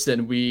worse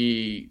than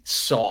we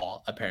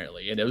saw,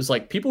 apparently. And it was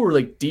like people were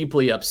like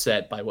deeply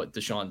upset by what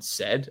Deshaun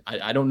said.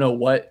 I don't know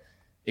what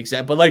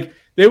exactly, but like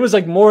there was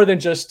like more than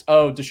just,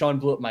 oh, Deshaun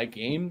blew up my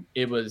game.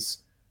 It was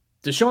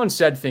Deshaun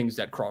said things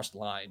that crossed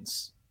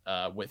lines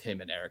with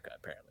him and Erica,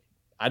 apparently.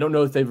 I don't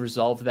know if they've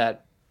resolved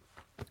that,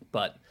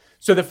 but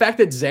so the fact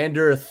that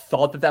Xander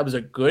thought that that was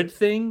a good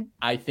thing,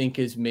 I think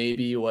is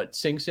maybe what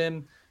sinks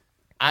him.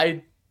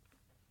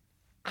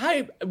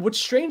 What's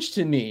strange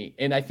to me,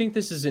 and I think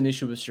this is an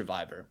issue with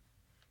Survivor,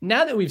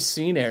 now that we've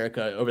seen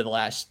Erica over the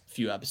last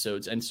few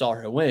episodes and saw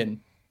her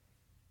win,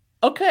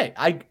 okay,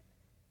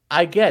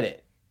 I get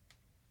it.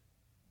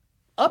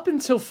 Up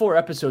until 4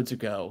 episodes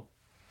ago,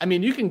 I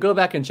mean, you can go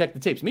back and check the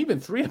tapes, maybe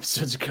even 3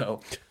 episodes ago,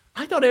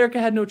 I thought Erica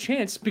had no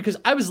chance because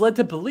I was led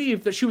to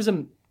believe that she was,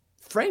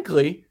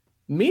 frankly,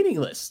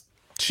 meantless.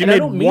 She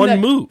made one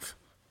move.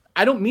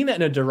 I don't mean that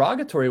in a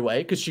derogatory way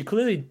because she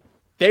clearly...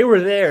 They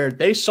were there.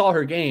 They saw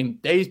her game.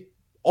 She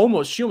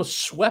almost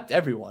swept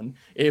everyone.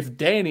 If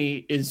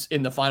Danny is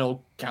in the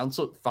final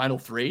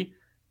 3,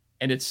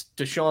 and it's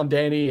Deshaun,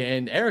 Danny,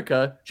 and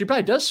Erica, she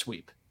probably does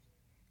sweep.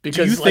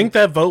 Because do you think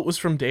that vote was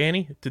from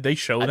Danny? Did they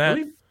show that?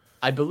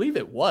 I believe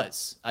it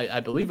was. I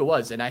believe it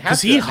was, and I have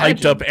because he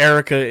hyped up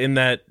Erica in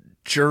that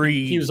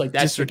jury. He was like,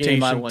 "That's the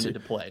game I wanted to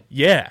play."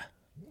 Yeah.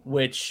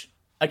 Which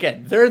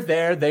again, they're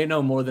there. They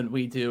know more than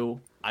we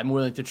do. I'm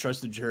willing to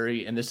trust the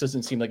jury, and this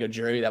doesn't seem like a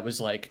jury that was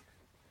like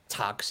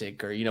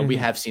toxic or we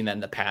have seen that in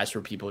the past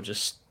where people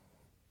just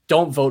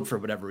don't vote for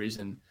whatever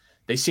reason.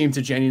 They seem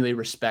to genuinely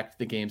respect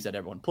the games that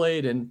everyone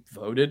played and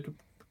voted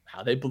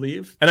how they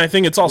believe. And I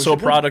think it's also a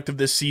product of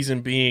this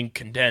season being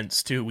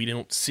condensed too. We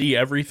don't see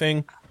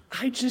everything.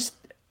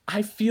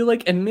 I feel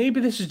like, and maybe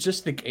this is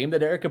just the game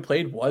that Erica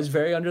played was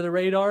very under the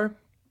radar,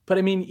 but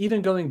I mean,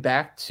 even going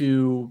back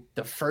to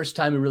the first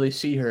time we really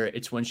see her,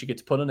 it's when she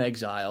gets put on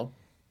exile.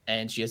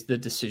 And she has the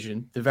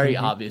decision, the very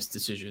obvious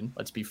decision.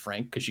 Let's be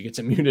frank, because she gets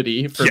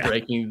immunity for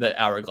breaking the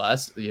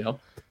hourglass.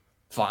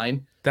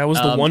 Fine. That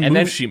was the one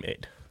move she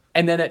made.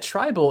 And then at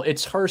Tribal,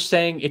 it's her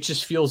saying it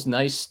just feels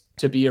nice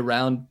to be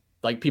around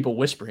like people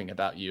whispering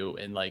about you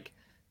and like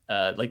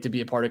to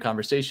be a part of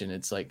conversation.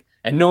 It's like,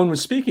 and no one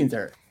was speaking to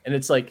her, and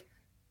it's like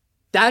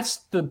that's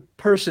the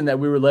person that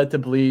we were led to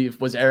believe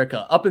was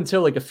Erica up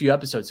until like a few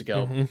episodes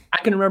ago.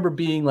 I can remember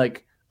being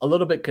like a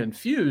little bit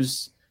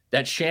confused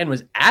that Shan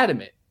was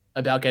adamant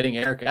about getting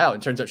Erica out.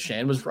 It turns out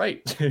Shan was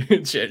right.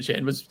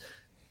 Shan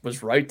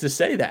was right to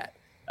say that.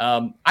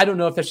 I don't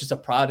know if that's just a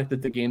product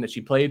of the game that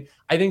she played.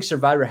 I think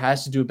Survivor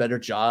has to do a better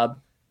job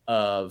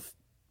of,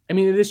 I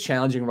mean, it is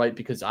challenging, right?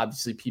 Because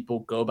obviously people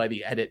go by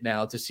the edit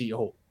now to see,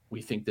 oh,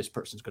 we think this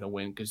person's going to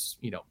win because,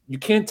 you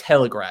can't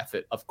telegraph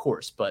it, of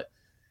course. But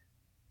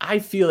I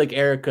feel like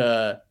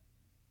Erica,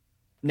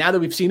 now that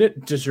we've seen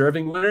it,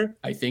 deserving winner.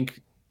 I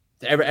think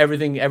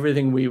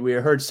everything we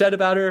heard said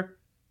about her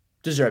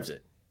deserves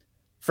it.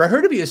 For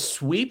her to be a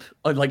sweep,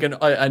 like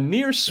a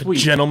near sweep,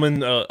 a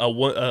gentleman,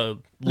 a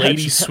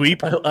lady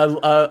sweep,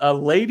 a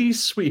lady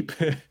sweep.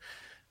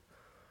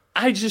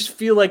 I just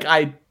feel like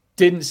I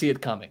didn't see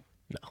it coming.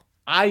 No,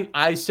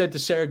 I said to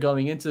Sarah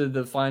going into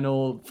the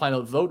final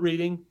vote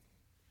reading,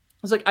 I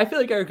was like, I feel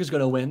like Erica's going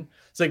to win.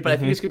 It's like, but I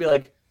think it's going to be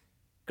like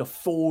a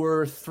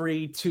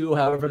 4-3-2,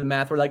 however the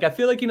math were. Like, I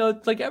feel like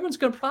like everyone's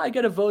going to probably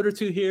get a vote or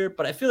two here,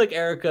 but I feel like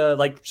Erica,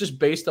 like just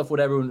based off what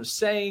everyone was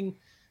saying,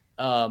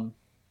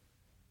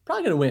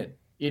 probably gonna win.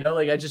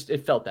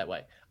 It felt that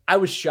way. I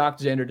was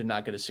shocked Xander did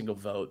not get a single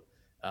vote.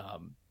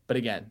 But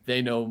again,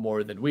 they know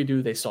more than we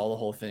do. They saw the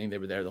whole thing. They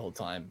were there the whole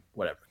time.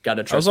 Whatever.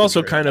 Gotta trust. I was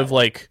also kind of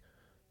like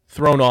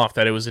thrown off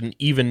that it was an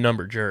even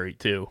number jury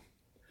too.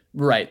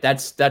 Right.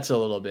 That's a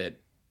little bit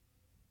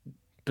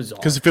bizarre.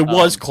 Because if it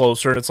was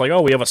closer, it's like,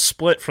 oh, we have a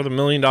split for the $1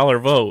 million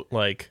vote.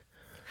 Like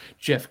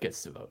Jeff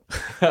gets to vote.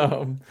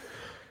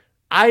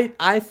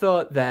 I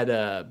thought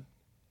that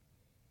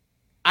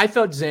I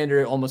thought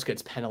Xander almost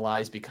gets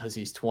penalized because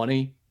he's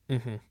 20,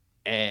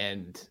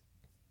 and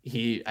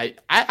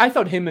I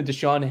thought him and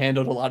Deshaun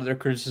handled a lot of their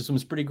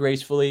criticisms pretty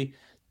gracefully.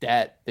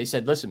 That they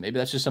said, listen, maybe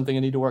that's just something I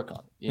need to work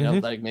on,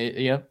 and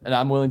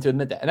I'm willing to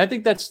admit that. And I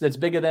think that's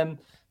big of them.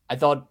 I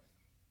thought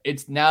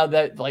it's now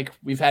that like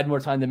we've had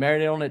more time to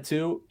marinate on it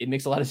too. It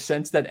makes a lot of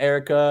sense that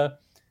Erica,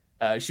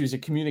 she was a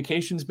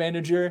communications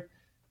manager.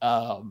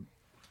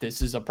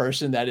 This is a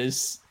person that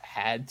is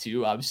had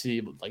to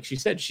obviously, like she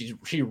said,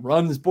 she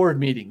runs board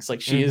meetings.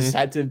 Like she has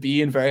had to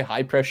be in very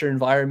high pressure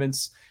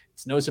environments.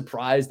 It's no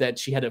surprise that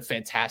she had a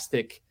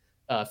fantastic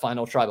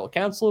final tribal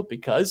council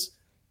because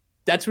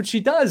that's what she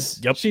does.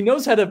 Yep. She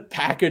knows how to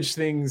package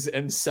things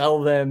and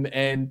sell them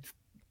and,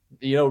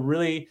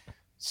 really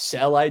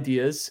sell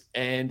ideas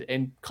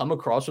and come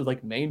across with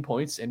like main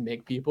points and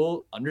make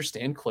people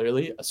understand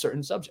clearly a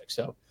certain subject.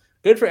 So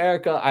good for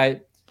Erica.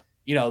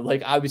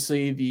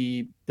 Obviously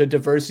the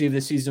diversity of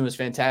the season was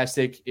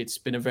fantastic. It's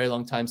been a very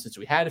long time since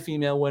we had a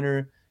female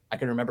winner. I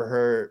can remember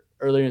her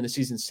earlier in the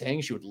season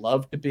saying she would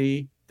love to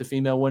be the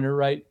female winner,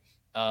 right?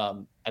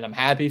 And I'm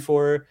happy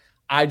for her.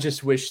 I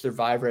just wish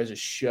Survivor as a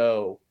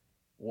show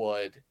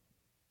would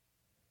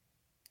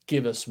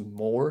give us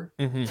more.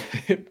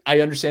 Mm-hmm. I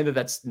understand that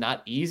that's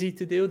not easy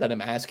to do, that I'm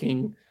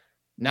asking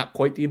not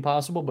quite the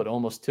impossible, but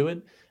almost to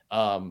it.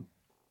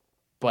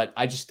 But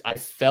I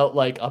felt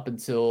like up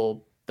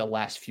until the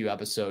last few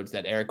episodes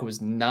that Erica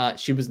was not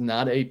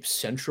a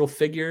central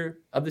figure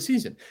of the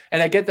season.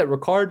 And I get that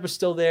Ricard was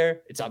still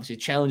there. It's obviously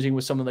challenging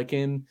with someone like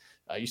him.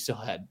 You still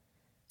had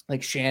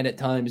like Shan at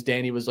times.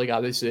 Danny was like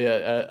obviously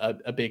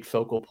a big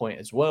focal point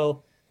as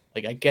well.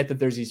 Like I get that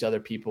there's these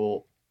other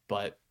people,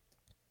 but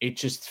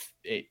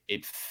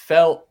it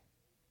felt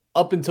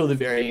up until the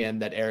very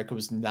end that Erica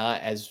was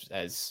not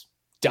as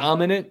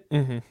dominant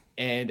Mm-hmm.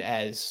 and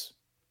as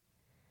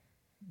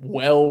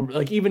well,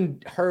 like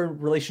even her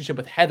relationship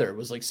with Heather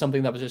was like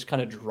something that was just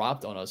kind of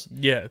dropped on us.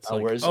 Yeah, it's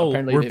like, whereas oh,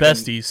 apparently we're they've been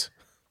besties.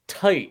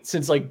 tight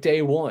since like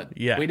day one.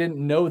 Yeah. We didn't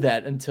know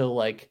that until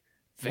like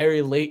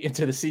very late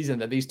into the season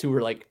that these two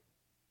were like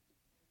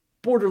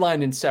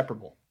borderline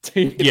inseparable.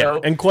 you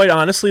know? And quite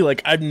honestly,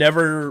 like I've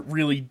never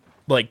really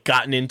like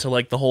gotten into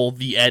like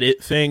the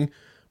edit thing,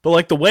 but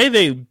like the way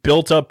they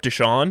built up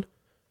Deshaun,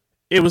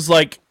 it was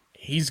like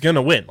he's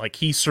gonna win. Like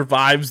he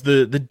survives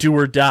the do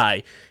or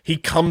die. He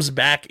comes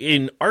back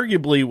in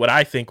arguably what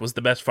I think was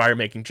the best fire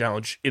making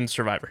challenge in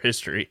Survivor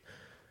history,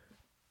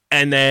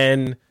 and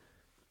then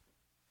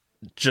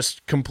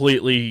just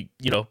completely,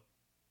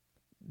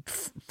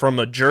 from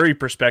a jury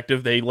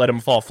perspective, they let him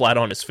fall flat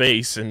on his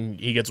face, and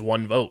he gets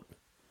one vote.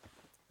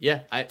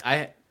 Yeah,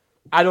 I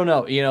don't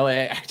know.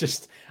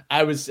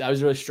 I was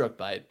really struck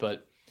by it,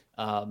 but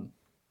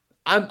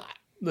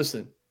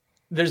listen.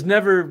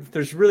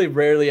 There's really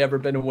rarely ever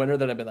been a winner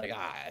that I've been like,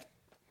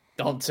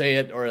 don't say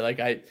it, or like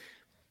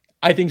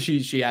I think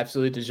she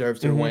absolutely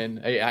deserves to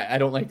win. I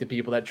don't like the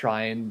people that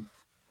try and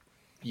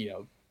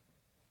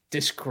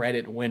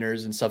discredit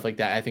winners and stuff like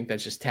that. I think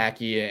that's just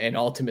tacky, and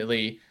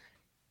ultimately,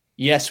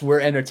 yes, we're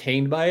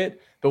entertained by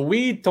it, but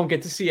we don't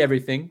get to see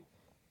everything.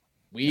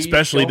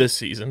 Especially this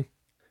season.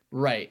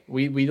 Right.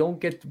 We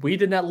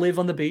did not live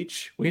on the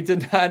beach. We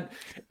did not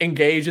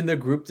engage in the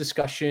group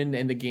discussion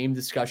and the game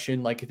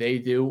discussion like they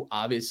do,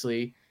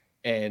 obviously.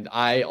 And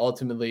I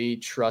ultimately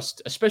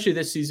trust, especially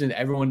this season,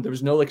 there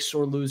was no like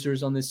sore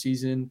losers on this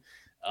season.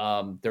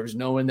 There was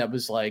no one that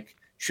was like,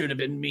 should have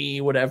been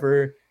me,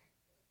 whatever.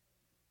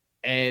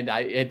 And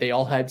they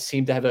all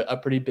seemed to have a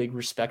pretty big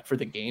respect for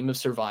the game of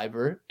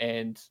Survivor.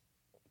 And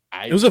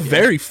it was a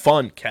very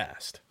fun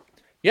cast.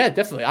 Yeah,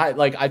 definitely.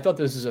 I thought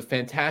this was a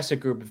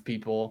fantastic group of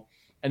people.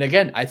 And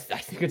again, I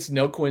think it's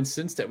no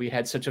coincidence that we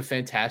had such a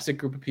fantastic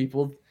group of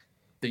people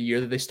the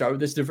year that they started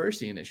this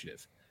diversity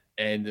initiative.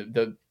 And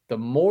the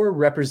more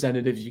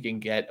representative you can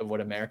get of what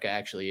America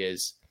actually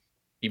is,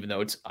 even though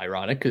it's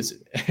ironic because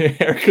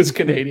Erica's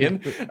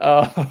Canadian,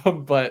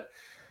 but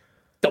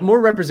the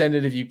more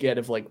representative you get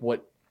of like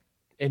what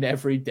an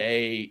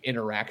everyday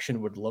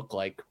interaction would look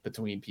like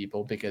between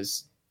people,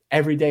 because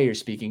every day you're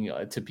speaking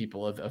to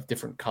people of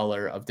different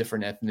color, of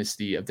different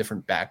ethnicity, of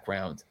different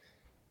background.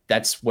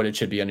 That's what it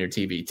should be on your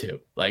TV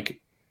too.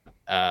 Like,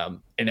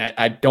 and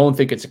I don't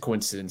think it's a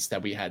coincidence that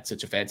we had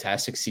such a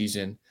fantastic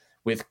season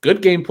with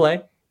good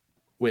gameplay,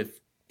 with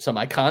some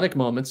iconic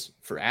moments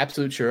for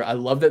absolute sure. I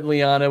love that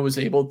Liana was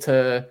able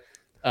to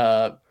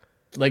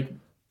make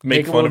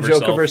a little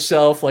joke of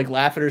herself, like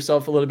laugh at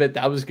herself a little bit.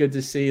 That was good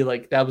to see.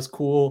 Like that was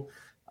cool.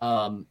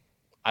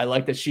 I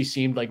like that she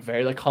seemed like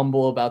very like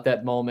humble about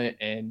that moment,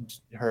 and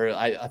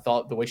I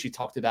thought the way she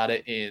talked about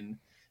it in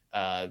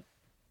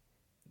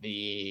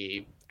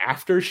the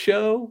after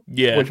show,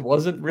 which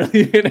wasn't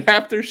really an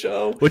after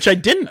show, which I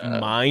didn't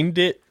mind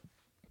it.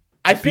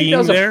 I think that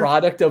was a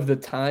product of the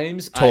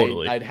times.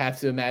 Totally. I'd have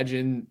to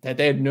imagine that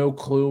they had no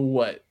clue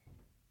what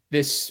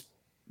this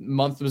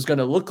month was going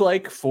to look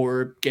like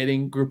for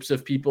getting groups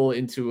of people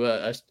into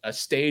a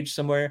stage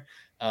somewhere.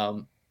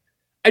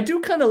 I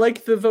do kind of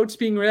like the votes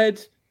being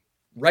read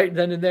right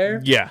then and there.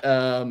 Yeah.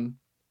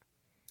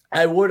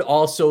 I would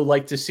also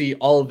like to see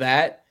all of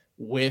that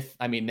with,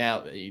 now,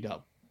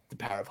 the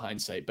power of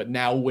hindsight, but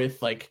now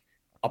with like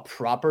a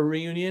proper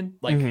reunion,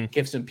 like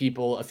give some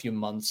people a few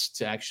months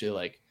to actually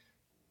like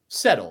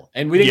settle.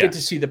 And we didn't get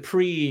to see the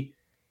pre-jury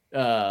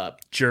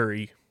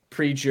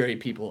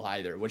people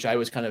either, which I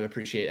always kind of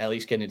appreciate, at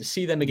least getting to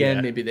see them again.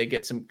 Yeah. Maybe they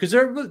get some, because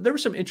there were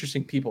some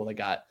interesting people that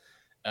got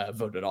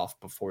voted off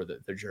before the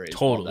jury.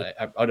 Totally. That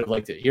I would have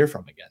liked to hear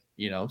from again,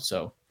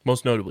 so.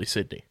 Most notably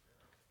Sydney.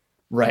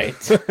 Right.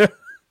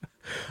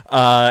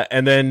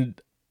 And then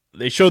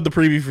they showed the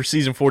preview for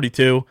season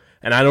 42,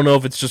 and I don't know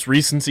if it's just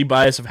recency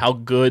bias of how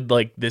good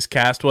like this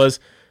cast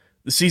was.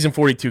 The season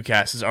 42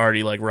 cast is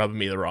already like rubbing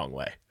me the wrong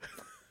way.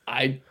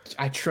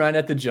 I try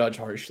not to judge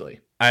harshly.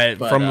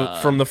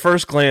 From the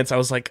first glance, I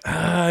was like,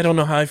 I don't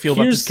know how I feel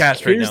about this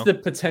cast right now. Here's the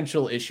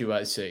potential issue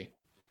I see.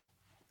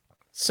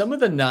 Some of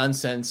the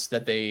nonsense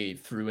that they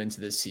threw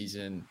into this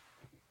season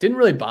didn't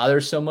really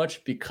bother so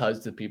much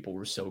because the people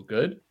were so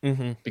good,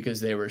 because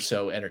they were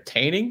so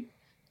entertaining,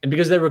 and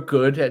because they were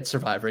good at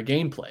Survivor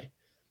gameplay.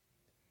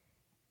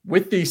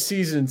 With these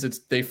seasons,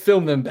 they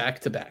film them back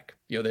to back.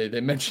 You know,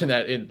 they mentioned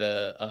that in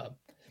the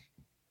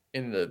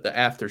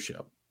after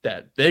show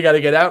that they got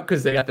to get out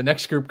because they got the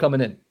next group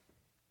coming in.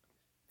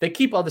 They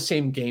keep all the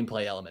same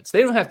gameplay elements.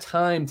 They don't have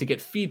time to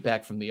get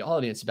feedback from the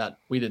audience about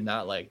we did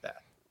not like that.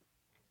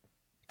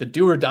 The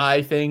do or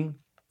die thing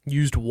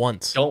used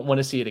once. Don't want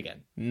to see it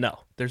again. No,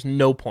 there's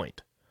no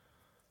point.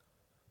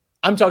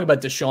 I'm talking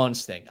about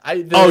Deshaun's thing.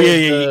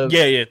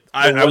 Yeah.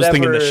 I was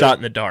thinking the shot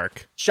in the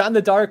dark. Shot in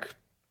the dark.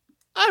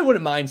 I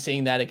wouldn't mind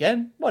seeing that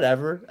again.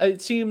 Whatever.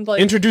 It seemed like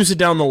introduce it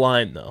down the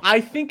line though.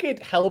 I think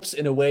it helps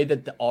in a way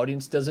that the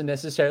audience doesn't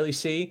necessarily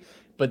see,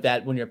 but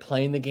that when you're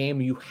playing the game,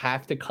 you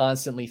have to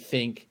constantly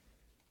think,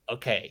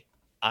 okay,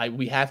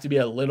 we have to be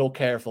a little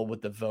careful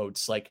with the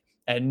votes. Like,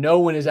 and no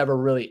one is ever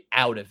really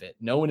out of it.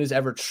 No one is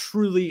ever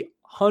truly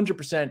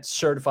 100%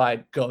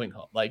 certified going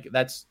home. Like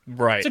that's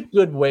right. It's a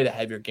good way to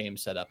have your game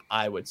set up,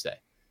 I would say.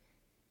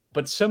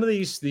 But some of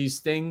these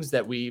things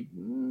that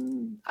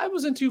I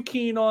wasn't too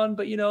keen on,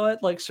 but you know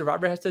what? Like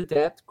Survivor has to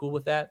adapt. Cool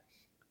with that.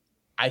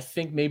 I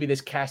think maybe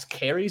this cast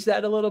carries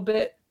that a little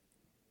bit,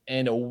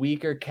 and a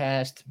weaker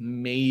cast,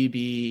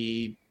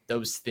 maybe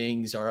those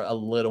things are a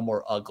little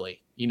more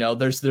ugly. You know,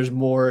 there's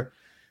more.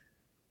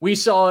 We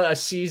saw a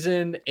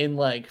season in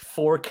like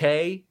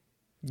 4K.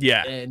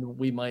 Yeah. And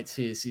we might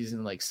see a season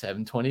in like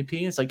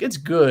 720p. It's like, it's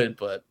good,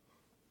 but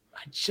I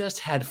just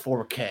had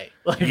 4K.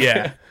 Like,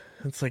 yeah.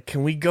 It's like,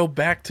 can we go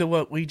back to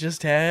what we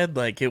just had?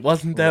 Like, it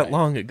wasn't that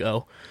long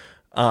ago.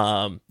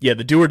 Yeah,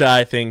 the do or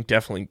die thing,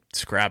 definitely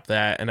scrap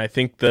that. And I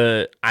think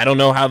I don't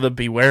know how the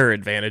Beware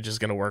advantage is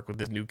going to work with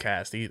this new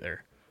cast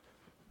either.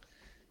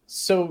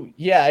 So,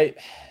 yeah,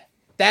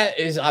 that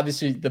is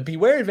obviously the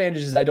Beware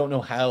advantages. I don't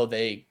know how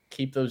they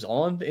keep those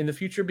on in the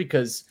future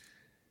because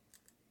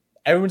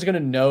everyone's going to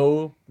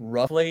know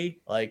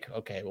roughly like,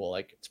 okay, well,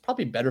 like it's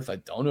probably better if I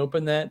don't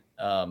open that.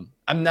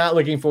 I'm not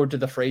looking forward to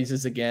the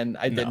phrases again.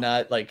 I did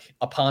not like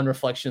upon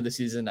reflection of the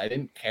season. I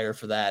didn't care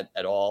for that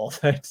at all.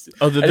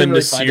 Other than really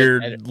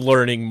Nasir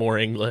learning more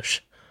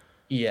English.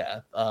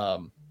 Yeah.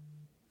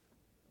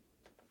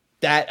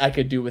 That I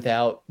could do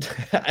without.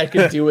 I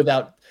could do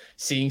without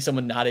seeing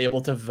someone not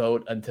able to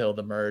vote until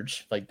the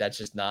merge. Like that's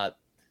just not.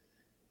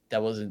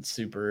 That wasn't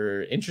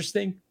super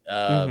interesting.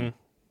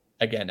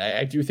 Again,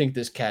 I do think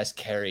this cast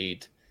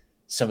carried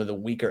some of the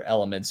weaker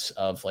elements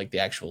of like the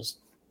actual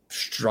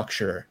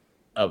structure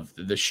of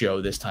the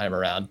show this time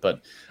around.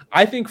 But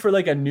I think for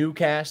like a new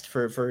cast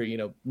for you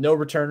know, no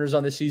returners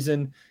on the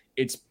season,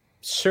 it's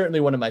certainly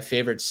one of my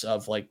favorites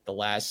of like the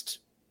last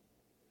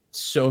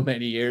so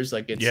many years.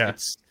 Like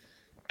it's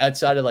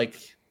outside of like,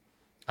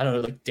 I don't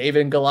know, like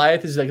David and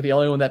Goliath is like the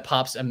only one that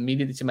pops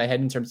immediately to my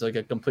head in terms of like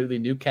a completely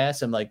new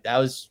cast. I'm like, that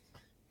was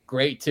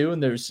great too.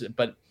 And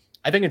but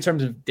I think in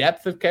terms of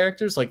depth of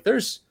characters, like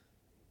there's,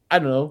 I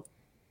don't know,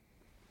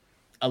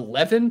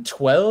 11,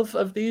 12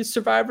 of these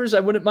survivors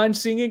I wouldn't mind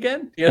seeing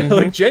again. You know,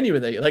 like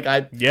genuinely, like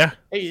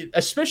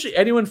especially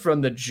anyone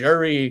from the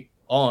jury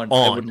on.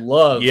 I would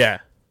love,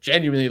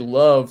 genuinely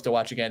love to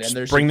watch again. And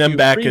there's bring them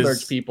back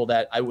as people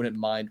that I wouldn't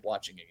mind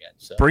watching again.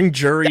 So bring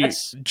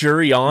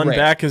jury on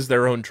back as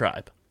their own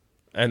tribe,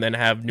 and then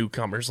have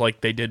newcomers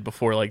like they did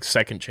before, like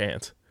Second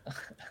Chance.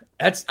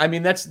 That's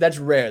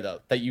rare though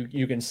that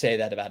you can say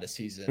that about a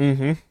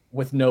season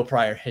with no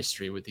prior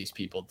history with these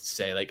people to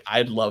say like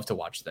I'd love to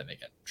watch them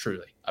again.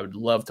 Truly, I would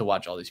love to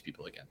watch all these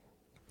people again.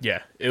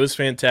 Yeah, it was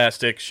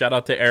fantastic. Shout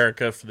out to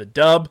Erica for the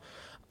dub.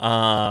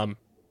 We're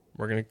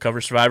gonna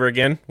cover Survivor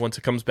again once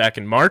it comes back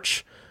in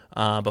March.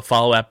 But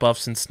follow at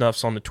Buffs and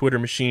Snuffs on the Twitter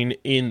machine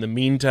in the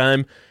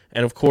meantime.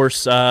 And of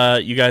course,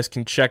 you guys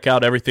can check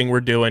out everything we're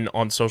doing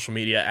on social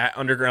media at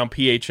Underground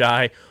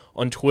PHI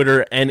on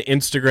Twitter and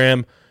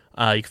Instagram.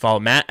 You can follow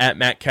Matt at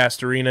Matt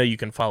Castorina. You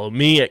can follow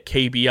me at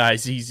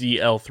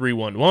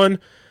KBIZZL311.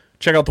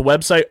 Check out the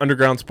website,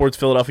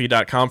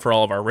 undergroundsportsphiladelphia.com, for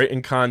all of our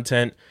written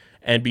content.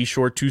 And be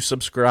sure to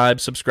subscribe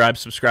to the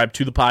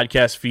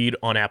podcast feed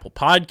on Apple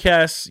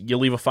Podcasts. You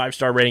leave a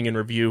 5-star rating and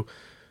review.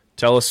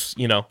 Tell us,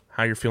 you know,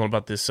 how you're feeling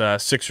about this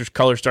Sixers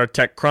Color Star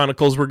Tech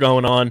Chronicles we're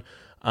going on.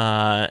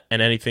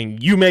 And anything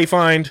you may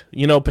find,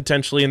 you know,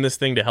 potentially in this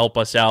thing to help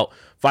us out.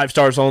 5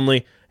 stars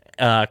only,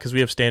 because we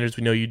have standards.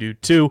 We know you do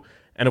too.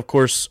 And, of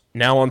course,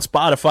 now on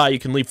Spotify, you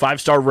can leave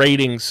 5-star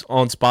ratings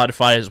on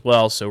Spotify as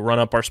well. So run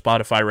up our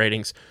Spotify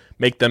ratings.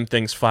 Make them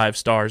things 5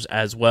 stars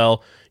as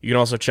well. You can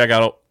also check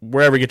out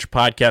wherever you get your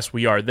podcasts.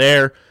 We are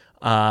there.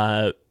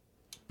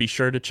 Be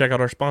sure to check out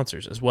our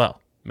sponsors as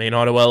well. Main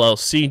Auto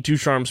LLC,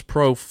 Ducharme's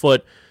Pro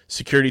Foot,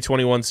 Security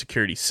 21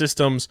 Security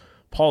Systems,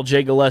 Paul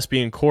J.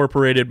 Gillespie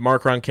Incorporated,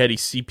 Mark Ronchetti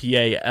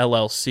CPA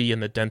LLC,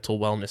 and the Dental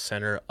Wellness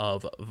Center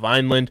of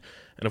Vineland.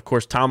 And, of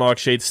course, Tomahawk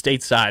Shades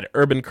Stateside,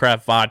 Urban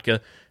Craft Vodka,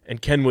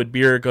 and Kenwood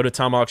Beer. Go to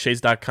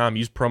TomahawkShades.com.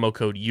 Use promo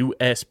code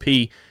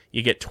USP.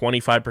 You get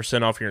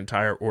 25% off your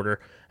entire order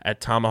at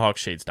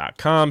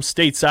TomahawkShades.com.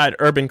 Stateside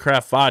Urban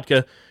Craft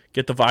Vodka.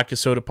 Get the vodka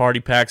soda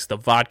party packs, the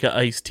vodka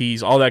iced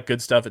teas, all that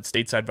good stuff at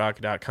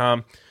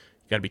StatesideVodka.com.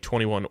 You got to be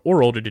 21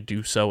 or older to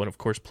do so. And, of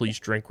course, please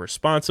drink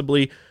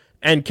responsibly.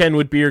 And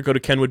Kenwood Beer. Go to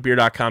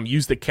KenwoodBeer.com.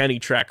 Use the Kenny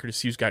tracker to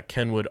see who's got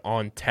Kenwood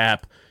on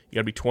tap. You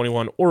got to be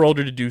 21 or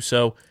older to do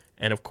so.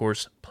 And, of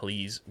course,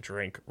 please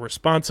drink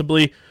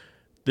responsibly.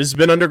 This has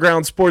been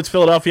Underground Sports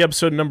Philadelphia,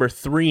 episode number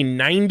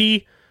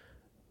 390.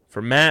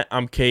 For Matt,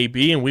 I'm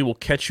KB, and we will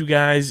catch you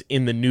guys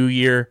in the new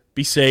year.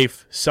 Be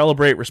safe,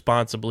 celebrate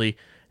responsibly,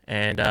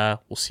 and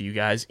we'll see you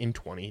guys in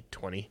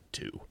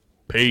 2022.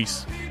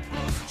 Peace.